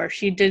before,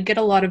 she did get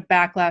a lot of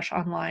backlash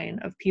online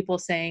of people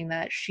saying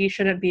that she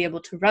shouldn't be able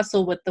to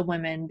wrestle with the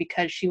women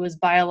because she was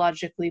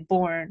biologically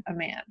born a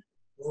man.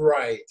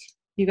 Right.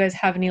 You guys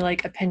have any,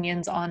 like,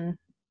 opinions on?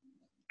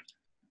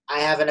 I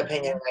have an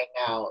opinion right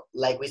now.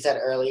 Like we said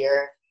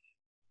earlier,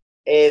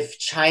 if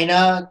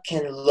China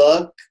can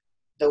look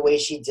the way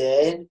she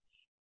did,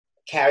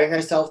 carry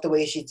herself the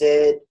way she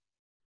did,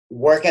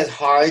 work as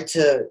hard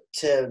to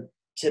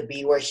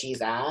be where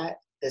she's at,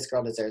 this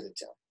girl deserves it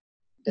too.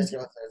 This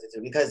girl deserves it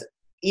too. Because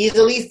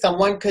easily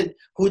someone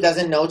who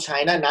doesn't know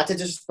China, not to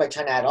disrespect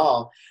China at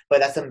all, but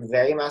that's a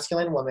very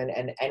masculine woman,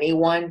 and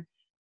anyone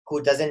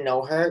who doesn't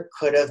know her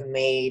could have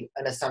made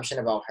an assumption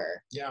about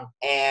her. Yeah.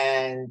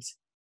 And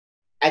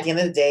at the end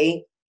of the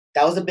day,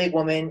 that was a big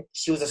woman.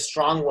 She was a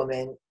strong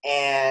woman,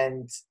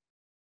 and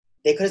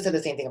they could have said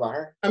the same thing about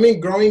her. I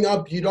mean, growing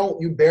up,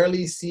 you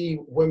barely see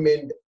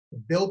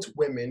built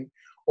women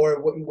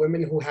or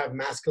women who have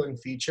masculine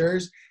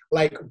features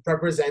like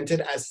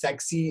represented as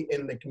sexy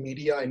in like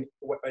media and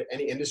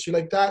any industry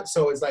like that.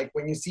 So it's like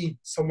when you see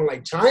someone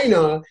like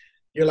China,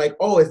 you're like,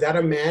 oh, is that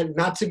a man?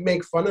 Not to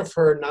make fun of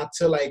her, not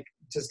to like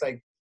just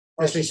like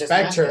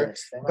disrespect her,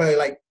 but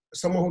like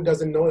someone who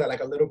doesn't know that,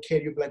 like a little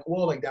kid, you'd be like,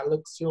 whoa, like that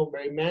looks,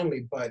 very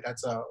manly, but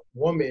that's a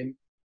woman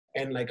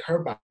and like her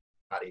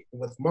body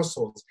with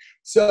muscles.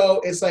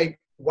 So it's like,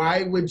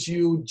 why would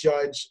you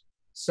judge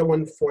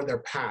someone for their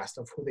past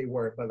of who they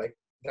were? But like,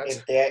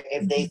 if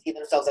they see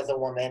themselves as a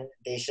woman,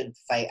 they should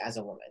fight as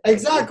a woman.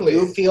 Exactly.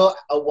 If you feel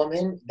a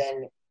woman,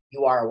 then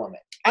you are a woman.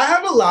 I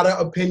have a lot of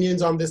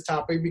opinions on this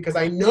topic because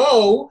I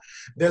know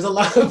there's a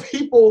lot of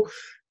people,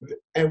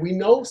 and we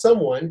know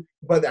someone,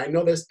 but I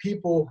know there's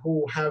people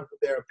who have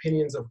their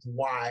opinions of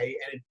why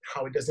and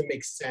how it doesn't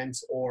make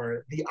sense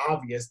or the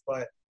obvious,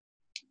 but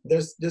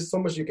there's so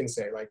much you can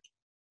say. Like,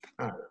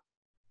 I don't know.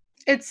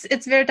 It's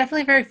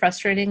definitely very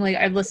frustrating. Like,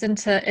 I've listened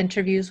to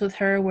interviews with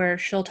her where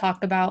she'll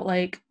talk about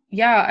like,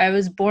 yeah, I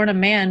was born a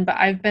man, but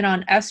I've been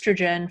on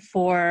estrogen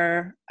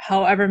for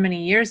however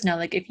many years now.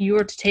 Like, if you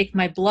were to take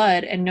my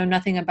blood and know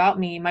nothing about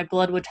me, my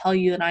blood would tell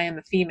you that I am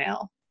a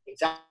female.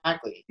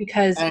 Exactly.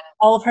 Because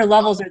all of her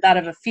levels are that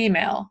of a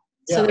female.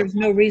 Yeah. So there's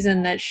no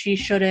reason that she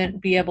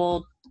shouldn't be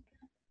able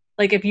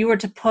like if you were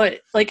to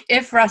put, like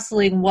if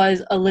wrestling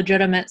was a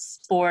legitimate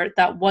sport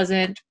that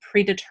wasn't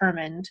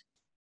predetermined,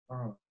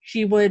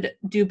 she would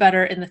do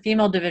better in the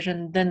female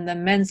division than the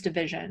men's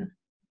division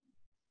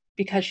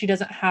because she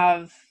doesn't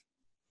have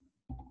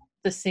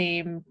the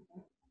same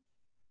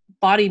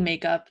body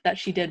makeup that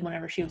she did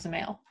whenever she was a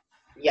male.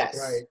 Yes.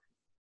 Right.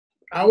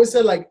 I always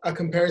say like a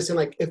comparison,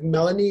 like if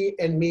Melanie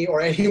and me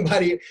or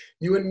anybody,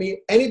 you and me,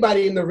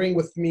 anybody in the ring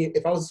with me,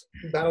 if I was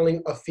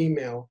battling a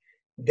female,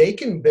 they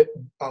can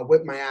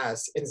whip my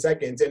ass in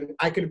seconds. And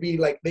I could be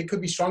like, they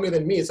could be stronger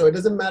than me. So it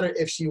doesn't matter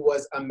if she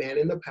was a man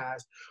in the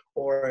past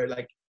or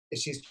like if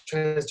she's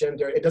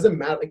transgender. It doesn't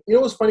matter. Like, you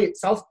know what's funny?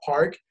 South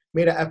Park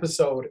made an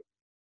episode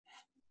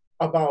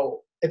about,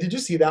 did you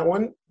see that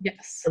one?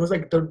 Yes. It was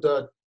like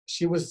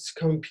she was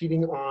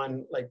competing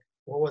on like,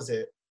 what was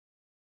it?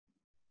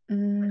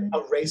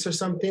 A race or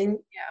something.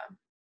 Yeah.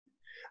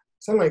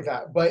 Something like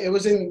that. But it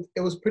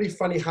was pretty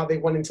funny how they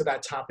went into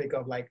that topic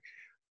of like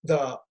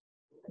the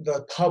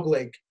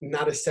public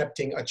not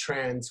accepting a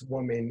trans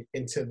woman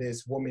into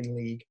this women's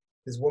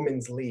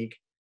league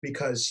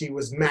because she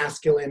was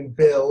masculine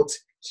built,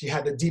 she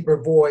had the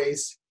deeper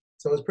voice.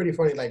 So it was pretty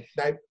funny. Like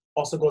that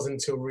also goes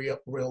into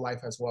real life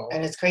as well.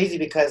 And it's crazy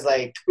because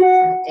like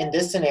in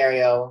this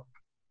scenario,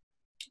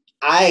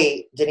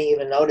 I didn't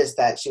even notice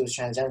that she was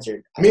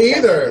transgendered. Me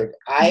either.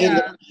 I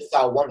literally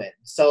saw a woman.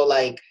 So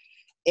like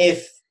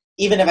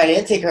even if I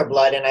didn't take her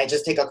blood and I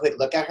just take a quick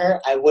look at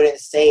her, I wouldn't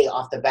say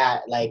off the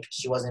bat like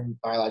she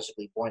wasn't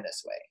biologically born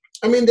this way.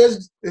 I mean,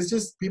 it's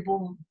just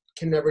people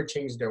can never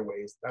change their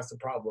ways. That's the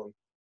problem.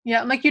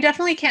 Yeah, like you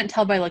definitely can't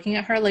tell by looking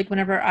at her. Like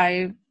whenever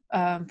I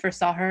first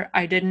saw her,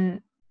 I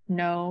didn't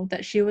know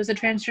that she was a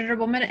transgender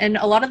woman. And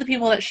a lot of the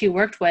people that she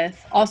worked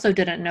with also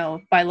didn't know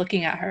by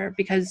looking at her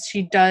because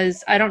she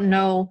does, I don't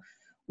know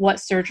what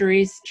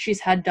surgeries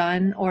she's had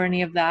done or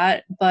any of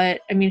that,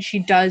 but I mean, she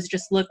does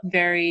just look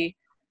very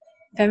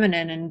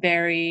feminine and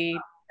very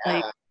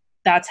like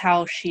that's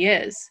how she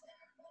is.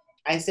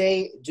 I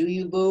say do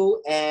you,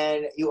 boo,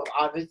 and you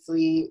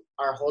obviously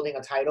are holding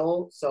a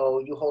title,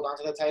 so you hold on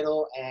to the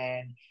title,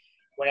 and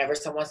whenever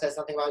someone says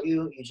something about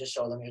you, you just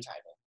show them your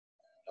title.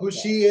 Who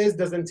she is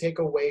doesn't take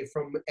away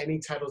from any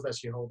titles that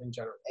she holds in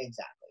general.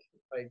 Exactly.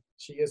 Like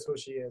she is who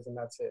she is and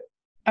that's it.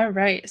 All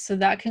right, so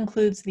that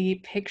concludes the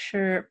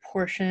picture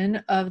portion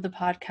of the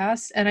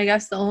podcast. And I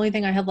guess the only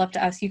thing I had left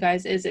to ask you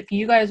guys is if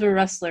you guys were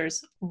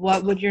wrestlers,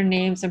 what would your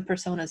names and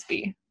personas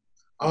be?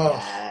 Oh,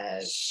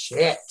 yes.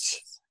 Shit.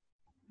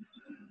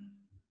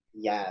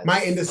 Yes.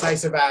 My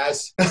indecisive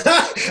ass.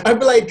 I'd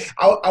be like,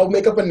 I'll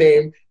make up a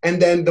name,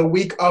 and then the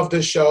week of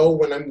the show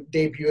when I'm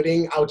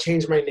debuting, I'll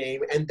change my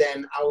name, and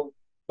then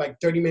like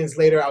 30 minutes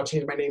later, I'll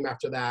change my name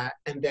after that,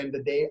 and then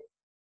the day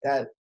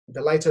that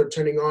the lights are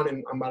turning on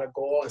and I'm about to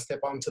go and step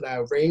onto that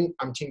ring,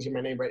 I'm changing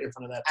my name right in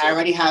front of that too. I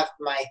already have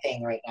my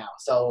thing right now,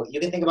 so you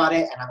can think about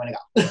it, and I'm gonna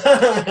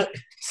go.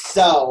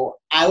 So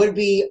I would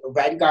be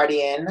Red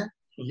Guardian.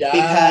 Yes,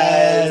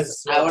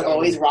 because I would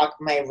always rock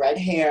my red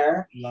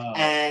hair. Love.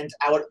 And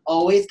I would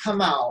always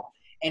come out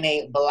in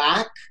a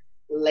black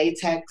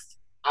latex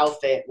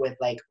outfit with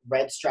like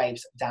red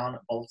stripes down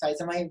both sides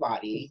of my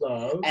body.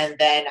 Love. And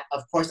then,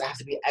 of course, I have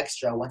to be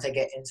extra once I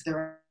get into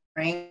the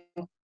ring.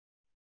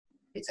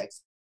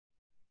 Latex.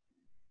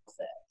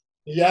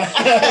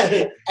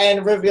 Yeah.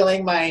 And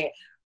revealing my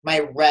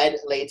red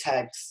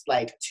latex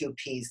like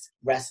 2-piece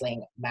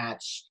wrestling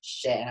match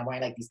shit, and I'm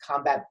wearing like these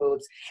combat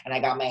boots, and I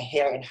got my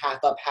hair in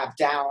half up, half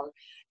down.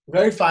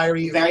 Very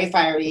fiery.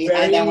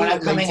 And then when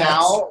I'm coming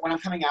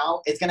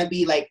out, it's gonna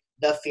be like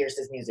the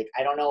fiercest music.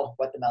 I don't know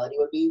what the melody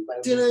would be,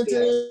 but it would be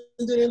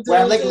fierce.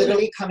 Where I'm like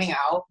literally coming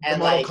out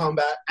and like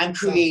combat. I'm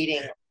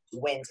creating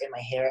wind in my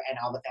hair, and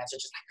all the fans are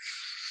just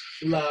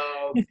like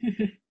love.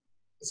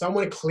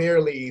 Someone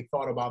clearly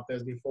thought about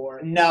this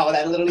before. No,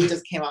 that literally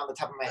just came out on the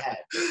top of my head.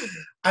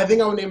 I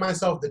think I would name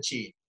myself the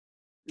Chi.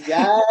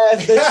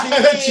 Yes, the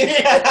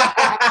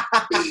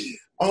Chi.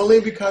 Only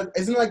because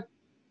isn't it like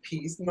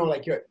peace? No,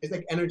 like it's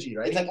like energy,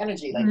 right? It's like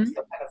energy, like kind of,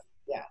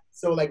 yeah.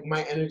 So like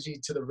my energy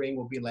to the ring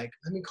will be like,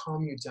 let me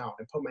calm you down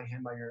and put my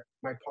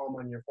palm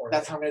on your forehead.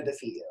 That's how I'm gonna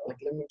defeat you. Like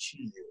let me Chi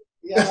you.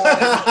 Yeah.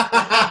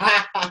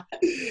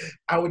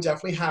 I would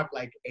definitely have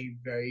like a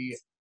very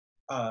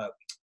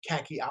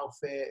khaki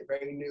outfit,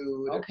 very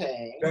nude,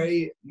 okay,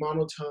 very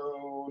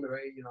monotone,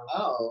 very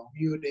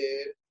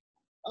muted.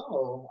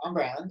 Oh, on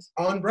brand.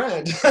 On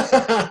brand.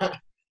 The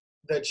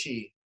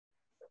Chi.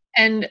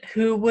 And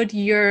who would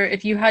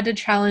if you had to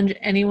challenge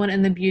anyone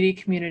in the beauty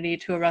community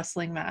to a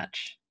wrestling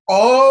match?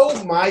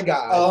 Oh my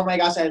god. Oh my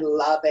gosh, I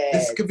love it.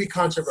 This could be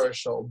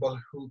controversial, but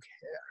who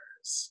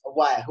cares?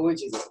 What? Who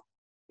would you do?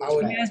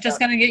 It's just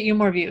gonna get you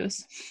more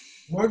views.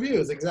 More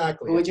views,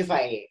 exactly. Who would you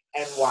fight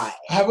and why?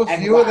 I have a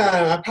few of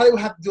them. I probably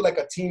would have to do like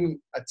a team,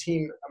 what do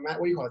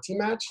you call it, a team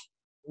match?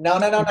 No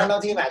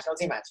team match.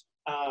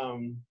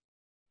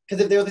 Because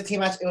if there was a team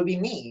match, it would be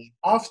me.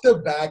 Off the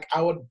back,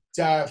 I would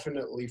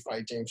definitely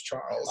fight James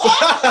Charles.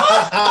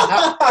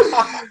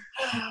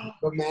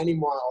 But Manny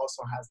Moore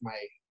also has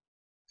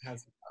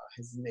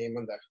his name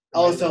on the.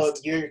 Oh, so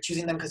list. You're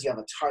choosing them because you have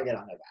a target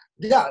on their back.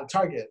 Yeah,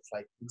 target.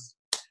 Like.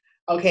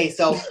 Okay,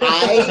 so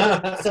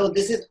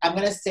I'm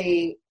gonna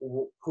say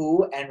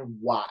who and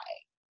why.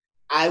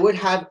 I would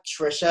have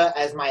Trisha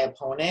as my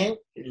opponent.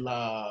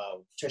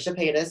 Love Trisha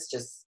Paytas,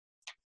 just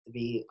to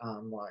be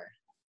more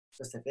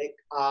specific.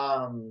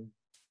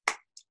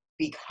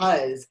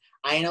 Because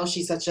I know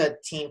she's such a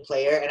team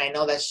player, and I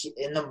know that she,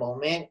 in the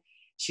moment,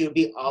 she would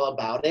be all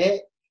about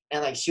it,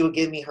 and like she would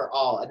give me her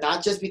all.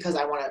 Not just because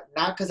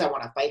not because I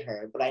want to fight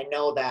her, but I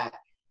know that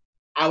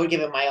I would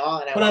give it my all,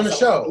 and I put on the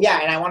show. Yeah,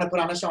 and I want to put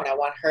on a show, and I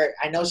want her.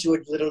 I know she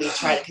would literally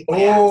try to kick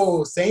my ass.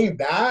 Oh, saying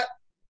that,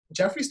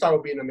 Jeffree Star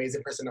would be an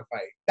amazing person to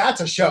fight. That's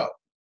a show.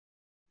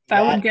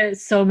 That would get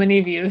so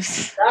many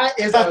views. That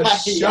is a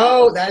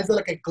show. Yeah. That is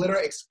like a glitter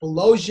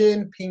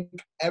explosion, pink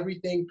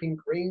everything, pink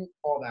ring,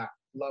 all that.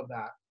 Love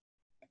that.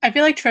 I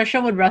feel like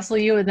Trisha would wrestle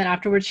you, and then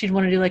afterwards she'd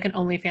want to do like an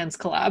OnlyFans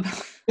collab.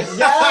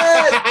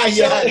 Yes!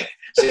 Yes!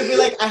 She'd be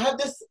like, I have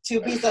this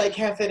 2-piece that I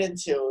can't fit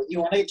into.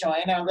 You want to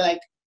join? And I'll be like...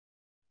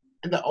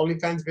 And the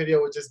OnlyFans video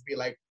would just be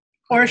like...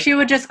 Or she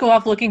would just go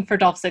off looking for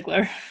Dolph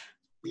Ziggler.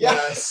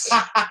 Yes.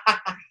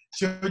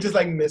 She would just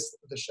like miss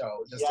the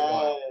show. Just to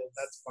go.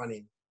 That's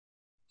funny.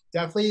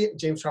 Definitely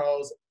James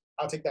Charles.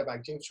 I'll take that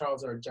back. James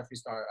Charles or Jeffree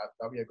Star.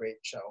 That'll be a great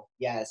show.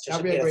 Yes.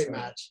 That'll be a great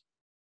match.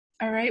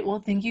 All right. Well,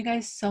 thank you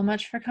guys so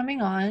much for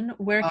coming on.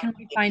 Where can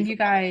we find you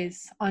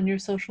guys on your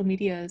social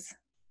medias?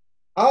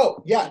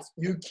 Oh, yes.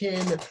 You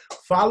can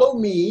follow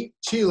me,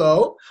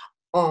 Chilo,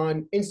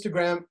 on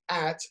Instagram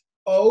at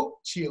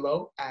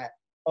OChilo, at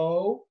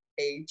OHCHILO.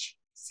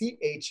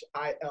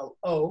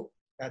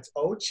 That's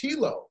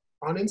OChilo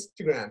on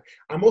Instagram.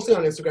 I'm mostly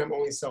on Instagram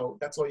only, so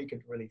that's all you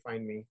can really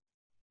find me.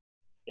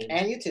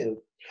 And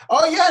YouTube.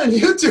 Oh, yeah, and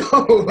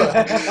YouTube.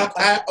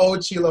 At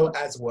OChilo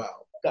as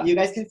well. You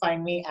guys can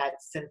find me at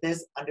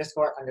Cynthus ____.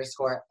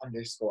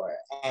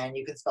 And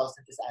you can spell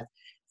Cynthus as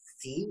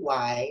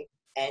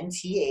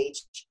CYNTHUS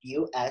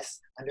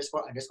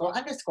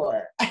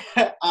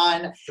 ____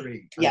 on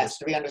 3. Yes,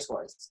 3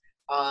 underscores.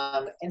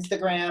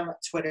 Instagram,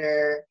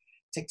 Twitter,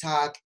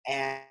 TikTok,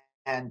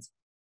 and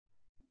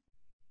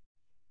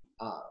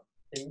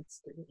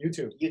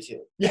YouTube.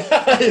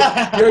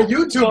 Yeah. You're a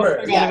YouTuber.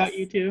 Don't forget about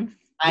YouTube.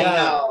 I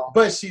know.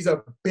 But she's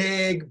a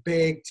big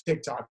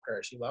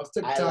TikToker. She loves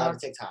TikTok. I love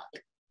TikTok.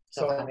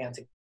 So find me on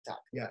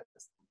TikTok. Yes.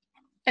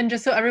 And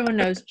just so everyone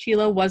knows,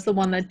 Chilo was the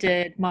one that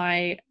did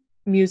my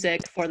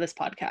music for this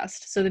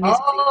podcast. So the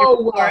music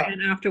before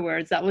and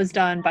afterwards, that was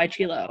done by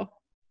Chilo.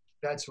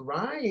 That's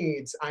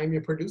right. I'm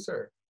your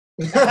producer.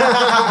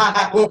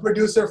 Well,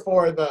 producer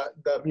for the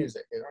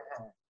music.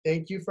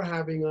 Thank you for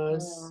having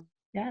us.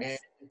 Yes. And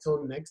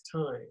until next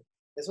time.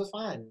 This was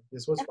fun.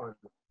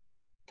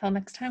 Till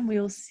next time, we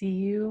will see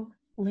you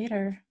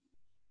later.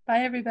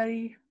 Bye,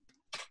 everybody.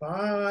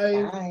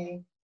 Bye.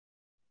 Bye.